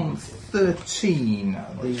 On 13,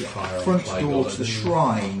 the Fire on front fly door golems. to the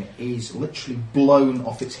shrine is literally blown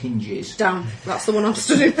off its hinges. Damn, that's the one I'm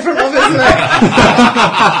stood in front of, isn't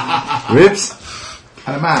it? Ribs.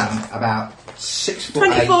 And a man about 6 foot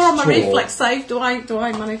 24 8 on my tall, reflex save. Do I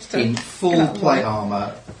manage to? in full plate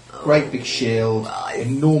armour, great big shield,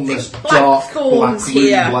 enormous Big dark Blackthorns black blue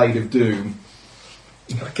here. blade of doom,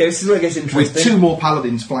 Okay, this is where it gets interesting. with 2 more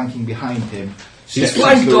paladins flanking behind him. He's Steps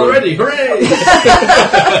flanked into the room. already! Hooray!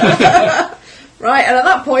 Right, and at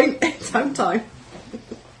that point, it's home time.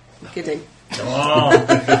 Kidding. oh,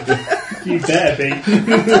 you better be.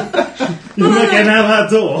 You're not getting out of that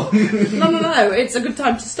door. No. It's a good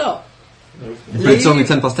time to stop. It's only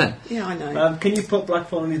 10 past 10. Yeah, I know. Can you put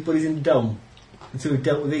Blackthorn and his buddies in the dome until we've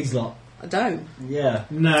dealt with these lot? I don't. Yeah.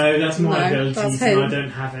 No, that's my No, ability, that's so him. I don't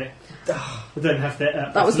have it. I don't have the.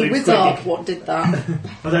 That was the absolute wizard quick- what did that.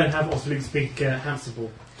 I don't have Oswald's big hamster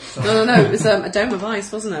ball. No. It was a dome of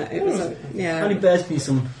ice, wasn't it? It was How yeah. many bears can you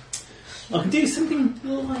summon? I can do something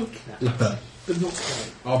like that, but not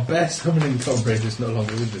quite. Our best summoning comrade is no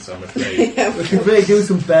longer with us, I'm afraid. We can really do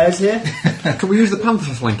some bears here. Can we use the panther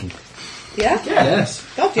for flanking? Yeah? Yes.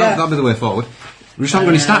 God, yeah. That'd be the way forward. We just haven't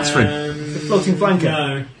got any stats for him. The floating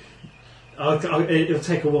flanker. No. It'll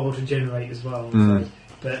take a while to generate as well, I'm Mm. afraid.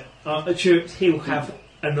 But I'm sure he'll have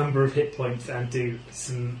a number of hit points and do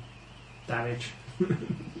some damage.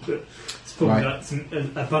 It's probably Right. like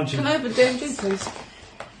a bunch Can of I have a DMG, please?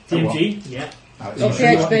 DMG. Yeah. Or You want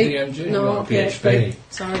PHB? DMG? No, Not PHB.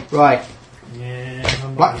 Sorry. Right, Yeah.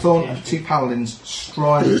 Blackthorn and 2 paladins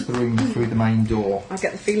stride into the room through the main door. I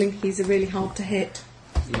get the feeling he's a really hard to hit.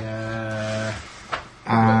 Yeah.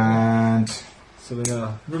 And So we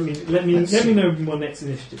know. Let me know what next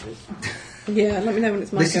initiative is. Yeah, let me know when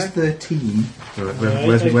it's my this go. is 13.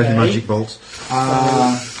 Where's your okay. magic bolts?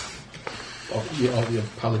 Your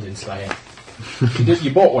paladin slayer.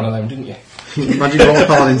 You bought one of them, didn't you? Magic bolt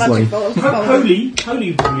paladin Magic sling. balls. Holy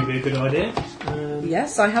would probably be a good idea.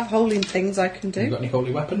 Yes, I have holding things I can You do. got any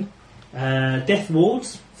holy weapon? Death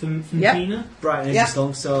wards from Yep. Tina. Bright and Yeah. Aegis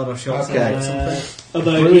long sword or short sword Okay. or something.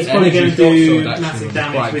 Although Brilliant he's probably energy going to short do sword action massive was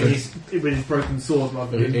damage quite with his broken sword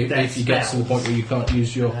rather than If death you get to the spell. point where you can't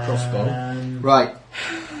use your crossbow. Right,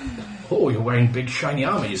 Oh, you're wearing big shiny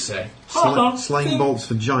armour, you say? Slaying bolts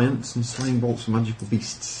for giants and slaying bolts for magical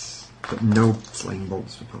beasts. But no slaying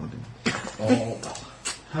bolts for paladins. Oh,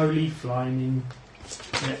 Holy flying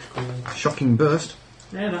electrical. Shocking burst.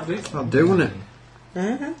 Yeah, that'll do. That'll do, wouldn't it?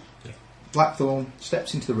 Uh-huh. Blackthorn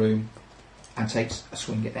steps into the room and takes a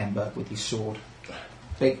swing at Ember with his sword.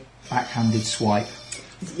 Big backhanded swipe.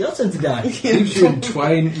 Is it your turn to die? leaves you in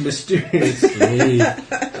twain mysteriously.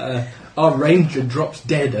 Our ranger drops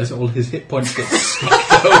dead as all his hit points get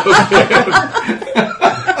sucked out of him.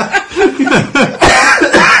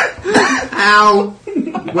 Ow!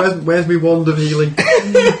 Where's my wand of healing?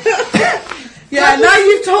 Yeah, now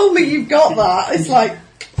you've told me you've got that. It's like,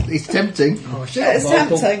 It's tempting. Oh, shit. it's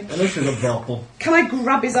tempting. I know she's got Vorpal. Can I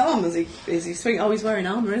grab his arm as he swings? Oh, he's wearing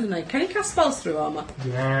armour, isn't he? Can he cast spells through armour?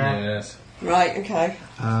 Yeah. Yes. Right, okay.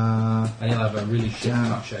 And he'll have a really shit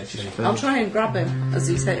touch, actually. I'll try and grab him as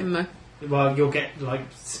he's hitting me. Well, you'll get like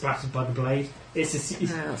splattered by the blade. It's Yeah,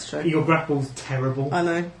 that's true. your grapple's terrible. I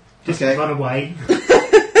know. Just Okay. run away.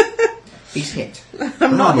 He's hit.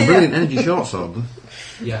 I'm not I'm a here. brilliant energy short sword. Then.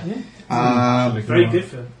 Yeah. Very good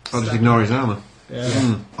for. I'll just ignore his armour.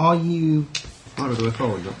 Yeah. Are you... Might be the way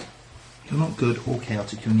forward, though. You're not good or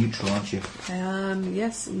chaotic, you're neutral, aren't you?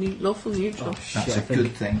 Yes, lawful neutral. That's Shit, a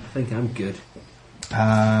good thing. I think I'm good.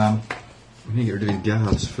 We need to get rid of his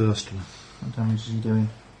guards first. What damage is he doing?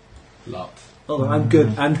 Lot. Although I'm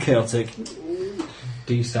good and chaotic.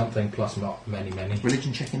 D something plus not many.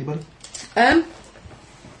 Religion check, anybody? Can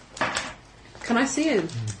I see him?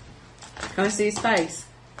 Can I see his face?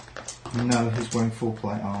 No, he's wearing full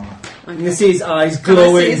plate armour. You can see his eyes Can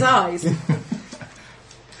glowing. I see his eyes?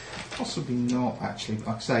 Possibly not, actually.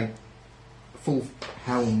 Like I say, full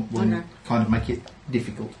helm will kind of make it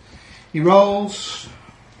difficult. He rolls.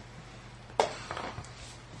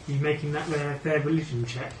 You making that their religion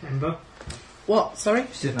check, Ember? What? Sorry?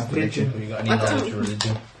 He doesn't have religion. Have you got any I knowledge don't. of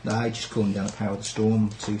religion? No, he's just calling down a power of the storm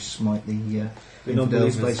to smite the non-believers.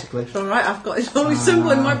 infidels, basically. It's alright, I've got his holy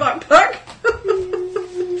symbol in my backpack.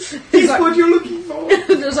 It's what you're looking for!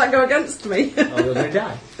 Does that go against me? Oh, you're going to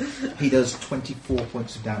die. He does 24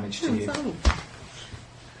 points of damage to you.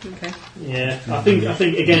 Okay. Yeah, I think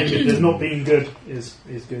again, there's not being good is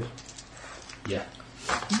good. Yeah.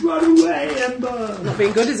 Run away, Ember! Not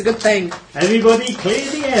being good is a good thing. Everybody clear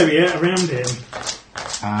the area around him.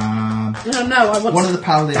 No, I want One of the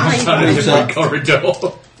paladins Dying. moves up. Corridor.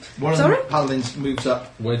 One of Sorry? the paladins moves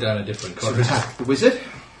up We're down a different to corridor. attack the wizard.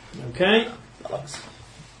 Okay.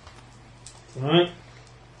 Right.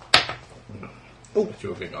 You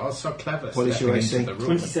think, oh, so clever. What is your stepping into AC? the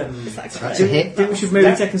room. 27. That's a hit. Think we should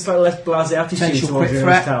maybe take a slightly less blasé attitude Potential towards crit the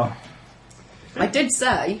threat. tower. I did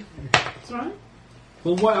say. That's right.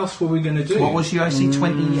 Well, what else were we going to do? What was your AC?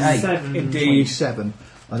 28? 7. Indeed. 27.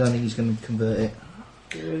 I don't think he's going to convert it.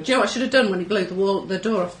 Do you know what I should have done when he blew the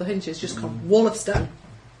door off the hinges? Just gone wall of stone.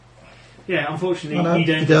 Yeah, unfortunately, I know, you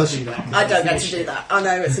don't he get does. to do that. I don't get to do that. I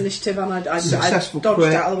know it's initiative, and I Successful dodged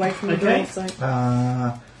crit. out of the way from the Okay. door. So.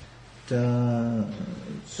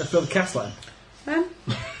 Let's build a castle then.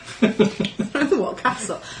 What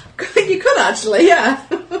castle? You could actually, yeah.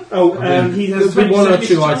 Oh, he has There's one or 20%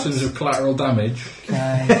 two chance. items of collateral damage.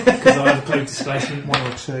 Okay. Because I have a cloak displacement. 1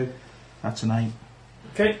 or 2. That's an 8.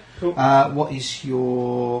 Okay, cool. What is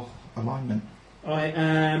your alignment? I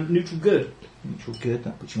am neutral good. Neutral good.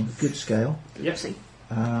 That puts you on the good scale. Yep.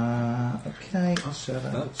 Okay, so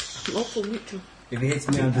that's Awful neutral. If he hits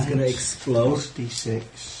me, I'm just going to explode. plus D6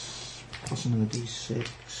 plus another D6.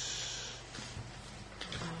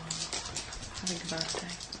 Having a bad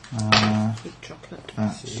day. Eat chocolate.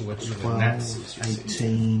 That's See, we're doing 12, nats, you see.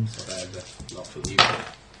 18. So there's a lot for you.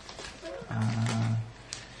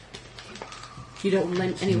 You don't want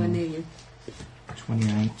them anywhere near you.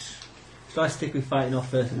 28. Should I stick with fighting off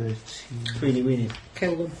the 13. tweeny weeny?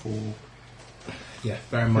 Kill them. 4. Yeah,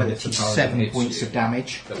 bear in mind it's the power that 37 hits points you of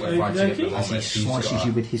damage. that we're fighting at the Okey-dokey. As he moment. He's slices got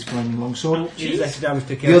you with his flaming longsword. Use extra damage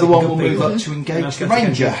to kill The other one will good move people. up to engage That's the good.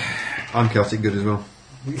 ranger. I'm chaotic good as well.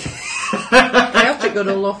 Chaotic good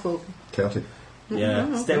or lawful? Chaotic.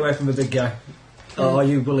 Yeah, stay away from the big guy. Or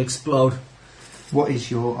you will explode. What is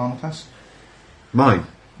your armor class? Mine.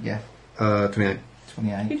 Yeah, 28.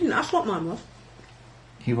 28. You didn't ask what mine was.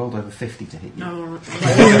 He rolled over 50 to hit you. No, alright.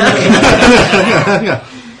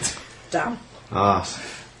 Damn. Ah.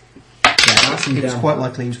 It was quite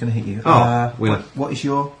likely he was going to hit you. Oh, winner. What is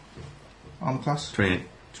your armor class? 28.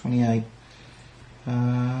 28.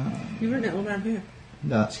 You've written it all down here.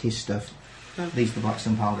 No, that's his stuff. Oh. These are the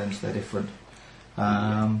Blackthorn paladins, they're different.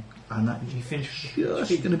 And that you finish just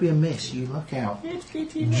going to be a miss. You luck out. Just going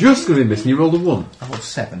to be missing. You rolled a 1. I rolled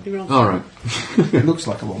 7. You were on Alright. It looks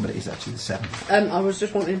like a 1, but it is actually the 7. I was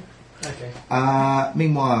just wanting. Okay.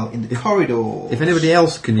 Meanwhile, in the corridor. If anybody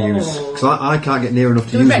else can use... Because I can't get near enough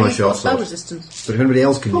to Do we use bet my he's got short spell sword. resistance? But if anybody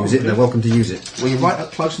else can use it, they're welcome to use it. Well, you're right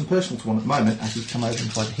up close and personal to one at the moment as he's come over and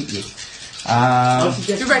tried to hit you. I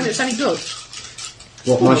Do you reckon it's any good?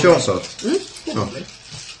 What, my short sword? Oh.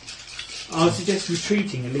 I would suggest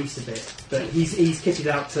retreating at least a bit, but he's kitted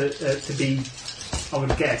out to be, I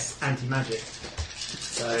would guess, anti-magic.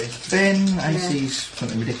 So Ben, AC's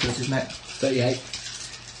something ridiculous, isn't it? 38.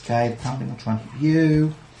 Okay, the paladin will try and hit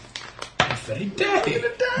you. Very dead.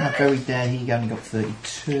 Not very dead, he only got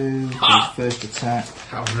 32 for his first attack.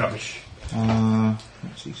 How rubbish.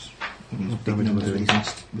 He's big numbers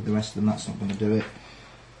with the rest of them, that's not going to do it.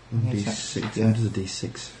 D6. How does a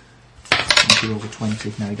D6? He rolls a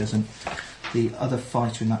 20, no he doesn't. The other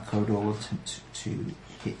fighter in that corridor will attempt to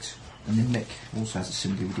hit. And then Nick also has a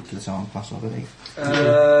similarly ridiculous armor class, I believe.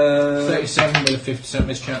 37 with a 50%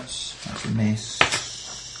 miss chance. That's a miss.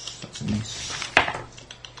 That's a miss.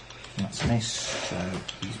 That's a miss. So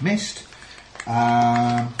he's missed.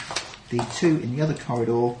 The two in the other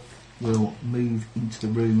corridor will move into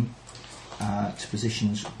the room to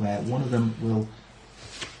positions where one of them will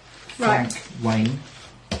flank Wayne.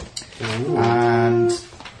 And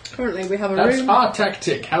Currently, we have a That's room. our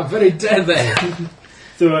tactic. How very dare they?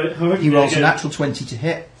 So he rolls a natural 20 to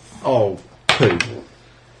hit. Oh, poo.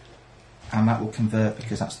 and that will convert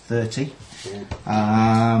because that's 30.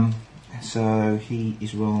 So he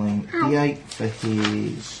is rolling D8 for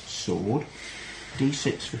his sword,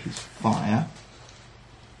 D6 for his fire,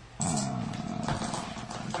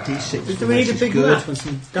 D6 Do we need a versus big good, map and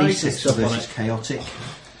some dice and D6 stuff on versus it? chaotic.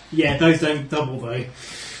 Yeah, those don't double though.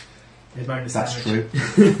 They're bonus That's damage.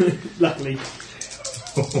 true. Luckily.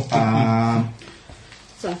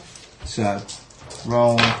 So,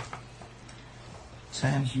 roll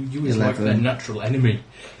 10, You was like their 11, natural enemy.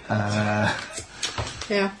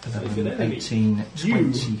 Yeah. 11, 18,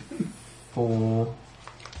 24,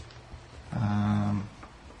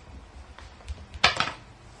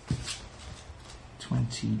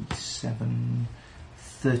 27,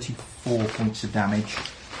 34 points of damage.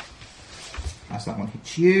 As that one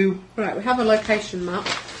hits you. Right, we have a location map.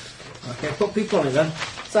 Okay, put people on it then.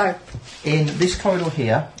 So, In this corridor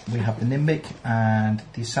here, we have the Nimbic and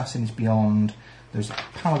the assassin is beyond. There's a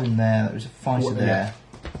paladin there, there's a fighter What, there.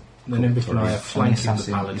 The Nimbic and I are And the flanking the assassin is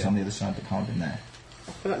on paladin. the other side of the paladin there.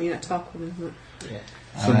 I've forgotten you at Tarquin, isn't it?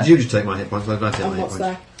 So did you just take my hit points? Where did I take And my hit what's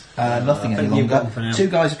points? there? Nothing I any think you've got longer. them for now. Two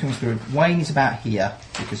guys are coming through. Wayne is about here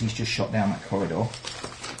because he's just shot down that corridor.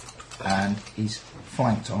 And he's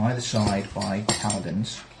flanked on either side by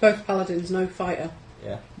paladins. Both paladins, no fighter.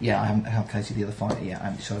 Yeah, I haven't allocated the other fighter yet. I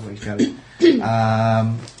haven't decided where he's going.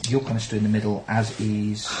 You're kind of stood in the middle, as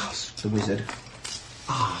is the wizard.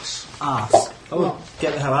 Arse. I would What?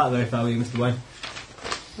 get the hell out of there if I were you, Mr. Wayne.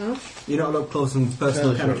 Huh? You're not a up close and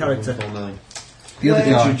personal kind of character. The other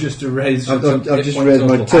Where- guy. You just erased. I've some just hit points raised my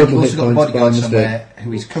total. total You've also hit got a points by bodyguard mistake. somewhere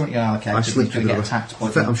who is currently allocated. I He's slipped going to through get the- attacked by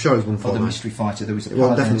In fact, I'm sure it was one by the for mystery fighter. There was a Well,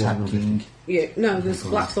 paladin definitely attacking. Yeah, no, there's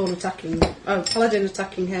Blackthorn attacking. Oh, paladin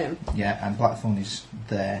attacking him. Yeah, and Blackthorn is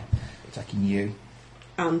there attacking you.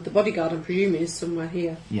 And the bodyguard, I'm presuming, is somewhere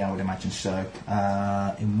here. Yeah, I would imagine so.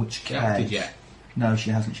 In which case... Acted yet? No, she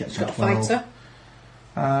hasn't yet. She's So got a 12. fighter.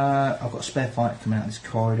 I've got a spare fighter coming out of this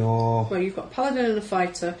corridor. Well, you've got a paladin and a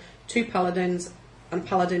fighter, two paladins, and a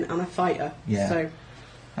paladin and a fighter. Yeah. So,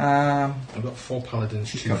 I've got 4 paladins,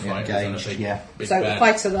 She's 2 currently fighters, and a engaged, big, yeah. big so the bear.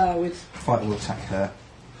 fighter there with. Fighter will attack her.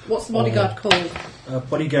 What's the bodyguard called?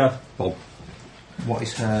 Bodyguard. Bob. What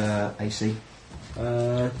is her AC?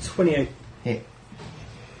 28. Hit.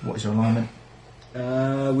 What is her alignment?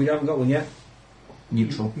 We haven't got one yet.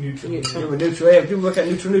 Neutral. Neutral. Yeah, we're neutral. Yeah, we didn't work out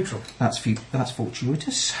neutral. That's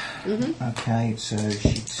fortuitous. Mm-hmm. Okay, so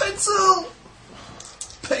she's... Pencil!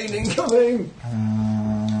 Pain incoming!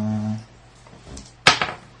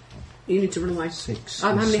 You need to run away. 6.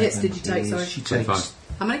 How many hits did you take, sorry? She takes 35.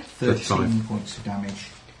 How many? 13 35. points of damage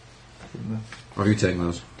from Have you taken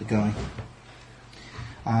those? the guy.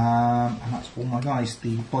 And that's all my guys.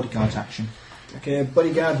 The bodyguard's action. Okay,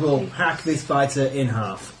 bodyguard will hack this fighter in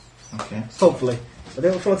half. Okay. Hopefully. Are they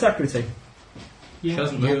up for attack routine? She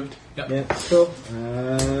hasn't moved. Yep. Yeah, cool.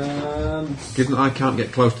 Given that I can't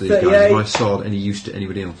get close to these 38. guys, is my sword any use to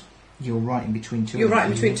anybody else? You're right in between two. You're of them. right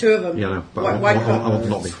in between two of them. Yeah, I know, but Why I can't- want to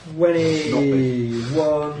not be.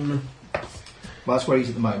 21. Well, that's where he's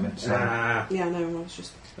at the moment. So. Yeah, no, I was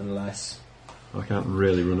just. Unless. I can't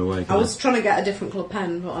really run away. I Can was trying to get a different colour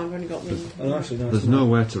pen, but I've only got one. Oh, actually, no. There's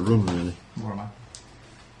nowhere to run really. Where am I?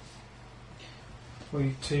 Were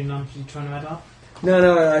you two numbers you trying to add up?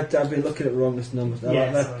 No, I've been looking at wrongness numbers.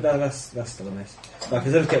 Yeah, That's still a miss.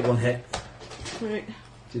 Because I just get one hit. Right.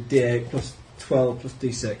 So D8 plus 12 plus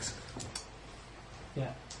D6.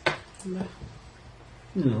 No.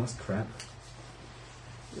 That's crap.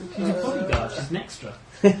 She's a bodyguard, she's an extra.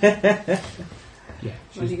 Yeah.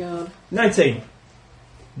 Bodyguard. 19.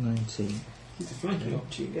 19. She's a flanking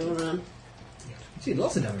option. Go around. She did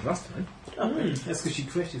lots of damage last time. That's because she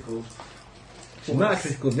critical. She might have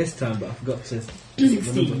critical this time, but I forgot to.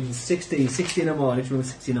 16. 16 or more. I need to remember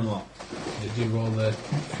 16 or more. Did you roll the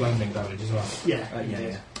flaming damage as well? Yeah.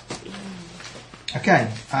 Yeah. Okay.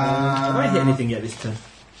 Have I hit anything yet this turn?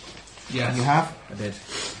 Yes. You have? I did.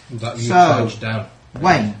 That you So- charged down.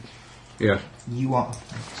 Wayne, Yeah. you are up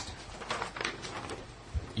next.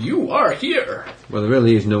 You are here! Well, there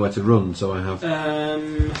really is nowhere to run, so I have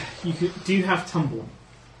Do you have tumble?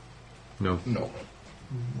 no. No.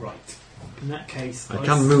 Right. In that case, I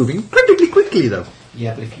can move incredibly quickly though.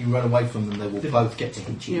 Yeah, but if you run away from them, they will both get to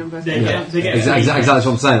hit Yeah, you. but They get Exactly what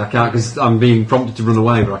I'm saying. I can't because I'm being prompted to run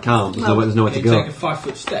away, but I can't. There's nowhere to Can you go. take a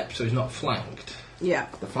 5-foot step so he's not flanked? yeah.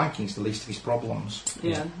 The flanking is the least of his problems.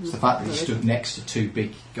 Yeah. It's the fact that he stood next to two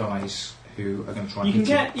big guys who are going to try and You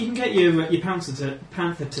can hit get your panther to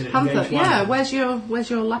Panther. engage Yeah. one. Where's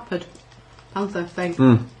your leopard? Panther thing.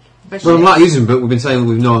 Well, I'm not using him, but we've been saying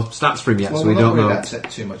we've no stats for him yet, Well, so we we're not don't worried know. about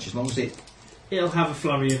it too much, as long as it it'll have a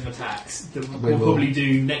flurry of attacks that We will will. probably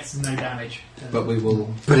do next to no damage. But we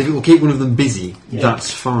will. But if it will keep one of them busy, Yeah.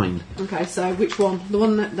 that's fine. Okay, so which one? The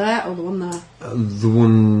one there or the one there? The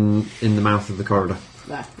one in the mouth of the corridor.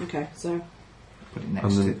 There. Okay, so Put it next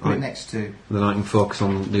And to. then Put I- it next to. Then I can focus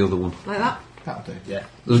on the other one. like that. That'll do. Yeah.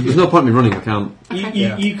 There's no point in me running, I can't.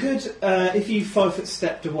 You, you could, if you 5 foot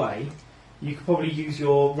stepped away, you could probably use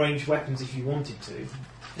your ranged weapons if you wanted to,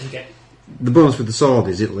 and get. The bonus with the sword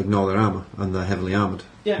is it'll ignore their armour, and they're heavily armoured.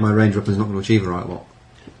 Yeah. My range weapon's not going to achieve a right lot.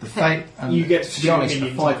 The fate. You get to be honest, a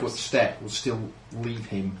million 5 times. foot step will still leave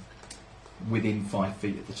him within 5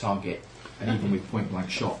 feet of the target, and even with point blank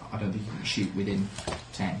shot, I don't think you can shoot within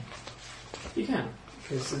 10. You can,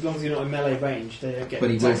 because as long as you're not in melee range, they don't get. But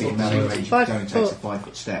he will attacks be in off melee you. range if he 5 only takes a foot. 5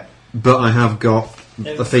 foot step. But I have got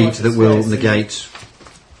They're a feat 5 foot that will squares, so negate.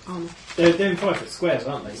 They're in 5 foot squares,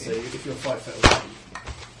 aren't they? So if you're 5 foot away,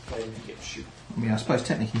 then you get to shoot. I mean, I suppose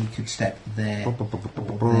technically he could step there or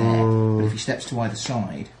there, but if he steps to either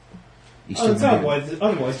side, he's still gonna be-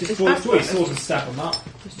 Otherwise, just It's draw back your first. sword and stab them up.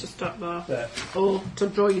 Just to stop there. But Or to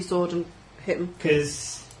draw your sword and hit them.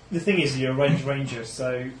 because the thing is, you're a ranged ranger,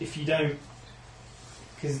 so if you don't,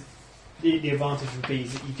 because the advantage would be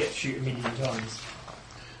is that you get to shoot a million times.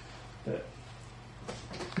 But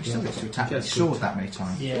he still gets to attack with Yes, his sword that many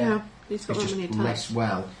times. yeah, He's got It's that just many attacks. less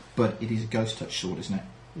well, but it is a ghost touch sword, isn't it?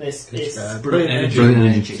 it's Brilliant energy. Brilliant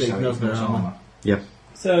energy. So it Ignores their ignores armour. armour.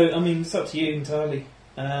 So, I mean, it's up to you entirely.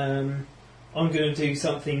 I'm going to do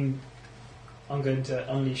something. I'm going to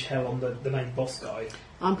unleash hell on the main boss guy.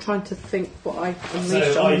 I'm trying to think what I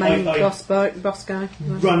unleashed So on the main I- boss guy.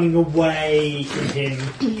 Running away from him,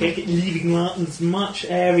 leaving as much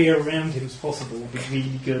area around him as possible would be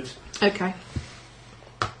really good. Okay.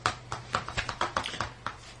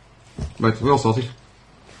 Right, we're all sorted.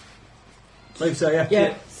 Believe so, yeah.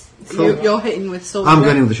 Yeah. Cool. You're hitting with sword. I'm yeah?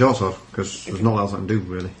 going in with the short sword, because there's not else I can do,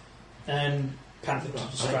 really. And Panther to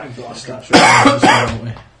distract You've got the you. stats written down, haven't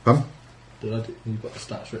we? Pardon? You've got the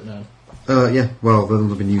stats written down. Yeah, well, the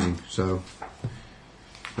ones I've been using, so.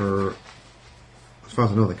 As far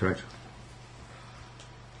as I know, they're correct.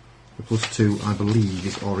 The +2, I believe,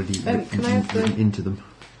 is already can I have the- written into them.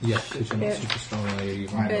 Yeah, because you're not Yeah. super strong, are you?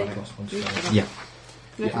 You've Right, only right. got +1 You strength. can Yeah. have-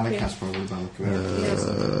 Yeah, Alec yeah. has probably well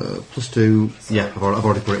correct. +2, yeah, I've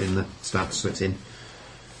already put it in the stats, so it's in.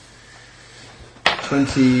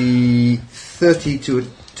 30 to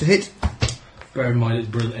hit. Bear in mind it's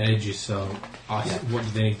brilliant energy, so Yeah. what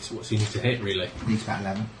do they need? What's he need to hit really? Needs about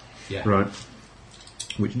 11. Yeah. Right.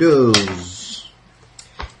 Which does.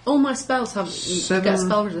 All my spells have 7. get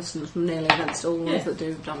spell resistance from nearly against all the ones Yeah. that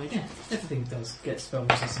do damage. Yeah, everything does get spell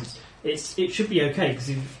resistance. It should be okay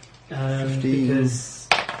 15. because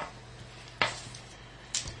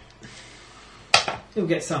it'll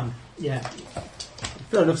get some. Yeah,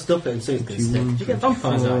 Got enough stuff in so you can stick. You get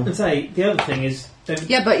vampires out. and say the other thing is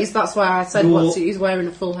Yeah, but that's why I said Your- he's wearing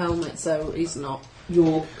a full helmet, so he's not.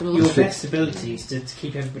 your Gonna your look best ability is to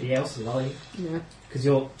keep everybody else alive Yeah. because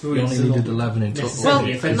your You druids only are needed not 11 in total. Well, necessarily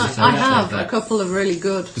Yeah, offensive. no, so I that's have like a couple of really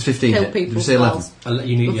good Does 15 kill hit? Did people you say 11? spells. I'll let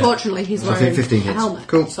you need. Yeah. Unfortunately, he's So I think wearing 15 a hits. helmet,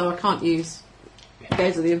 Cool. so I can't use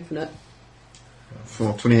Gaze of the Infinite.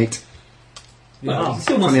 For 28. Well, you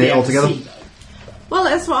still must 28 be able altogether? to see, though. Well,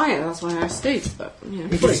 that's why I stood, but yeah.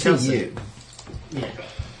 If Well, it's it can see you, Yeah,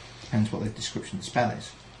 depends what the description of the spell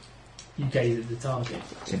is. you gaze at the target.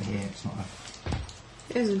 It's in here, it's not a...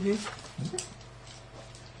 It is in here. Is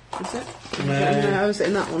it? No. No, I was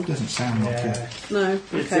in that one. It doesn't sound like it. No,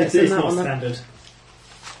 It's, okay, it's in that not one then. standard.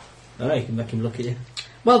 Oh, you can make him look at you.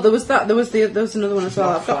 Well, there was that. There was another one as well.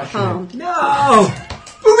 I've got harm. No!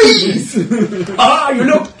 Please! Ah, you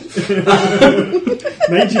look!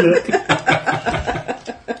 Made you look.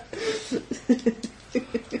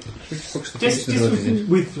 Just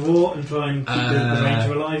withdraw and try and keep the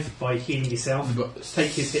ranger alive by healing yourself.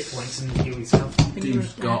 Take his hit points and heal yourself.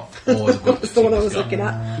 Steve's got all the good. That's the one I was Steve's looking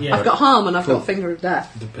got, at. Yeah. I've got harm and I've got Finger of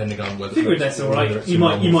Death. Depending on whether. Figure that's whether alright. it's You a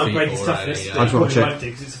might normal break feat his or toughness. a, I just want to check. Won't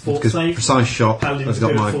do, 'cause it's a force Because save. precise shot Paladins has got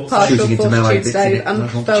do a my force Partial shooting into melee fortitude bits in save it. I and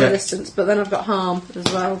just want to spell check. resistance, but then I've got harm as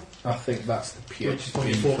well. I think that's the pure. Which is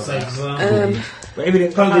probably a force save as well. But if he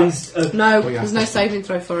didn't Paladins are No, Well, you there's have no to- saving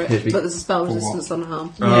throw for it, Hit me. but there's a spell For what? resistance on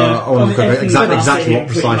harm. I want to look at everything exactly that's what pretty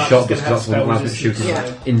precise much shot is does, gonna because that's what have allows me to spell shoot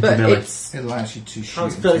Yeah, into but melee. it's It allows you to shoot. I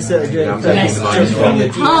was fairly certain into doing melee. it. Yes, Just from the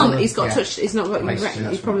harm. He's got Yeah. touch. He's not got. Basically,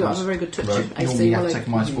 that's He's probably what got it a very good touch Right. of AC. Normally you have will to he? take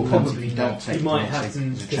a minus 4 Probably penalty if you don't take You might it, have to there's a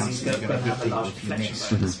because chance he's that got you're to going to have a hit large people if you deflection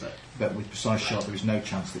miss. bonus. But But with precise shot, there is no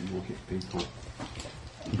chance that you will hit people.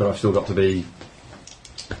 But I've still got to be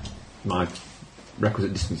my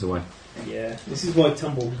requisite distance away. yeah, this is why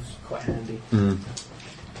tumble's quite handy.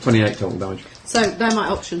 28 total damage. So they're my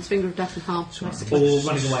options: finger of death and harm, basically. Or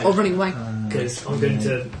running away. Or running away. Because I'm going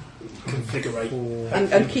to configurate.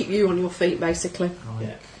 And keep you on your feet, basically.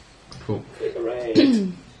 Yeah. Cool. Configurate.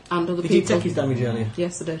 And other Did you people. take his damage earlier?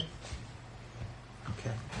 Yes, I did.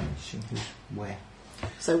 Okay. Let's see who's where.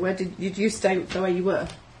 So where did you stay the way you were?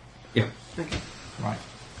 Yeah. Okay. Right.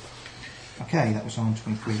 Okay, that was on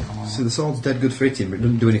 23. So the sword's dead good for hitting, but it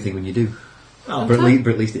doesn't do anything when you do. Oh, But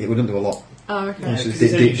at least it wouldn't do a lot. Oh, okay. So it's 'cause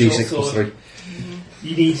it's only a short D6 plus sword.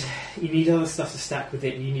 3. You need other stuff to stack with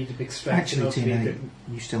it. You need a big stretch. Actually, and Tina, obviously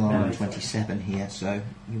you still are on No, 27 here, so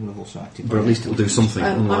you will have also acted. But at least it'll do something,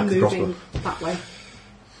 I'm unlike the moving crossbow. that way.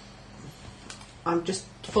 I'm just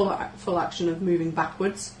full action of moving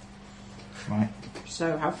backwards. Right.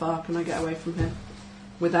 So how far can I get away from him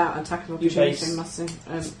without attacking You opportunity? base- Massing.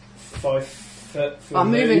 5 foot. For I'm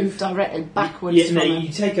a moving move. directly backwards. Yeah, no, from him. you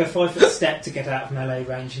take a 5 foot step to get out of melee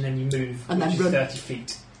range, and then you move, And which then is run. 30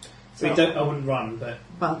 feet. So you don't. I wouldn't run, but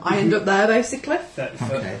Well, I end up there basically, 30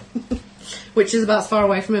 foot. Okay. which is about as far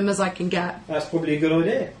away from him as I can get. That's probably a good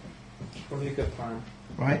idea. Probably a good plan.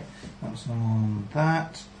 Right. That's on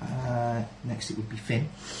that. Next, it would be Finn,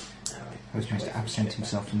 who's managed to absent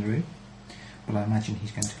himself from the room. But I imagine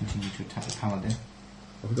he's going to continue to attack the paladin.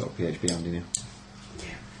 Have we got a PHP hand in here? Yeah.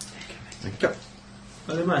 Thank you.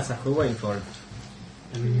 Well, they might attack. We're waiting for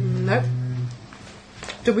him. Nope.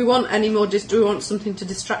 Do we want any more? Do we want something to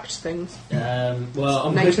distract things? Well,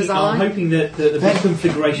 I'm Nature's hoping, ally? that the big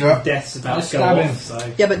configuration Yeah. of death's about Let's to go stab him. off.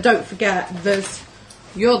 So Yeah, but don't forget,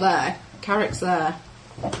 you're there, Carrick's there,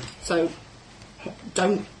 so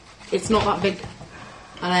don't. It's not that big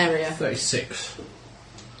an area. 36.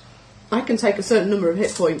 I can take a certain number of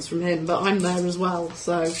hit points from him, but I'm there as well,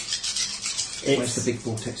 so Where's it's the big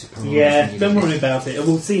vortex of paralysis? yeah. Don't worry about it.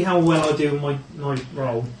 We'll see how well I do in my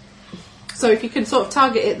roll. so if you can sort of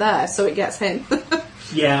target it there, so it gets him.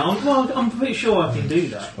 Yeah, I'm pretty sure I can do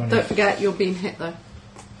that. Don't forget, you're being hit though.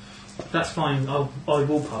 That's fine. I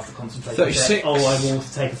will pass the concentration 36. check. Oh, I will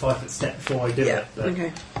take a 5 foot step before I do it. But,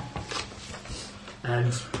 Okay. And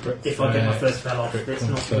if I get my first spell off, it's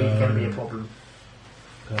not really going to be a problem.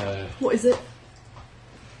 What is it?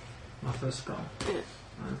 My first spell.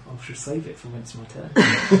 I should save it for when it's my turn.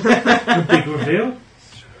 Big reveal.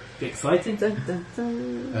 Be exciting. Dun, dun,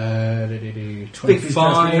 dun. Big fantastic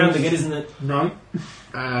round 25 again, isn't it? No,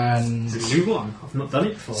 and it's a new one. I've not done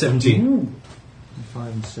it before. 17. 5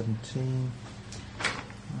 and 17.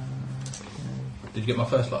 Did you get my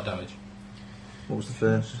first lot of damage? What was the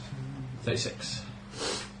first? 36.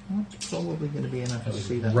 That's probably going to be enough That to was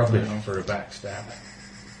see that rubbish guy off. for a backstab.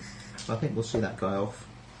 I think we'll see that guy off.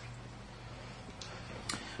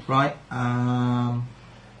 Right.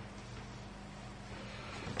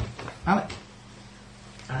 Alec.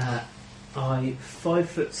 I 5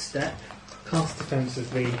 foot step, cast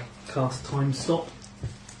defensively, cast time stop.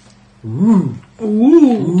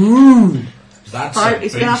 That's So a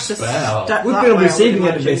he's big going to have to spell. step We've that been on way, receiving I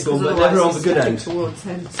end of would this imagine, one, but 'cause never on otherwise the good he's end. towards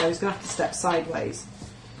him, so he's going to have to step sideways.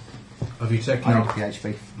 Have you taken I need out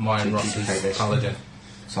PHP. mine, to Ross's duplicate this. paladin?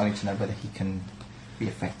 So I need to know whether he can be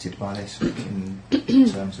affected by this in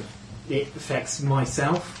terms of. It affects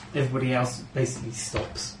myself. Everybody else basically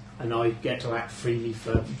stops, and I get to act freely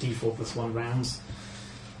for D4 plus 1 rounds.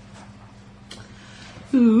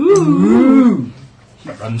 He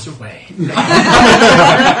runs away.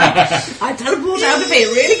 I teleport out of here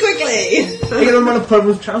really quickly. Are you going to run a pub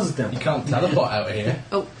with trousers down? You can't teleport out of here.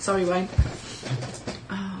 Oh, sorry, Wayne.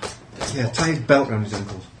 Yeah, tie his belt around his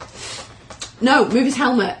ankles. No, move his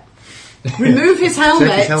helmet. Remove his helmet.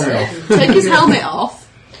 Take his helmet off. Take his helmet off.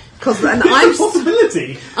 Because then I'm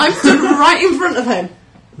Possibility. stood right in front of him.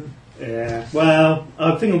 Yeah. Well,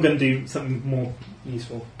 I think I'm going to do something more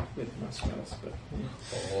useful with my spells, but. Yeah.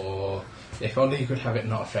 Oh, if only you could have it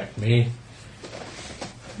not affect me.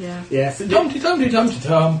 Yeah. Yeah, so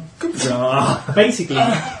Tum-ty-tum-ty-tum-ty-tum. basically,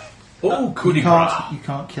 Oh, goody You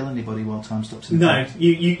can't kill anybody while time stops. in no, time.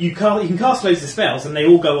 you can cast loads of spells and they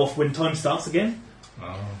all go off when time starts again.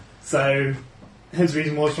 Oh. So, hence the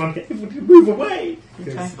reason why I was trying to get people to move away. 'Cause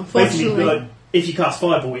Okay, basically, unfortunately- like, if you cast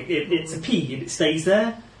Fireball, it's a P and it stays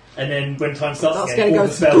there, and then when time starts That's again, gonna all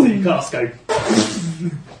go the spells that you cast go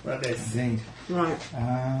like this. Indeed. Right.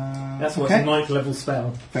 That's what's okay. a 9th level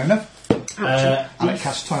spell. Fair enough. D4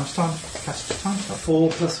 Cast time stuff.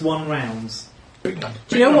 plus 1 rounds. Do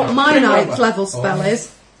you know what my 9th level spell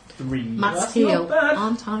is? 3. Matt's That's heal. not bad.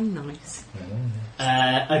 Aren't I nice?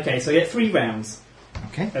 Okay, so I get 3 rounds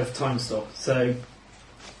Okay. of time stop. So,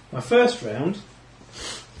 my first round,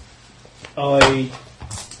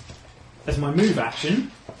 as my move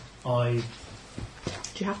action, Do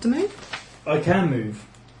you have to move? I can move.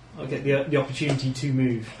 I get the opportunity to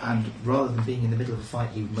move. And rather than being in the middle of a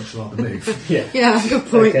fight, you would much rather move. Yeah. Yeah, good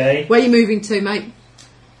point. Okay. Where are you moving to, mate?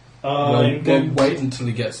 We'll wait until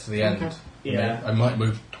he gets to the end. Okay. Yeah. I might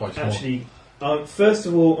move twice Actually, first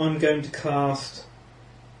of all, I'm going to cast.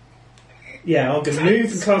 Yeah, I'm going to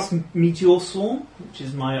move and cast Meteor Swarm, which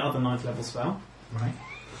is my other 9th level spell. Right.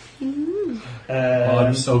 more.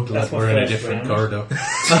 I'm so glad that's my we're in a first different round.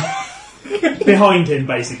 corridor. Behind him,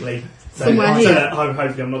 basically. So, Somewhere here.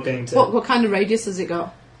 Hopefully, I'm not going to. What kind of radius has it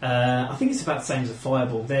got? I think it's about the same as a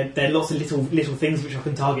fireball. There are lots of little things which I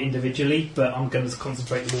can target individually, but I'm going to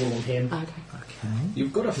concentrate them all on him. Okay. Okay.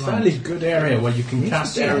 You've got a fairly good area where you can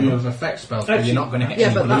cast area of effect spells, but you're not going to hit Yeah,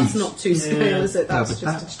 any but that's blues. not too scale, is it? No, That's but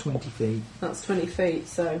just that's 20 feet. that's 20 feet.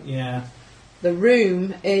 So Yeah, the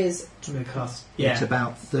room is I'm going to cast. It's Yeah.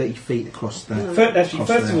 about 30 feet across the... Actually, across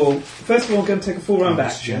first the- of all, I'm going to take a full round Oh,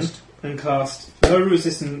 action just- and cast low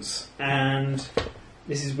resistance, and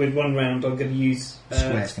this is with 1 round. I'm going to use The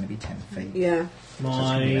square's going to be 10 feet. yeah. So it's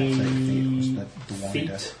gonna be about 30 feet my across the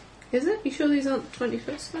wider. feet. Is it? You sure these aren't 20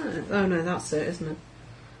 foot square? Oh no, that's it, isn't it?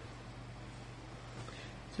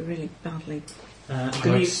 It's a really badly. I'm I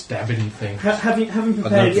going like to stabbing things. having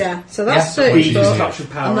prepared Yeah. So that's Yeah, 30 the foot. structural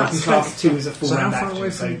power, And I can that's cast 2 as a full So how round far action. away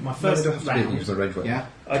So from- my first Use round, the range weapon. Yeah.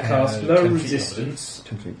 I cast 10 low feet, resistance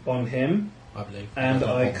 10 feet. on him, I believe. and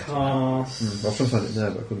I I cast was trying to find it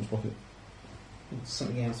there, but I couldn't spot it.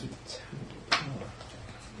 something else with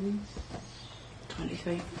 20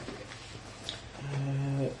 feet.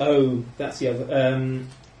 that's the other.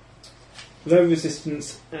 Low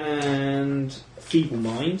resistance and feeble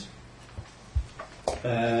mind.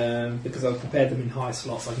 Because I've prepared them in higher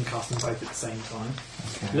slots, I can cast them both at the same time.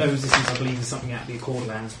 Okay. Low resistance, I believe, is something out of the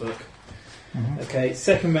Accordlands book. Mhm. Okay,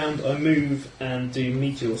 second round, I move and do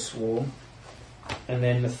Meteor Swarm, and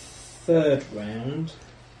then the third round.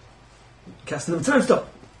 Cast another time stop.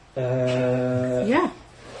 Yeah.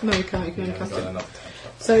 No, you can't. You can only Yeah, cast I've got it. enough time.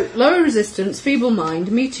 So lower resistance, feeble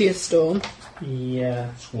mind, meteor storm,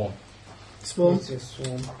 Yeah. Swarm. swarm. Meteor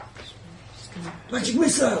Swarm. Magic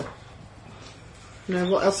missile. No,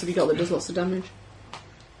 what else have you got that does lots of damage?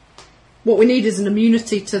 What we need is an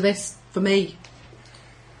immunity to this for me.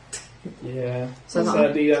 Yeah. So that-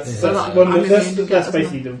 Sadly, that's, so that's, that- one I'm of, that's, immune to that's that as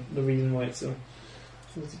basically the reason why it's a.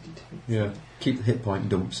 Yeah. Keep the hit point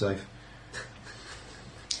dump safe.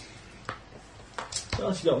 What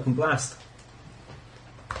else you got we can blast?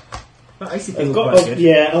 That icy I've thing got, quite good.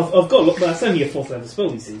 I've got a lot, but that's only a 4th level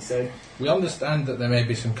spell, you see, so. We understand that there may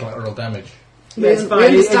be some collateral damage. We, Yeah, it's we fine.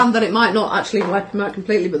 understand that it might not actually wipe him out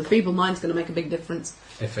completely, but the feeble mind's going to make a big difference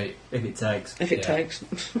If it. If it takes. if it Yeah. takes.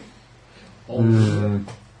 Mm.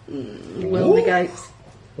 Will negate.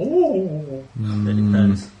 Oh. It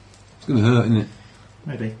depends. It's going to hurt, isn't it?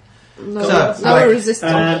 Maybe. Lower, So, lower right.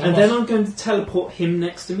 resistance. And then I'm going to teleport him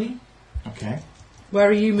next to me. Okay. Where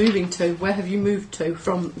are you moving to? Where have you moved to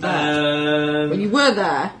from there? When you were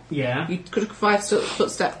there, Yeah. you could have 5-foot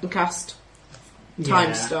step and cast time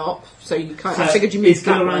Yeah. stop. So you kind So I figured you is moved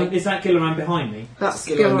that Gilliran, way. is that Gilliran behind me? That's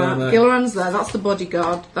Gilliran down Gilliran. there. Gilliran's there. That's the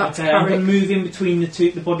bodyguard. That's okay, I'm going to Carrick. move in between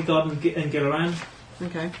the bodyguard and Gilliran.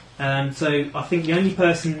 Okay. So I think the only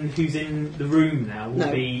person who's in the room now will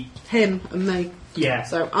No. be Him and me. yeah.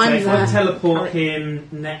 So I'm if there. I teleport Carrick. him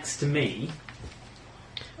next to me,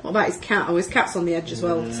 What about his cat? Oh, his cat's on the edge as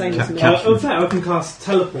well, same as me. in fact I can cast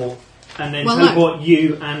teleport and then Well, no. teleport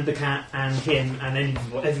you and the cat and him and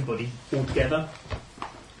everybody all together.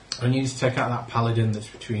 I need to take out that paladin that's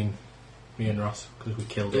between me and Ross because we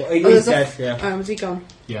killed it. He's there's a- dead, yeah. Oh, has he gone?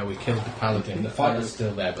 Yeah, we killed the paladin. The fighter's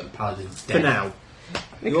still there, but the paladin's dead. For now.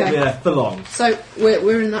 You won't be Okay. there for long. So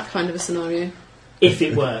we're in that kind of a scenario. If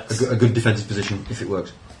it works. A good defensive position, if it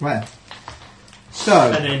works. Right. So,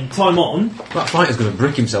 And then time on. That fighter's going to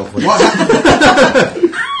brick himself with it.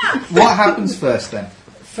 what happens first then?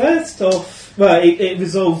 First off, well, it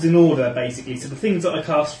resolves in order basically. So the things that I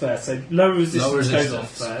cast first. So low resistance goes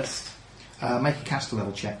off first. Make a caster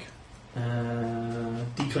level check.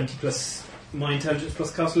 D20 plus my intelligence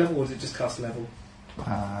plus cast level, or is it just cast level?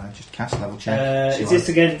 Just cast level check. Is this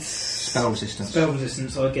against spell resistance? Spell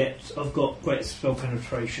resistance. I've got great spell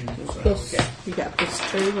penetration. So Plus, I get you get a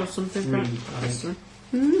 +2 or something. 3, I So,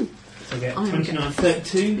 think. So I get I am 29,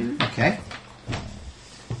 32. Okay.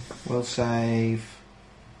 We'll save.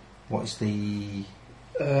 What is the?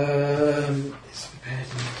 It's prepared.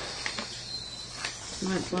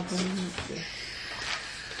 9th level.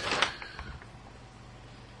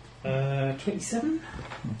 27.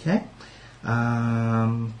 Okay.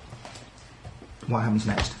 What happens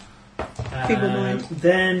next? Feeble mind.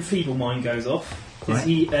 Then feeble mind goes off. Right. Is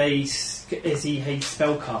he a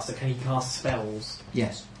spellcaster? Can he cast spells?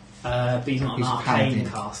 Yes. But he's not He's an a arcane paladin.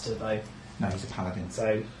 caster though. No, he's a paladin.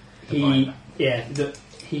 So Diviner.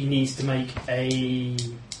 he needs to make a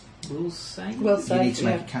will save. Will You save, need to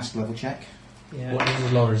make yeah. a cast level check. Yeah. What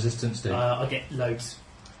does low resistance do? I get loads.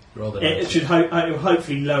 Roll the It should it will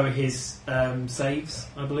hopefully lower his saves,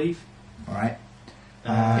 I believe. Alright.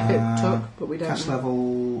 If it took, but we don't Cast know.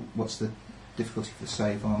 level, what's the difficulty for the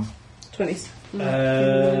save on? 20. It's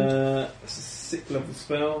a 6th level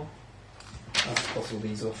spell. I'll cross all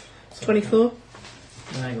these off. So 24?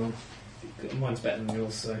 Hang on. Mine's better than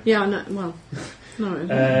yours, so. Yeah, no, well, no. it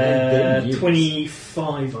isn't.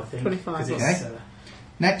 25, I think. 25, 'cause okay. it's,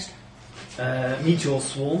 Next. Meteor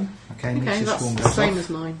Swarm. Okay, Okay, Meteor that's Swarm the goes same off. as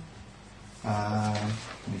mine.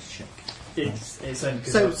 Let me just check. It's only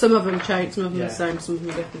because So some of them change, some of them are Yeah. the same, some of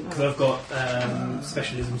them are different. I've got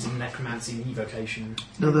specialisms in necromancy and evocation.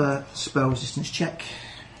 Another spell resistance check.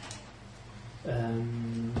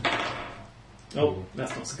 Oh,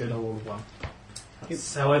 that's not so good. I rolled one.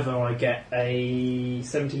 However, I get a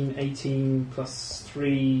 17, 18 plus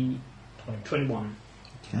 3, 21.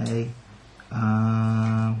 Okay.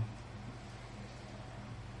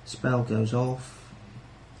 Spell goes off.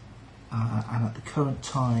 And at the current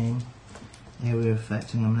time, area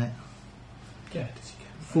effect, hang on a minute. Yeah, does he get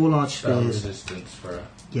 4 large spell spheres. resistance for a...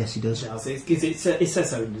 Yes, he does. Yeah, so it says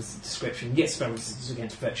so in the description. You get spell resistance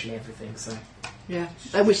against virtually everything. So, Yeah,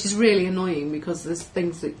 which is really annoying because there's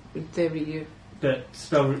things that, in theory, you. but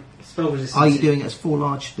spell resistance. Are you doing it as 4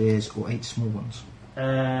 large spheres or 8 small ones?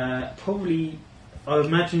 Probably. I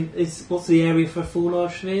imagine what's the area for 4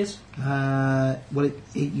 large spheres? Well,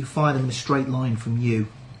 you fire them in a straight line from you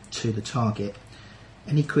to the target.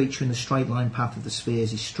 Any creature in the straight line path of the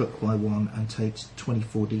spheres is struck by 1 and takes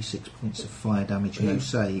 24d6 points of fire damage. No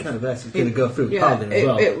save. Kind of there, so it's going to go through Yeah, Paladin as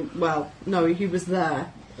well. well, no, he was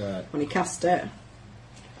there Right. when he cast it,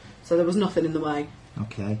 so there was nothing in the way.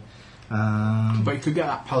 Okay. But you could get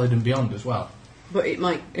that paladin beyond as well. But it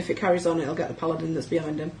might, if it carries on, it'll get the paladin that's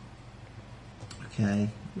behind him. Okay.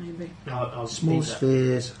 Maybe. I'll Small leave that.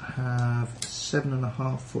 spheres have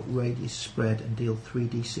 7.5 foot radius spread and deal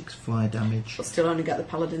 3d6 fire damage. But still only get the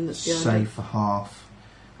paladin that's behind Save him. for half.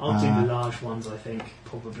 I'll do the large ones, I think,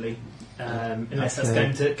 probably. Unless that's Okay.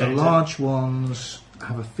 going to. The Going to large ones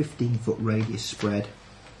have a 15 foot radius spread,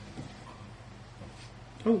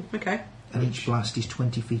 Oh, okay. and each blast is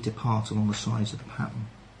 20 feet apart along the sides of the pattern.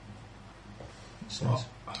 It says.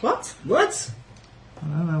 What? What? I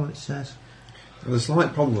don't know what it says. There's a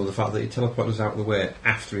slight problem with the fact that he teleported us out of the way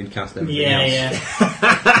after he'd cast everything yeah, else.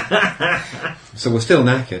 yeah. So we're still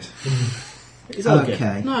knackered. It's okay.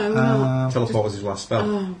 Okay. No, we're not. Teleport was his last spell.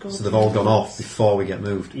 Oh, God. So they've all gone off before we get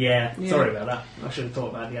moved. Yeah, Yeah. sorry about that. I should have thought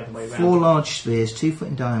about it the other way 4 around. large spheres, 2 foot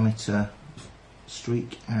in diameter,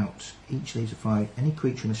 streak out. Each leaves a fire. Any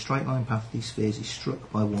creature in a straight line path of these spheres is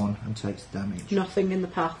struck by 1 and takes the damage. Nothing in the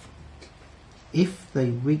path. If they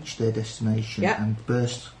reach their destination Yeah. and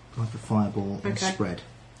burst like a fireball and Okay. spread.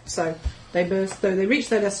 So they burst. So they reach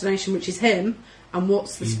their destination, which is him. And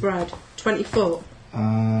what's the spread? 20 foot.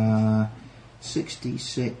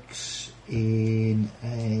 66 in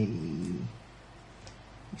a... You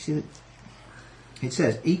see that? It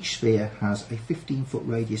says each sphere has a 15 foot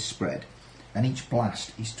radius spread and each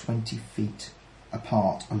blast is 20 feet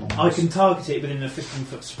apart along I the can target it within a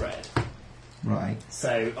 15-foot spread. Right.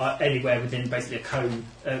 So anywhere within basically a cone.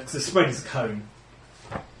 Because the spread is a cone.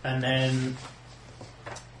 And then.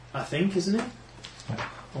 I think, isn't it?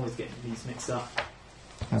 Always getting these mixed up.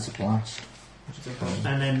 That's a blast.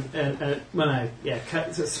 And then, well, no, yeah.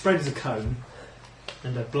 So spread is a cone,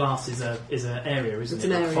 and a blast is an area, isn't It's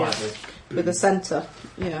it? an Like area. fireball. With a centre.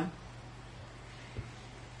 Yeah.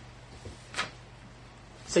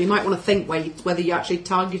 So you might want to think whether you actually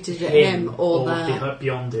targeted at him or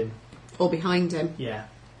beyond him. or behind him. Yeah.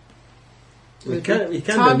 You can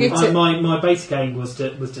Target do it. My basic aim was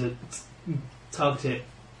to target it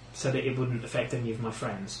so that it wouldn't affect any of my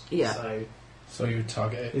friends. Yeah. So you would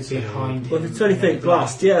target it. it's behind Well, him. the 20 feet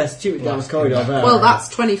blast, yeah, shoot it down the Blast, corridor yeah. there. Well, that's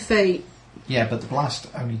 20 feet. Yeah, but the blast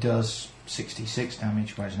only does 66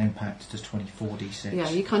 damage, whereas an impact does 24d6. Yeah,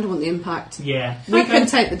 you kind of want the impact. Yeah. We can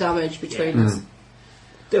take the damage between Yeah. us.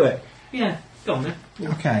 Do it. Yeah. Go on then.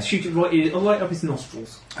 Okay. Shoot it right up his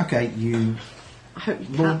nostrils. Okay, you I hope you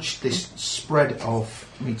can. launch this spread of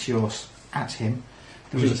meteors at him.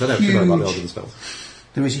 There I is don't know a too much about the huge, origin spells.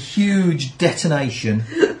 there is a huge detonation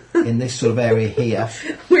in this sort of area here.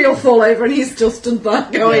 We all fall over and he's just stood there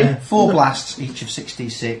going. Yeah, 4 blasts, each of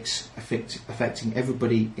 6d6, affecting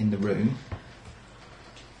everybody in the room.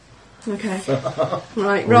 Okay.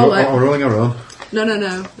 Right, roll We're it. rolling our own. No.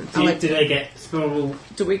 Do Alex, they get spiral?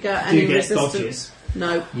 do we get Do any you get resistance? dodges?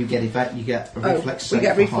 No. You get a reflex save. We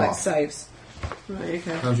get for reflex half. saves. Right,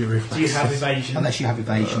 okay. How's your reflex? Do you have evasion? Unless you have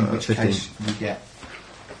evasion, in which 15. case you get.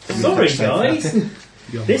 Sorry, reflex save. guys.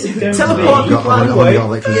 This is going Teleport. to be... I've got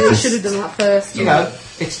electricity. Yeah, we should have done that first. You know,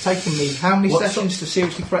 it's taken me how many sessions to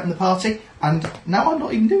seriously threaten the party, and now I'm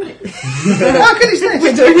not even doing it. How good is this?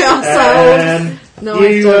 We're doing it ourselves. No, I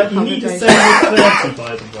you don't you have need to evasion. save your 30,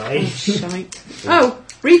 by the way. Shite. Oh,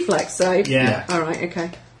 reflex save. Yeah. Alright,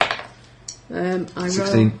 okay. I roll.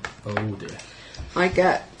 16. Oh dear. I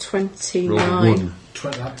get Roll 29. 1.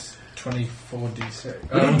 That's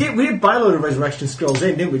 24d6. We did buy a load of resurrection scrolls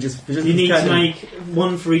in, didn't we? Just You need to make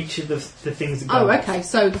one for each of the things that go Oh, off. okay.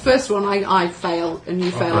 So the first one I fail, and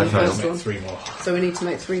you fail I on the fail. first one. 3 more. So we need to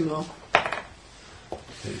make 3 more.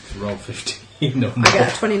 It's roll 15. No more. I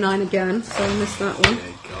get a 29 again, so I missed that one.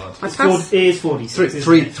 Oh God. I It's pass. it is 46.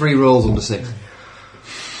 isn't it? Three rolls under 6.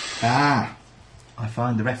 Ah, I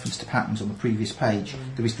find the reference to patterns on the previous page.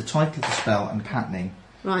 There is the title of the spell and patterning.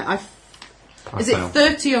 Right, is fail. it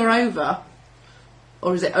 30 or over?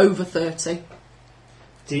 Or is it over 30?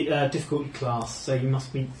 Difficulty class, so you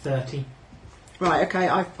must be 30. Right, okay.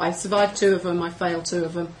 I survived 2 of them, I failed 2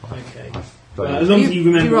 of them. Okay. But As long as you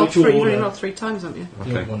remember rolled which 3, order. you rolled 3 times, haven't you?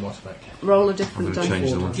 You okay. one more to make. Roll a I'm different going to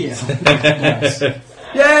change dice. the one.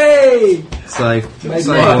 Yay! Save. Made Save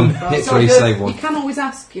one. 1. Hit That's 3, not save You 1. can always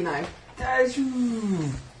ask, you know.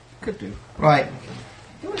 Could do. Right,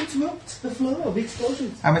 Don't interrupt the flow of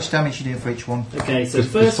explosions. how much damage you doing for each one? Okay, so the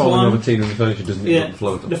Because first falling over one... Tina and the furniture doesn't Yeah, interrupt the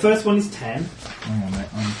flow. the first one is 10. Hang on, mate,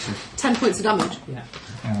 I need to. 10 points of damage. Yeah.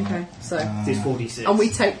 hang on. Okay, so. This is 46. And we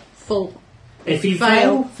take full. If you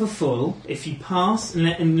fail for full, if you pass,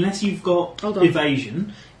 unless you've got Hold on.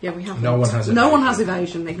 evasion, Yeah, we have. No one has No one evasion. has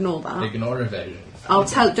evasion. Ignore that. Ignore evasion. I'll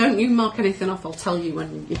tell. Don't you mark anything off. I'll tell you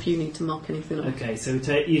if you need to mark anything off. okay, so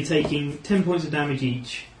you're taking 10 points of damage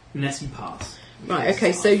each, unless you pass. Right.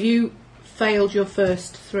 Okay. So you failed your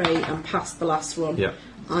first 3 and passed the last one. Yeah.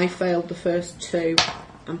 I failed the first 2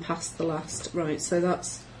 and passed the last. Right. So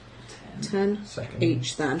that's 10 Second.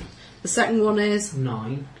 each. Then the second one is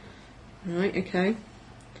 9. right. Okay.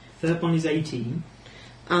 Third one is 18.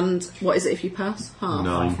 And what is it if you pass? Half.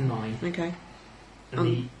 No. 5 9. Okay. And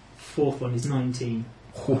the fourth one is 19.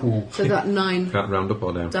 So that 9. Can't round up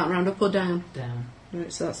or down. Don't round up or down. Down.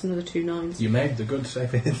 Right. So that's another 2 9s. You made the good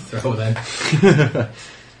saving throw then.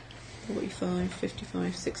 45,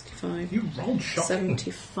 55, 65. You rolled shocking.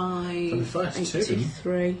 75, For the first 2.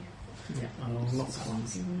 83. Yeah, lots of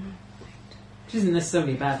ones. Which isn't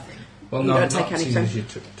necessarily a bad thing. Well, You no, don't not take seeing anything. as you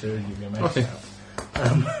took 2 of your mates Okay.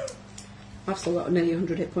 out. I've still got nearly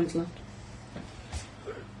 100 hit points left.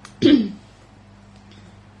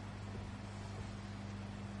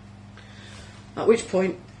 At which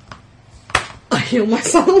point, I heal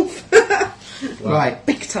myself. Right,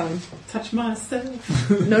 Big time. Touch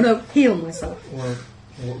myself. No, heal myself. Well,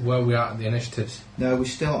 where are we at the initiatives? no, we're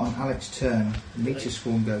still on Alex's turn. The meteor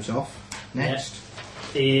swarm goes off. Next.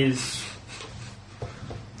 Is...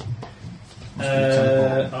 Must be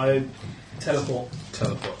a teleport. I teleport.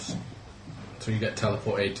 Teleports. So you get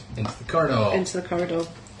teleported into the corridor. Into the corridor. All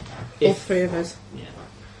If- 3 of us. Yeah.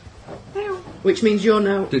 Which means you're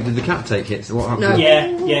now... Did the cat take hits? What happened? No.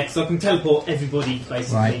 Yeah, because I can teleport everybody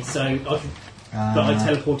basically. Right. So I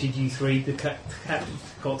teleported you 3. The cat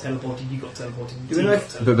got teleported. You got teleported. Do we T know got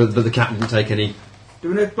if- teleported. But the cat didn't take any Do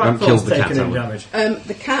we know if Haven't Blackthorn's killed the cat, taken any have we? damage?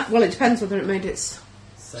 The cat... Well, it depends whether it made its...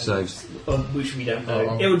 saves. Which we don't know.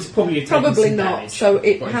 Oh. It would probably have taken Probably some not. damage. So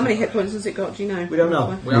What how is many it? hit points has it got? Do you know? We don't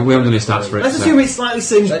know. We haven't done any stats for it. Let's so. assume it's slightly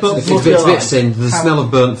singed, but It's mostly a bit alive. singed. There's a smell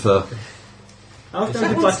of burnt fur. How much Is damage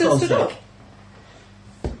that did one still Blackthorn stood up? take?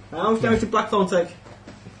 How much damage did Blackthorn take?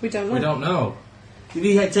 We don't know. We don't know. Did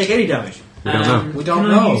he take any damage? We don't know. We don't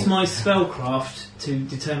can know. I use my spellcraft to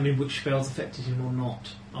determine which spells affected him or not?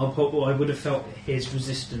 I would have felt his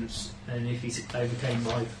resistance, and if I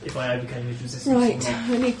overcame his resistance. Right, Or not.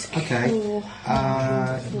 I need to Okay. kill...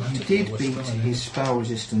 You did beat his spell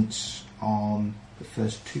resistance on the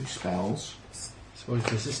first 2 spells. So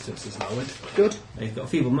his resistance is lowered. Good. He's got a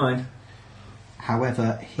feeble mind.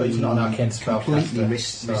 However, But he he's not an arcane spellcaster, completely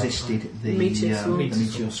so- resisted the Meteor swarm. the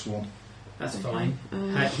meteor swarm. That's fine.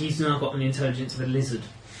 Uh, He's now got the intelligence of a lizard.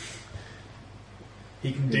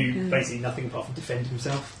 He can do Okay. basically nothing apart from defend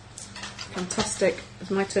himself. Fantastic. It's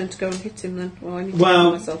my turn to go and hit him then. Well, I need to heal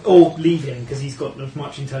Well, myself. or leave him because he's got as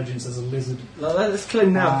much intelligence as a lizard. Let's kill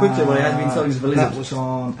him now quickly when he has the intelligence of a That lizard. was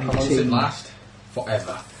on How long does it 18. last?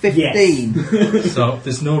 Forever. 15. So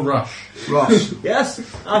there's no rush. Ross. Yes,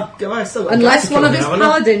 I've still got Unless to one kill of his now, haven't I?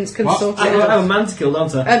 paladins can What? sort it I've got out. a man to kill,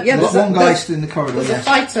 don't I? Yeah, There's there's one guy there's, still in the corridor. there's a Yes.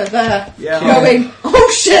 fighter there Yeah. going,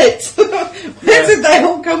 oh shit! Where did they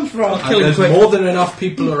all come from? And there's more than enough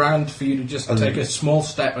people around for you to just take a small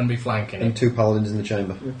step and be flanking And it. 2 paladins in the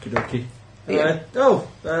chamber. Okie dokie. Yeah. Well,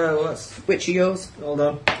 that's... Which are yours? Hold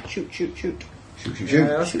on. Shoot. Shoot, shoot, shoot.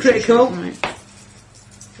 That's critical. Right.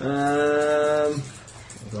 Hold on.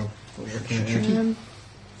 What are we looking at here?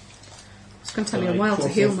 It's going to take me a while to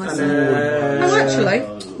heal myself. And, Oh, actually,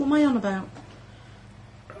 what am I on about?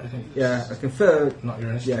 I think yeah, I confirm. not your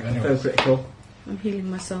Yeah, initiative confirm anyway. critical. I'm healing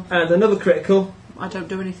myself. And another critical, I don't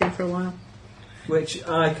do anything for a while. which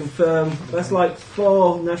I confirm. That's like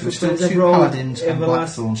 4 natural There's still 20s I've 2 rolled paladins in and the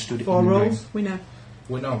last Blackthorn stood 4 in the ring. rolls. We know.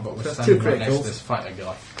 We know, but we're That's standing 2 right next to criticals. this fighter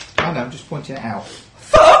guy. I know, I'm just pointing it out.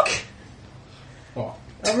 Fuck! What?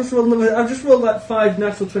 I've just rolled like 5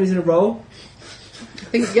 natural 20s in a row.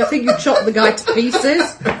 I think you chopped the guy to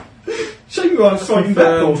pieces. So you are fighting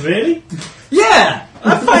Blackthorn, really? Yeah!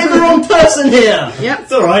 I'm fighting the wrong person here! Yep.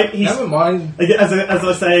 It's alright, he's... Never mind. As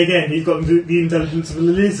I say again, he's got the intelligence of a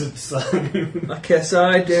lizard, so... Okay, so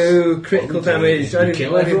I do critical damage. I do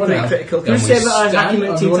kill everyone 3 else. critical. Can Then you say that I hack him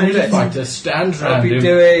at stand- one of the 2 fighter stands I'll round be him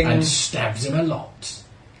doing- and stabs him a lot.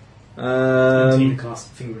 You cast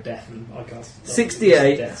Finger of Death and I cast...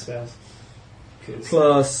 68. Death spells. 'Cause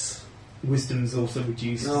plus... Wisdom's also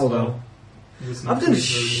reduced as Hold well. on. Wisdom, I've done a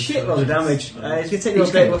charisma, shitload of damage. It's going to take me a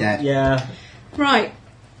He's bit. gonna be dead. Yeah. Right.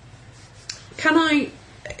 Can I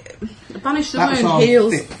banish the That's wound on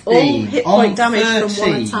heals 15. all hit On point damage from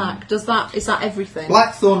 13. one attack? Is that everything?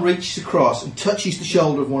 Blackthorn reaches across and touches the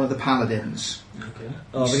shoulder of one of the paladins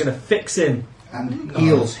Oh, they're going to fix him. and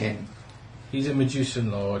heals him. He's a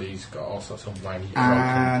Medusan lord, he's got all sorts of wanky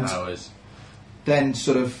And- broken powers. Then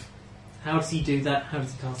sort of... How does he do that? How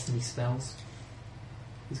does he cast any spells?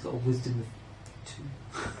 He's got a wisdom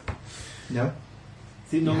of 2. No.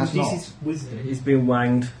 Is it not He has reduces wisdom? He's been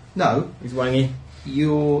wanged. No. He's wangy.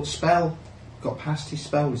 Your spell got past his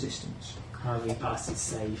spell resistance. How he passed his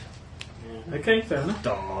save. Yeah. Okay, fair enough.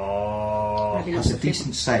 Maybe not Has a the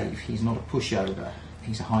decent save. He's not a pushover.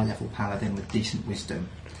 He's a high level paladin with decent wisdom.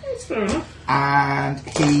 That's fair enough. And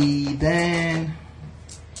he then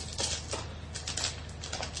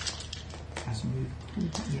has a move.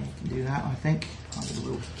 Yeah, he can do that, I think. I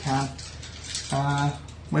will if he can.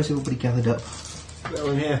 Where's everybody gathered up?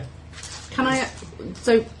 Well, in here. Can I?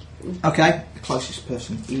 So Okay, the closest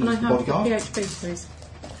person is can I the have bodyguard. PHP, please?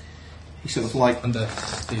 He sort of like Under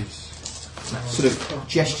Steve's. sort of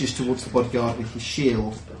gestures towards the bodyguard with his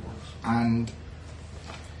shield. And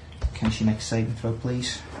can she make a saving throw,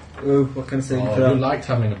 please? Ooh, what kind of thing Oh, for you that? liked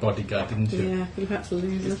having a bodyguard, didn't you? Yeah, you had to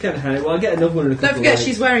lose It's her. kind of handy. Well, I'll get another one in a couple Don't forget, of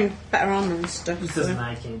she's wearing better armour and stuff. It doesn't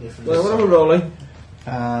make any difference. Well, what am I rolling?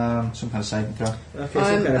 Some kind of saving throw. Okay,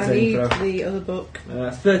 some kind of I saving need throw. the other book.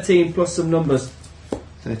 13 plus some numbers.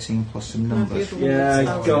 13 plus some No, numbers. the other one Yeah, that's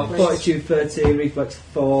I've spelled, got please. fortitude 13, reflex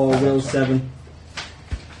 4, will 7.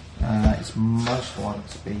 It's most likely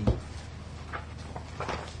to be.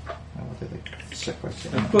 What did they separate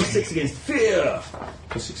it? And plus 6 against fear.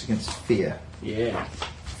 Plus 6 against fear. Yeah.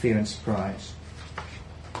 Fear and surprise.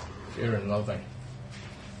 Fear and loathing.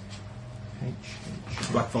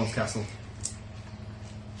 Blackthorn's castle.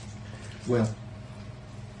 Will.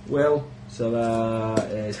 Will. So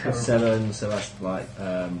that is plus 7, so that's like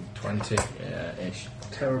 20. yeah, ish.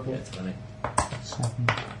 Terrible. Yeah, 20. 7,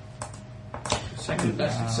 Second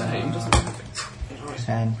best save.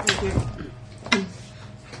 10,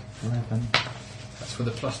 11, That's with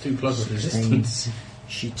a +2 plug of 16. resistance.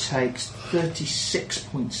 She takes 36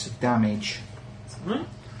 points of damage Right.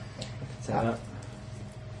 So that.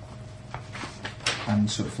 and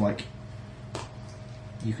sort of like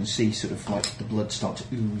you can see sort of like the blood start to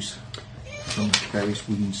ooze from various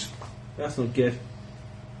wounds. That's not good.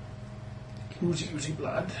 Oozy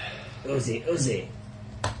blood. Uzi.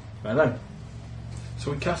 Right then.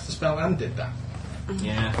 So we cast the spell and did that.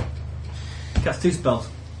 Yeah. Cast 2 spells.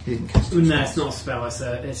 He didn't cast No, it. it's not a spell, it's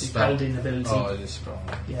a Spell. paladin ability. Oh, it is spell.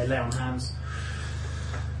 Yeah, lay on hands.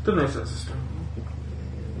 Don't know if that's a spell.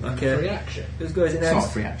 Okay. Reaction. Whose go is it It's not a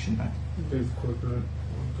next? free action, no. Move equivalent.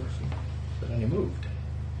 But then he moved.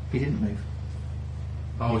 He didn't move.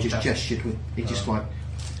 Oh, He just cast- gestured with. He just like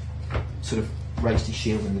sort of raised his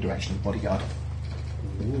shield in the direction of the bodyguard.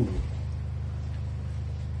 Ooh.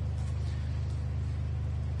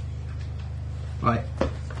 Right.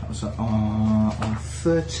 That was on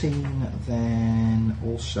 13. Then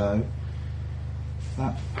also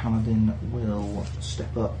that paladin will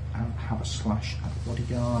step up and have a slash at the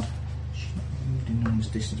bodyguard. She's not moved in enormous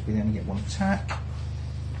distance, but they only get 1 attack.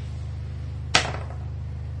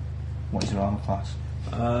 What is her armor class?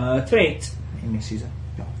 28. He misses her.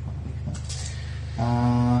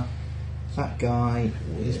 That guy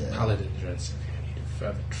These will paladins are in severe need of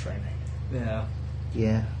further training. Yeah.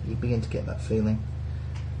 Yeah, you begin to get that feeling.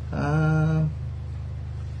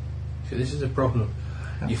 See, this is a problem.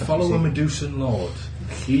 You How follow a fancy. Medusan lord.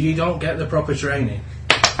 You don't get the proper training.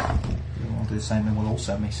 You want to do the same, and we'll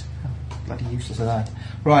also miss. How bloody useless are they?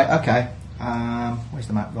 Right, okay. Where's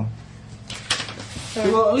the map gone?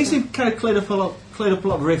 Well, at least we've kind of cleared up a lot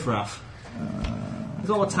of riffraff. It's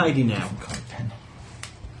all tidy now. Different colour pen.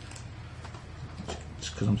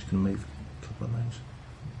 Just because I'm just going to move a couple of those.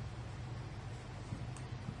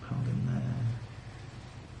 Hold in there.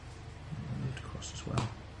 Moved across as well.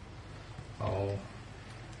 Oh.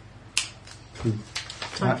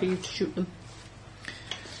 Time for you to shoot them.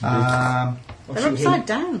 Um, They're upside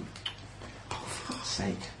down. for fuck's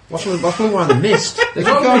sake. What's the one I missed? There's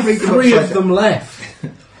You can't only read them 3 upside of them left.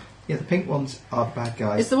 Yeah, the pink ones are the bad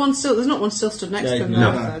guys. Is the one still? There's not one still stood next No, to him.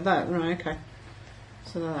 no. There, that right? Okay.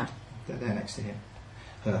 So they're there. They're there next to him.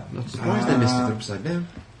 Her. Not surprised they missed it upside down.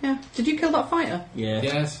 Yeah. Did you kill that fighter? Yeah.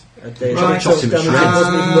 Yes. They Right, chopped him chopped him damage. to It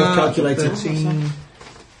wasn't even worth calculating. 13,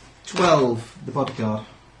 12, the bodyguard.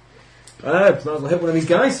 Might as well hit one of these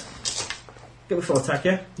guys. Get me full attack,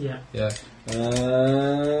 yeah? Yeah. Yeah.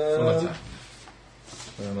 Full attack.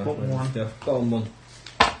 Bottom one.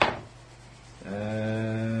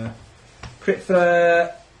 Crit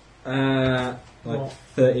for like What?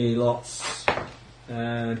 30 lots.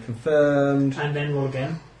 And confirmed. And then roll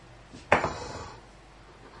again.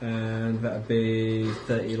 And that'd be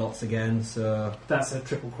 30 lots again, so That's a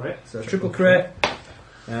triple crit. a triple crit.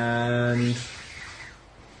 And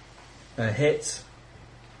a hit.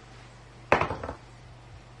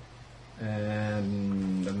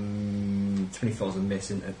 And 24's a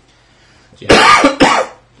miss, isn't it? Yeah.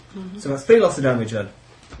 So that's 3 lots of damage then.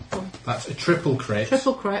 That's a triple crit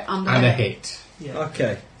Triple crit and and a hit. Yeah.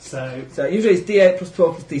 Okay. So So usually it's D8 plus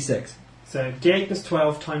 12 plus D6. D8 plus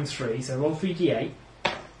 12 times 3. So roll 3 D8.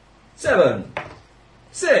 7,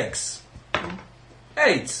 6,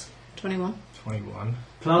 8, 21 21.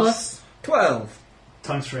 Plus 12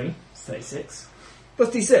 times 3. 36. plus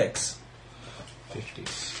D6.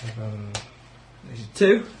 57.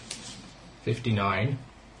 2. 59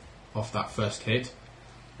 off that first hit.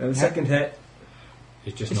 And the second hit.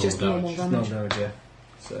 It's just It's normal just damage. normal Not damage. damage,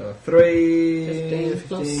 yeah. So 3, 15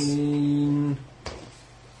 plus- 15,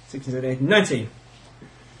 16, 17, 18, 19.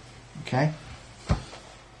 Okay.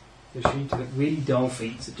 Which you need to get really dull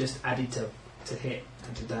feats that just added to hit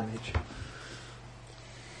and to damage.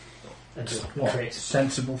 And to What? crit.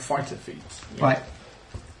 Sensible fighter feat. Yeah. Right.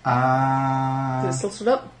 Is it still stood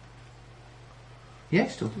up? Yeah,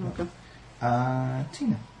 still. Okay.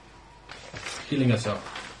 Tina. Healing us up.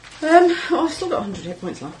 Oh, I've still got 100 hit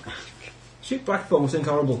points left. Shoot Blackthorn was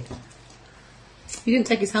horrible. You didn't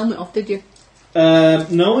take his helmet off, did you?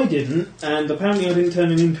 No, I didn't. And apparently I didn't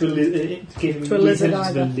turn him into a lizard. To a lizard into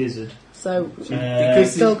either. a lizard. So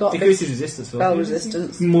Still got decreases resistance. spell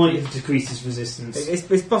resistance. Might have decreased his resistance.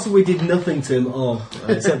 It's possible we did nothing to him at all,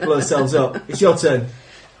 except blow ourselves up. It's your turn.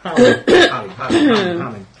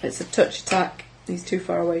 Hamming. It's a touch attack. He's too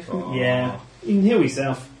far away from it. Yeah. You can heal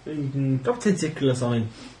yourself. You can... Drop tentaculus on him.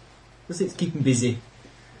 Let's keep him busy.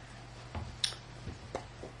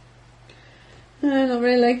 Not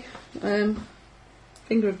really.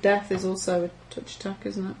 Finger of Death is also a touch attack,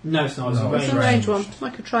 isn't it? No, it's not. It's No, a It's range. a range one.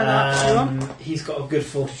 I could try that if you want. He's got a good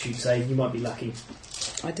fortitude save. You might be lucky.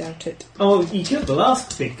 I doubt it. Oh, he killed the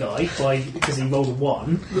last big guy because he rolled a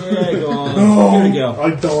 1. Yeah, go on. Here we go. I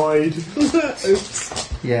died. Oops.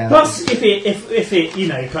 Yeah. Plus, if it you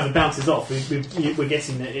know kind of bounces off, we're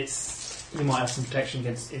guessing that you might have some protection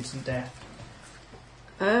against instant death.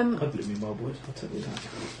 I blew me mobwood. I'll tell you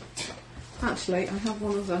that. Actually, I have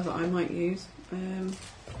one of those that I might use.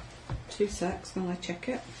 2 secs while I check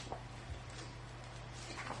it.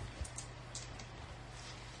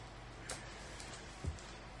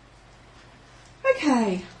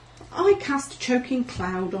 Okay, I cast a choking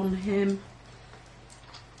cloud on him.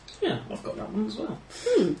 Yeah, I've got that one as well.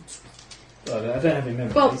 Well, I don't have any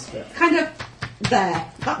memories, Well, but kind of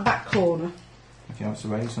there, that back corner. Okay, what's the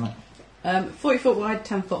radius on it? 40 foot wide,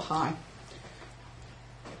 10 foot high.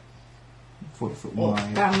 40 foot Or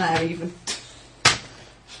wide. down there even.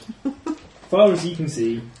 as far as you can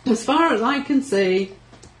see, As far as I can see,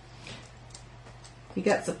 he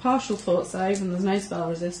gets a partial fort save and there's no spell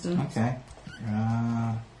resistance. Okay.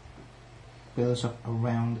 Builds up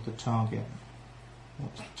around the target.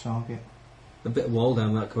 What's the target? A bit of wall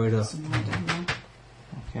down that corridor. Somewhere down there.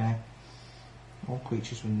 Okay. All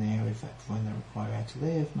creatures within the area affected when they require air to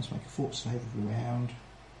live must make a fort save every round.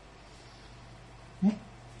 Yeah,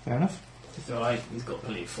 fair enough. it's alright. He's got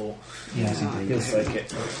plenty of fort. Yes, Yeah. indeed. He'll soak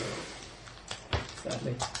it.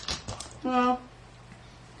 Sadly. Well,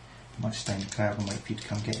 Might stay in the cloud and wait for you to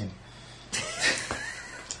come get him.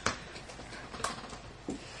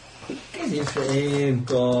 Get in for him,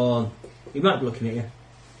 go on. He might be looking at you.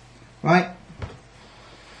 Right.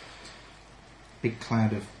 Big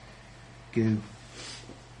cloud of goo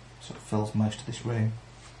sort of fills most of this room.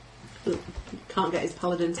 Can't get his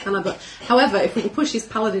paladins, can I? But however, if we can push his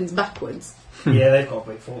paladins backwards, Yeah, they've got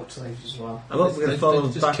a big fort slaves as well. I'm not going to follow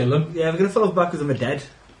just back. kill them. Yeah, we're going to follow back because I'm dead.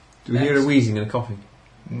 Do we hear a wheezing and a coughing?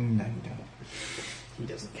 No, you don't. He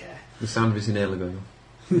doesn't care. The sound of his inhaler going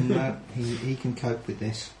on. No, he can cope with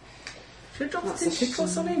this. Should I drop That's the a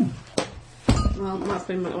tickles on him? well, that's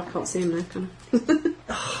been. I can't see him now, can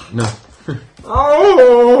No.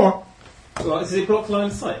 Oh! Well, does it block line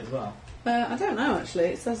of sight as well? I don't know actually.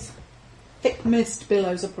 It says thick mist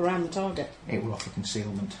billows up around the target. It will offer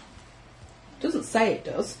concealment. Doesn't say it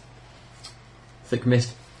does. Thick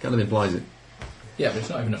mist. Kind of implies it. Yeah, but it's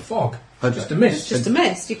not even a fog. I- Just a mist. It's just a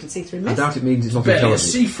mist. You can see through I mist. doubt it means it's not Barely a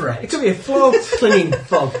intelligent. sea threat. It could be a floor-clinging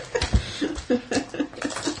fog.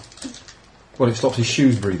 Well, it stops his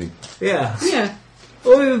shoes breathing. Yeah. Yeah,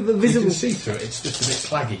 Or the You visible. can see through it, it's just a bit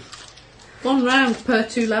claggy. 1 round per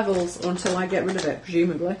 2 levels, or until I get rid of it,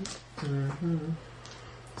 presumably.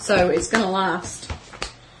 So it's going to last.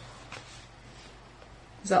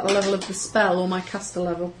 Is that the level of the spell or my caster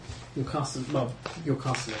level? Your caster level.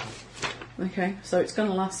 Okay, so it's going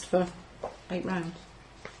to last for 8 rounds.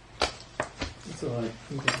 That's alright.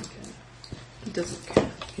 He doesn't care. He doesn't care.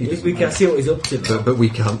 We can't see what he's up to. But we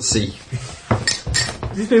can't see.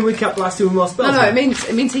 Does this mean we can't blast him with more spells? No, it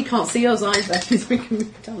means he can't see us either, because we can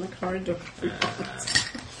move down the corridor.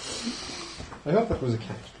 I hope that was a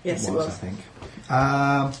catch. Yes, it I was. think.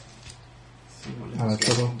 See what Oh, Liz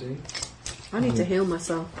trouble. can do. I need to heal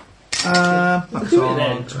myself. That's Do it on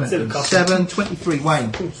then, instead of costing. 7, 23,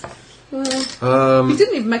 Wayne. Well, he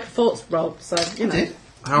didn't even make a force roll, so, you know. Did?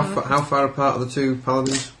 How far apart are the two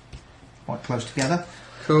paladins? Quite close together.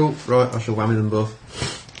 Cool. Right, I shall whammy them both.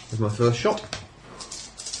 As my first shot.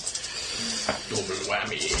 Double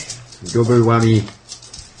whammy. Double whammy.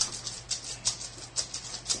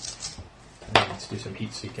 I need to do some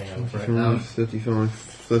heat seeking over it now. 35,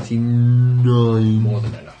 39. More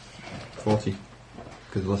than enough. 40.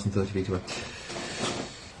 Because less than 30 feet away.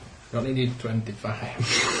 You only need 25.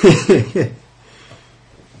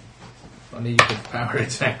 I need a power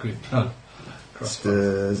attack with crossbow.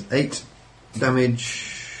 There's 8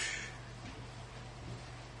 damage.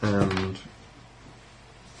 And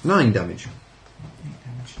 9 damage.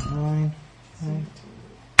 9.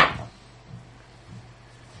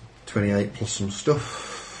 28 plus some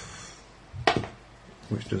stuff.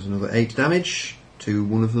 Which does another 8 damage to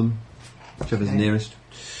one of them. Whichever's Okay. nearest.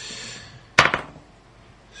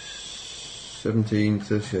 17,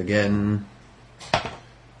 30 again.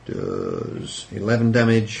 Does 11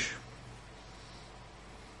 damage.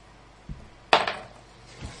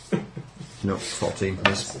 No, 14.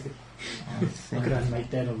 Miss. I could animate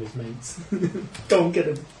dead on his mates. Don't get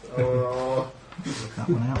him. Oh. That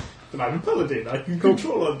one out. But I'm a paladin. I can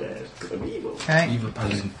control undead. Because I'm evil. Okay. Evil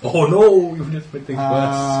paladin. Oh no! You've just made things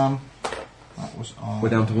worse. That was on. We're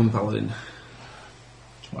down to 1 paladin.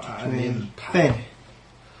 Ben.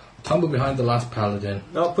 Tumble behind the last paladin.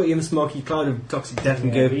 I'll put you in a smoky cloud of toxic death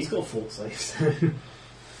and Yeah, but goo. he's got fort saves. Don't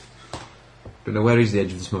know where is the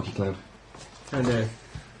edge of the smoky cloud. Kind of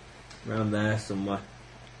around there somewhere.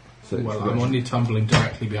 So it's Well, I'm only tumbling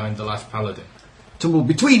directly behind the last paladin. tumble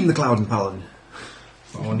between the cloud and paladin.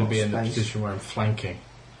 I want to be in the Space. position where I'm flanking.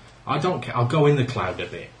 I don't care. I'll go in the cloud a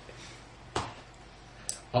bit.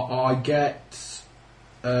 I get.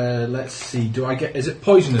 Let's see. Do I get? Is it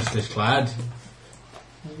poisonous? This cloud.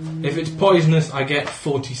 If it's poisonous, I get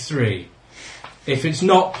 43. If it's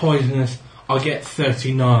not poisonous, I'll get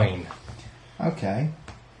 39. Okay.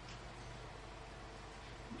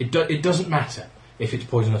 It doesn't matter if it's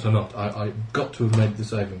poisonous or not. I got to have made the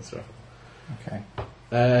saving throw. Okay.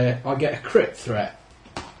 I get a crit threat.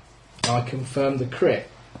 I confirm the crit.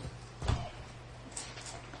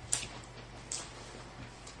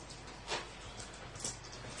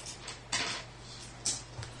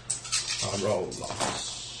 I roll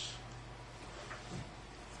lots.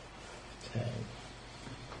 10,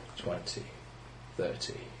 20,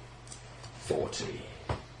 30, 40,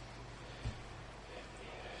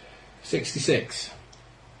 66.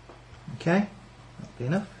 Okay. That'll be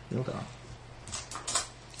enough. You'll die.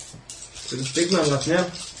 So this big man left now.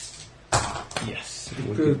 Yes.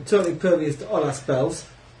 Totally pervious to all our spells.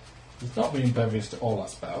 He's not been impervious to all our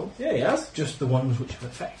spells, Yeah, he has. just the ones which have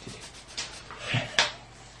affected him.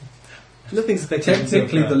 Nothing's affected him so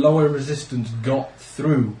Technically, far. the lower resistance got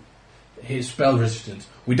through his spell resistance.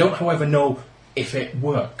 We don't, however, know if it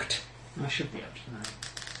worked. I should be able to know.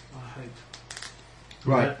 I hope.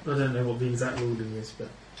 Right. I don't know what the exact ruling is, but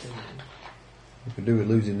We could do with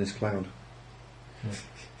losing this cloud.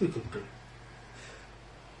 we could do.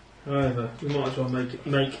 However, we might as well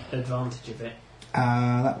make advantage of it.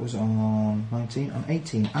 That was on 19. On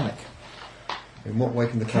 18, Alec. In what way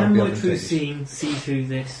can the cloud Can be my true advantageous? seeing see through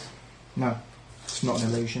this? No, it's not an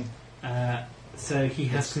illusion. So he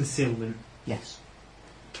has concealment. Yes.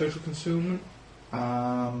 Total concealment?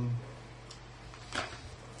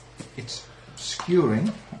 It's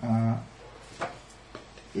obscuring.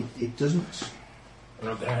 It doesn't. We're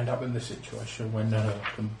not going to end up in the situation where none of us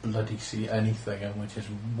can bloody see anything and we're just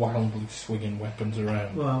wildly swinging weapons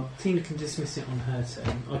around. Well, Tina can dismiss it on her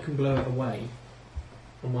turn. I can blow it away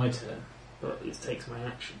on my turn, but it takes my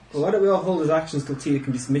action. Well, why don't we all hold his actions till Tina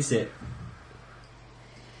can dismiss it?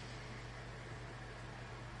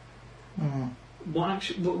 What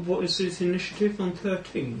action? What is his initiative on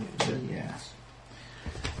 13? Yes.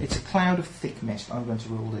 It's a cloud of thick mist. I'm going to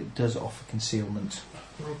rule that it does offer concealment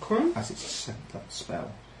Okay. as it's a 7th level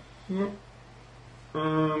spell. Yep.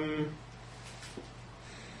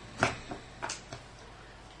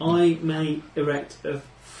 I may erect a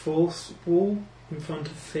force wall in front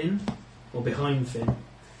of Finn, or behind Finn,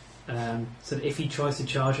 so that if he tries to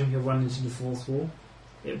charge him, he'll run into the force wall.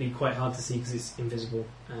 It'll be quite hard to see because it's invisible,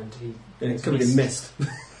 and And it's covered in mist.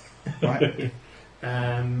 Right.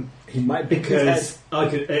 He might be because I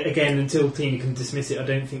could again until Tina can dismiss it. I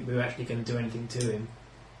don't think we're actually going to do anything to him,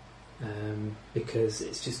 because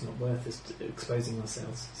it's just not worth us exposing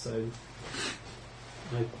ourselves. So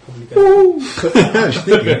I probably go.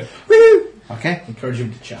 Okay. Encourage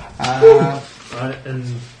him to chat. Right, and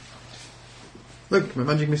Look, my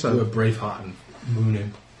magic Do a missile. Braveheart and moon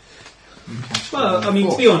him. well, I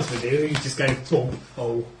mean, to be honest with you, you just go boom,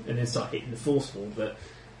 hole, and then start hitting the force wall, but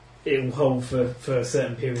it will hold for a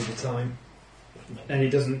certain period of time, and it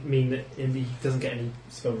doesn't mean that he doesn't get any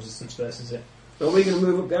spell resistance versus it. Are we going to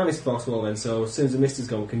move up behind this force wall then, so as soon as the mist is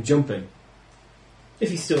gone, we can jump in? If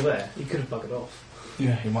he's still there, he could have buggered off.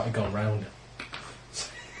 Yeah, he might have gone round.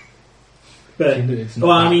 But It's not,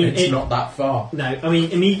 well, I that, mean, it's not that far. no, I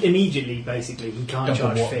mean immediately, basically, he can't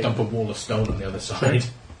charge Finn. Dump a wall of stone on the other side.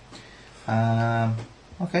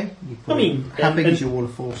 Okay. I mean, how big and- is your wall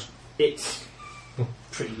of force? It's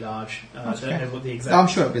pretty large. I That's don't okay. know what the exact. I'm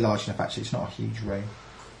sure it'll be large enough. Actually, it's not a huge room.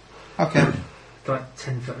 Okay. Like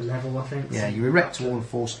 10-foot level, I think. Yeah, you erect a wall of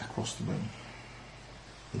force across the room.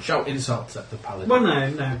 Shout insults at the paladin. Well, no,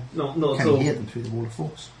 not at Can you all. hear them through the wall of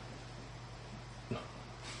force?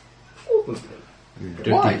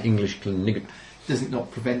 Dirty Why? English nigger. Does it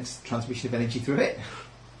not prevent transmission of energy through it?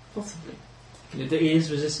 Possibly. It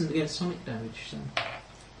is resistant against sonic damage, so.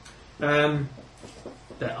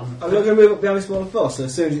 But I'm not going to move up behind this wall of force, so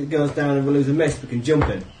as soon as it goes down and we lose the mist, we can jump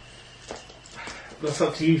in. that's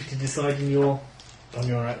up to you to decide in your On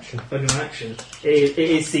your action. action. It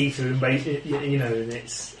is see-through, and you know, and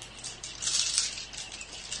it's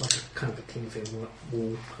like a kind of a cling film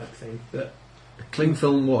wall type thing. But Cling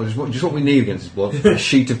film, what? Just what we need against this blood. A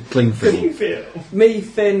sheet of cling film. Me,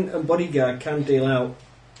 Finn, and Bodyguard can deal out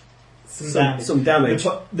some damage.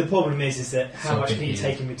 The problem is that how So much can can you heal.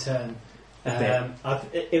 take in return?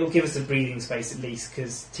 bit. It will give us a breathing space at least,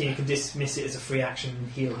 because Tina can dismiss it as a free action and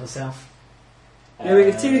heal herself. I mean,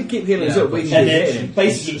 if Tina can keep healing us up, we and can then keep hitting him.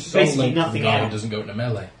 basically nothing The guy who else. doesn't go into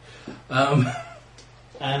melee. Well,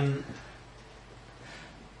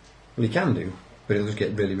 he can do, but he'll just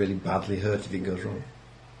get really, really badly hurt if it goes wrong.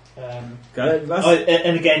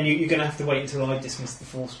 And again, you're going to have to wait until I dismiss the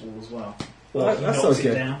force wall as well. Or he That knocks sounds it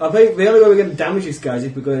good. down. I think the only way we're going to damage this guy is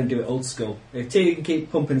if we're going to do it old school. If Tina can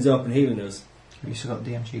keep pumping us up and healing us, Have you still got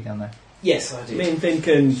DMG down there? Yes, I do. me and Finn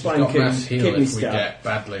can She's got flank him, mass heal kidney if we stab. get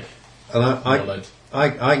badly. And Mullered.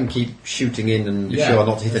 I can keep shooting in and be sure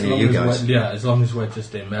not to hit as any of long you as guys. we're- Yeah, as long as we're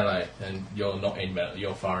just in melee and you're not in melee,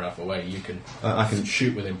 you're far enough away, you can I can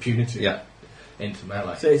shoot with impunity Yeah. into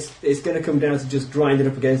melee. So it's going to come down to just grinding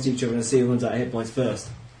up against each other and see who runs out of hit points first.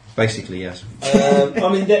 Basically, yes. I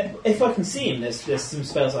mean, if I can see him, there's some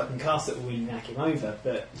spells I can cast that will really knock him over,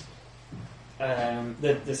 but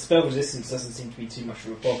the spell resistance doesn't seem to be too much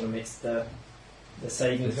of a problem. It's the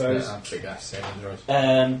saving It's throws. that big ass saving throws.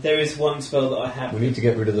 There is one spell that I have. We need to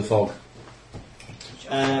get rid of the fog.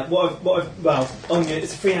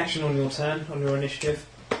 It's a free action on your turn, on your initiative.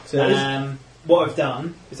 So it is- What I've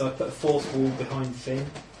done is I've put a force wall behind Finn,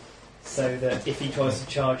 so that if he tries to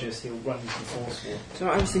charge us, he'll run into the force wall. So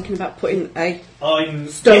I was thinking about putting a I'm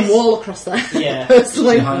stone wall across there. Yeah.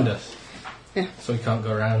 Personally. Behind us. Yeah. So he can't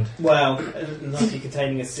go around. Well, nicely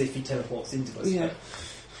containing us if he teleports into us. Yeah.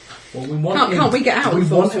 Well, we want Can't we get out We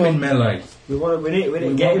with want force him in wall? melee. We need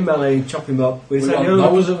to get him melee and chop him up. We say, want no,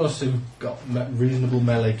 those of us who've got reasonable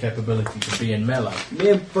melee capability to be in melee. me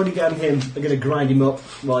and Bodyguard and him are going to grind him up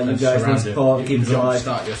while you And guys surround need him. support and You keep can him alive.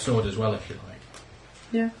 start your sword as well if you like.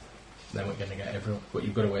 Yeah. Then we're going to get everyone. But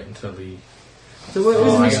you've got to wait until the. So where's Oh,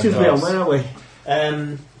 the I initiative got we on? those. Where are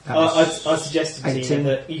we? I suggested to 18, you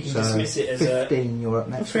that you can so dismiss it as a 15, you're up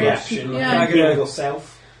next. free reaction. Yeah. Heal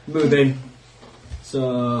yourself. Move in.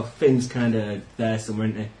 So Finn's kind of there somewhere,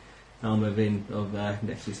 isn't he? I'll move in over there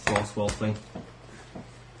next to his force wall thing.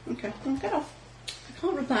 Okay, well, get off. I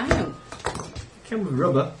can't rub that out. Can with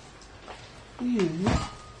rubber.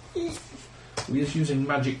 We're just using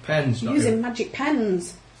magic pens, not Using magic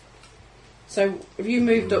pens. So, have you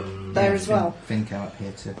moved up there as well? Finn come up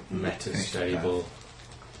here to your metastable.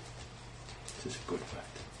 This is a good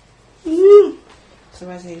fact. So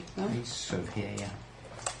where's he? Oh, He's sort of here, yeah.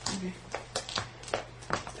 okay.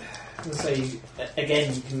 So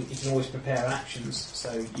again, you can always prepare actions.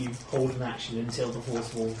 So you hold an action until the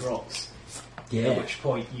horse wall drops. At which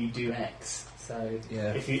point you do X. So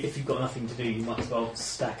if you've got nothing to do, you might as well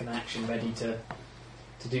stack an action ready to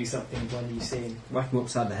do something when you see him. Whack him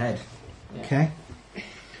upside the head. Yeah. Okay.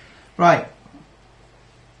 Right.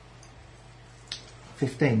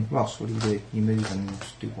 15. Ross, what do? You move and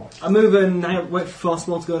do what? I move and I wait for force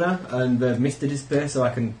wall to go down and the mist to disappear so I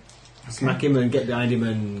can smack him and get behind him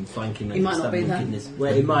and flank him. He and might not stab be him in the there. kidneys.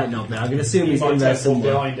 Well, he might not be. I can assume He he's might in there teleport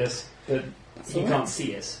somewhere. behind us, but That's he all can't right.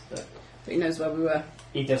 see us. But But he knows where we were.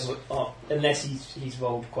 he does. Unless he's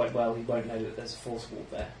rolled quite well, he won't know that there's a force wall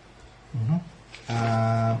there.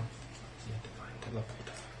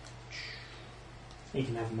 He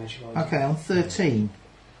can have a magic eye. Okay, on 13,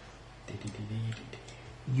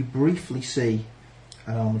 you briefly see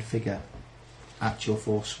an armoured figure at your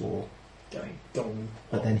force wall, Going dong.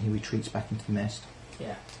 but then he retreats back into the mist.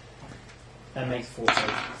 Yeah. And makes 4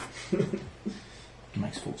 save.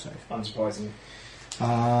 Makes full save. Unsurprising.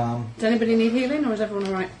 Does anybody need healing, or is everyone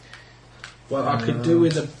alright? Well, I could do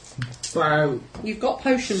with about You've got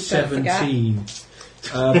potions, don't forget. 17.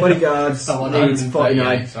 Bodyguards needs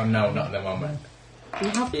 49. So no, not at the moment. You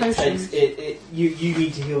have It potions. takes you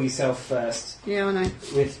need to heal yourself first, Yeah, I know.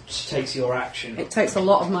 which takes your action. It takes a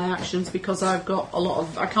lot of my actions because I've got a lot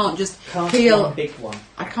of... I can't just Can't heal... one big one.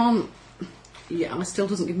 I can't... Yeah, and it still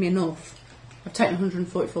doesn't give me enough. I've taken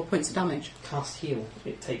 144 points of damage. Cast heal.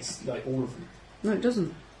 It takes like all of them, No, it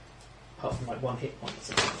doesn't. apart from like one hit point. It's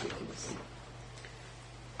ridiculous.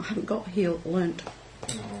 I haven't got heal learnt.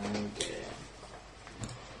 Oh dear.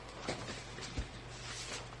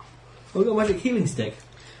 We've got a magic healing stick.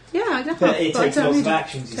 Yeah, I have. But it but I takes don't lots need of it.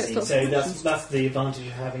 actions, you Takes see. lots So of actions. that's the advantage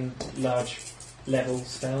of having large level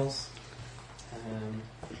spells.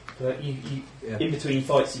 But you in between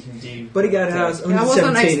fights you can do. Bodyguard has Yeah, I wasn't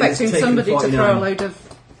 117 and it's expecting taken somebody to 49. throw a load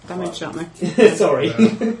of damage at me. Sorry.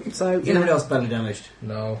 So, Is you know. anyone else badly damaged?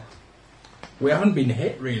 No. We haven't been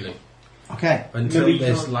hit, really, Okay, until Maybe you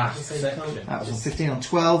this can't- last you say you section. can't. that was on 15. On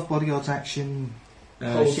 12, bodyguard's action.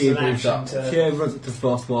 Holds She an moves action up. to- She runs up to the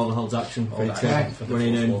force wall and holds action for Hold it action to for the run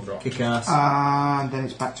in force wall and drop. kick ass. And then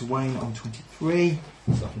it's back to Wayne on 23.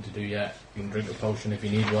 There's nothing to do yet. You can drink a potion if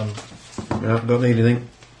you need one. No, don't need anything.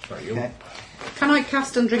 Sorry, you. Okay. Can I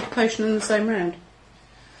cast and drink a potion in the same round?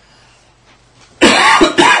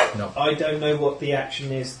 No. I don't know what the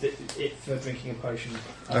action is for drinking a potion.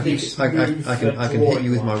 I think it's I move can for hit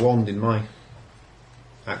you with drawing my one. wand in my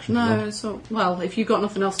action. No, so... Well, if you've got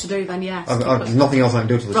nothing else to do, then yes. There's nothing else I can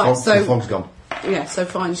do till the, Right, fog, so- the fog's gone. Yeah, so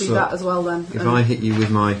fine, do So, that as well then. If and I hit you with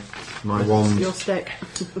my wand, your stick.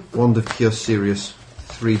 wand of Cure Sirius,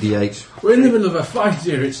 3d8. We're in the middle of a fight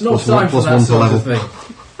here. It's not Plus time one- for plus that one to sort of level.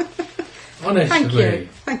 thing. Honestly. Thank you.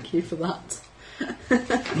 Thank you for that.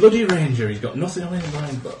 Bloody Ranger, he's got nothing on his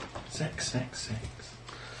mind but sex.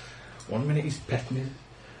 1 minute he's petting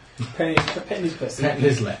Petting his pussy.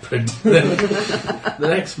 his leopard. Then the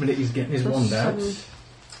next minute he's getting his wand out.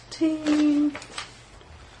 17.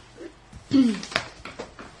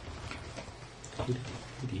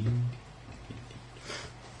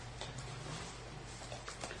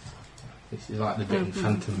 This is like the bit in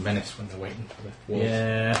Phantom Menace when they're waiting for the wolves.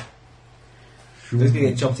 Yeah. He's going to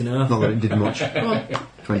get chopped in half. Not that it did much. Come on,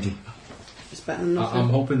 20. it's better than I'm nothing.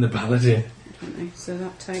 hoping the paladin. 20. So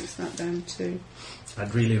that takes that down to...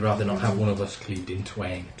 I'd really rather not have one of us cleaved in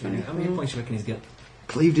twain. How many points do you reckon he's got?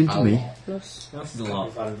 Cleaved into me. Plus That's a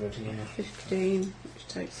lot. 15, which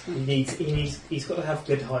takes that. He's got to have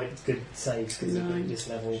good height, good saves, because at 9, this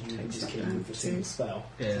level you can takes just that kill him down with a to- single spell.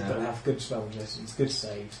 He's got to Yeah. have good spell resistance, good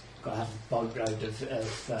saves. Got to have a boatload of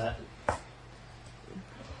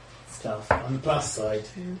stuff. On the plus side,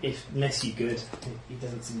 unless you're good, he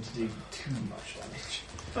doesn't seem to do too much damage.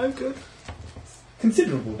 I'm good.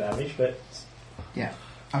 considerable damage, but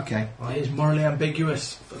Okay. It is morally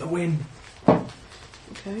ambiguous for the win.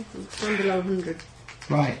 Okay, I'm below 100.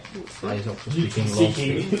 Right. I is also you speaking can long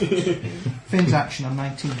see speed. Finn's action on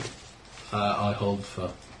 19. I hold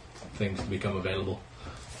for things to become available.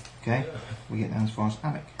 Okay. We get down as far as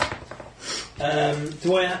Alec.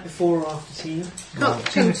 do I act before or after Tina? Well,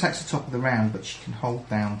 Tina takes the top of the round, but she can hold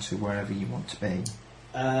down to wherever you want to be.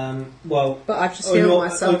 Well, But I've just healed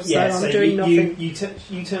myself, so I'm doing nothing.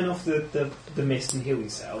 You turn off the mist and heal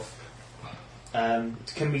yourself.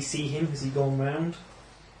 Can we see him? Has he gone round?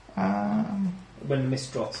 When the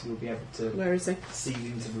mist drops, we'll be able to Where is he? see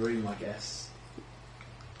into the room, I guess.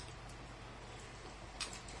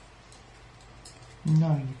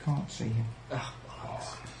 No, you can't see him.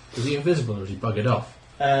 Is he invisible or is he buggered off?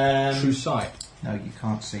 True sight. No, you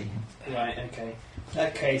can't see him. Right, okay. In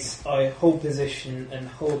that case, I hold position and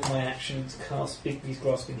hold my action to cast Bigby's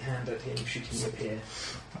grasping hand at him should he appear.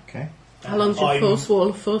 Okay. How long's your force wall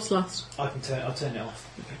of force last? I'll turn it off.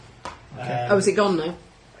 Okay. Is it gone now?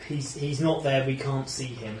 He's not there, we can't see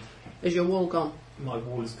him. Is your wall gone? My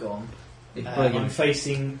wall is gone. If I'm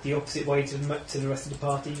facing the opposite way to the rest of the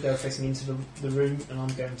party. They're facing into the room, and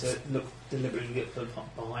I'm going to deliberately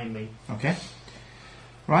look behind me. Okay.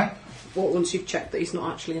 Right. What, once you've checked that he's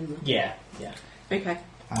not actually in there? Yeah. Okay.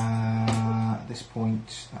 At this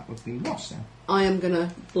point, that would be Ross then. I am going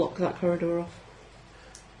to block that corridor off.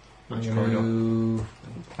 I'm Which gonna corridor? do-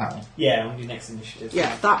 That one. Yeah, on your next initiative.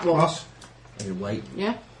 Yeah, that one. Ross, I'm gonna wait.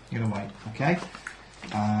 Yeah? you're going to wait. Okay.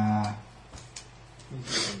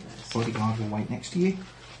 Bodyguard will wait next to you.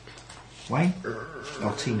 Wayne?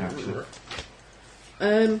 Or Tina, actually.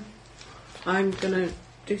 I'm going to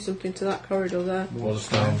do something to that corridor there. Wall of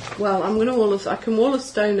stone. Well, I'm going to I can wall of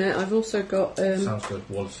stone it. I've also got... Sounds good.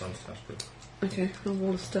 Wall of stone sounds good. Okay, I'll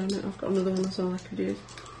wall of stone it. I've got another one as well I could use.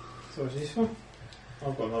 So is this one?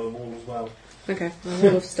 I've got another wall as well. Okay, a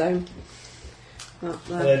wall of stone. That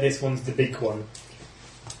there. This one's the big one.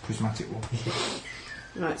 Prismatic wall.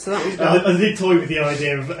 Right, so that one's gone. I did toy with the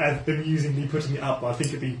idea of amusingly putting it up, but I think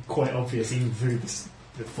it'd be quite obvious even through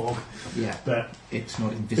the fog. Yeah. But It's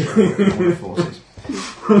not invisible in all the forces.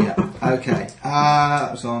 Yeah. Okay.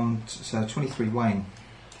 That was on... So, 23, Wayne.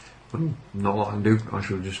 Not a lot I can do. I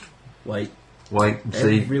should just Wait. wait and see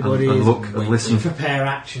and Everybody is look and waiting. listen. prepare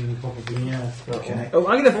action, probably, yeah. But Okay. Oh,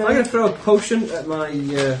 I'm gonna throw a potion at my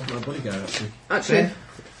my bodyguard. Actually, Actually,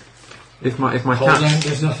 If my Hold catch on,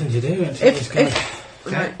 there's nothing to do until it's going.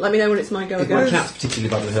 right, let me know when it's my go if my again. cat's particularly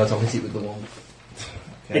bad with hers, I'll hit it with the wand.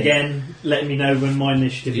 Okay. Again, letting me know when my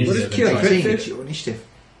initiative What What is. is cure? Tina, it's your initiative.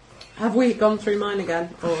 Have we gone through mine again,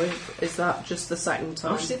 or is that just the second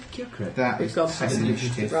time? Oh, she said cure crit. That We've is gone second through.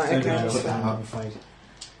 initiative. Right, okay. Put that I'm up. afraid.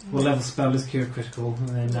 What level spell is cure critical? And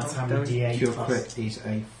then that's how many D8 Cure plus. crit is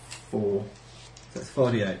a 4. That's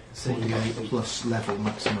 48. So you 48 plus level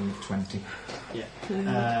maximum of 20.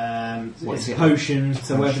 What it's is it? potion,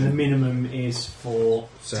 so whatever Potion. the minimum is for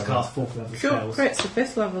to Seven. cast 4th level Sure, spells. crit's the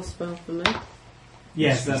 5th level spell for me.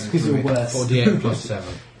 Yes, that's because you're worse. 48 plus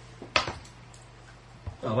 7.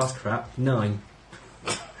 Oh, that's crap. 9.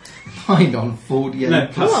 9 on 48 No,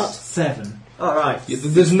 plus. plus 7. All right.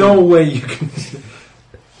 There's no way you can.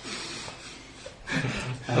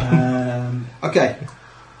 Okay.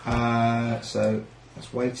 So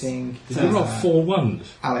that's waiting. Did you roll 4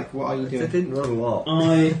 ones? Alec, what are you They doing? didn't roll a lot.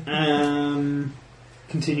 I am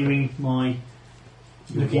continuing my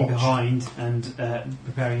looking watch. behind and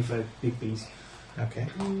preparing for big bees. Okay.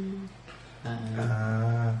 Um,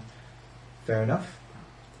 Fair enough.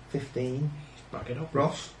 15. Back it up.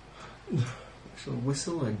 Ross. I shall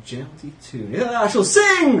whistle a gentle tune. Yeah, I shall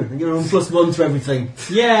sing! And give him +1 to everything.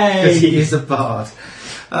 Because he Yay! is a bard.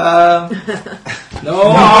 No!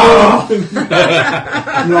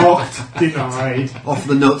 Not denied. Off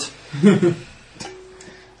the nut.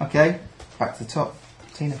 Okay. Back to the top.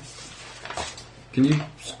 Tina. Can you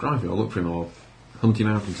scribe it or look for him or hunt him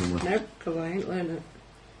out from somewhere? Nope, because I ain't learned it.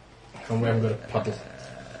 And we haven't got a paddle.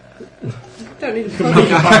 Don't need a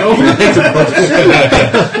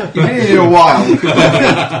You've been here a while.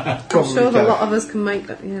 I'm sure that a lot of us can make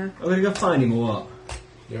that, yeah. Are we going to go find him or what?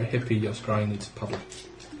 You're a hippie, your scrying needs a paddle.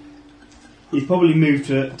 He's probably moved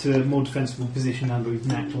to a more defensible position now that we've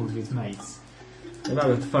nacked all of his mates. I've got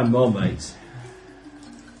to find more mates.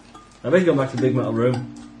 I better go back to the big metal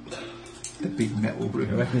room. The big metal I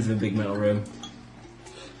room. reckon there's a big metal room.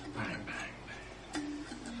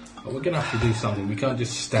 But we're going to have to do something. We can't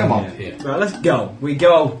just stand Come on. here. Right, let's go. We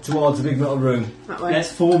go towards the big metal room. That way.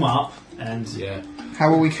 Let's form up and Yeah.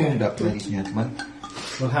 How are we formed up, ladies and gentlemen?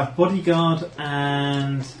 we'll have bodyguard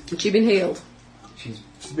and Has she been healed? She's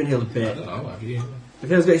been healed a I bit. don't know, have you? If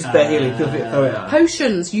there's a bit of spare healing, feel free to throw it out.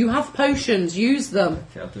 Potions. You have potions. Use them.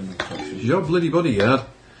 Okay, I'll do the potions. Your bloody bodyguard.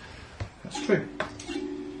 That's true.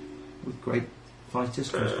 With great fighters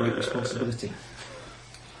comes great responsibility.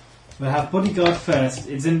 We'll have bodyguard first.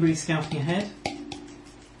 Is anybody scouting ahead? Do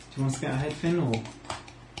you want to scout ahead, Finn, or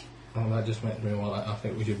Oh, that just makes me want. I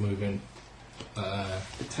think we should move in.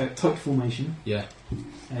 tight formation? Yeah,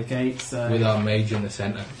 Okay, so with our mage in the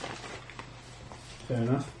centre. fair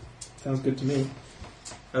enough. Sounds good to me.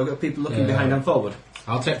 I've got people looking Yeah. behind and forward.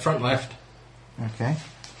 I'll take front left. Okay.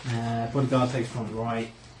 Bodyguard takes front right.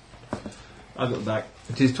 I've got the back.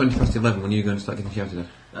 It is 20 past 11 when you're going to start getting shouted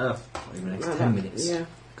at. Probably the next Right, 10 minutes. Yeah.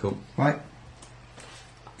 Cool. Right.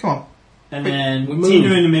 Come on. And then We move.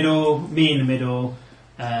 Tina in the middle, me in the middle,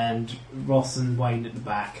 and Ross and Wayne at the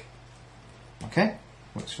back. Okay.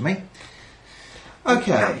 Works for me. Cat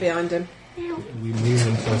Okay. behind him. We move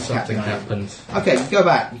until something behind. happens. Okay, you go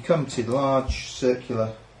back. You come to the large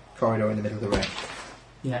circular corridor in the middle of the room.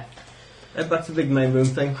 Yeah. Head back to the big main room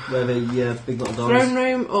thing, where the big little door is. Throne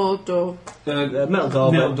room or door? Metal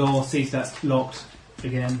door. Metal but- door, see if that's locked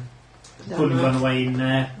again. Down Fully there. run away in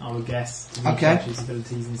there, I would guess. To Okay. recapture his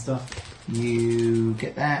abilities and stuff. You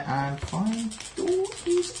get there and find the door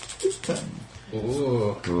is open.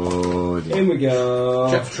 Oh, Good. In we go.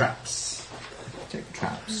 check for traps. Take the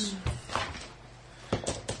traps.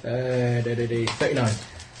 39.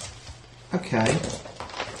 Okay.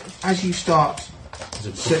 As you start There's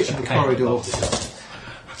a searching the bucket of paint corridor, above this.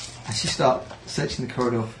 as you start searching the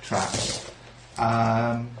corridor for traps,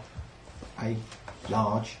 a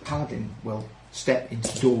large paladin will step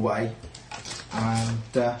into the doorway and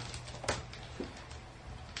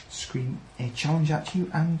scream a challenge at you,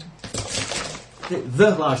 and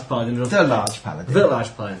The large paladin. the large paladin. The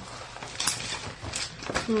large paladin.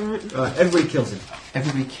 Alright. Right, everybody kills him.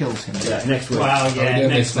 Everybody kills him. Yeah, next week. Well, Are we yeah, doing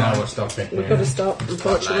next this now? time. We're stopping. We've got to stop,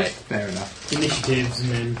 unfortunately. Fair enough. Initiatives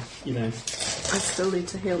and then, I still need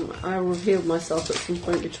to heal. I will heal myself at some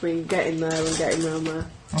point between getting there and getting round there.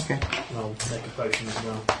 Okay. I'll take a potion as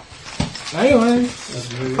well. Anyway,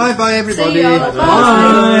 As rude. Bye bye, everybody. See ya.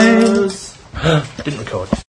 Bye. didn't record.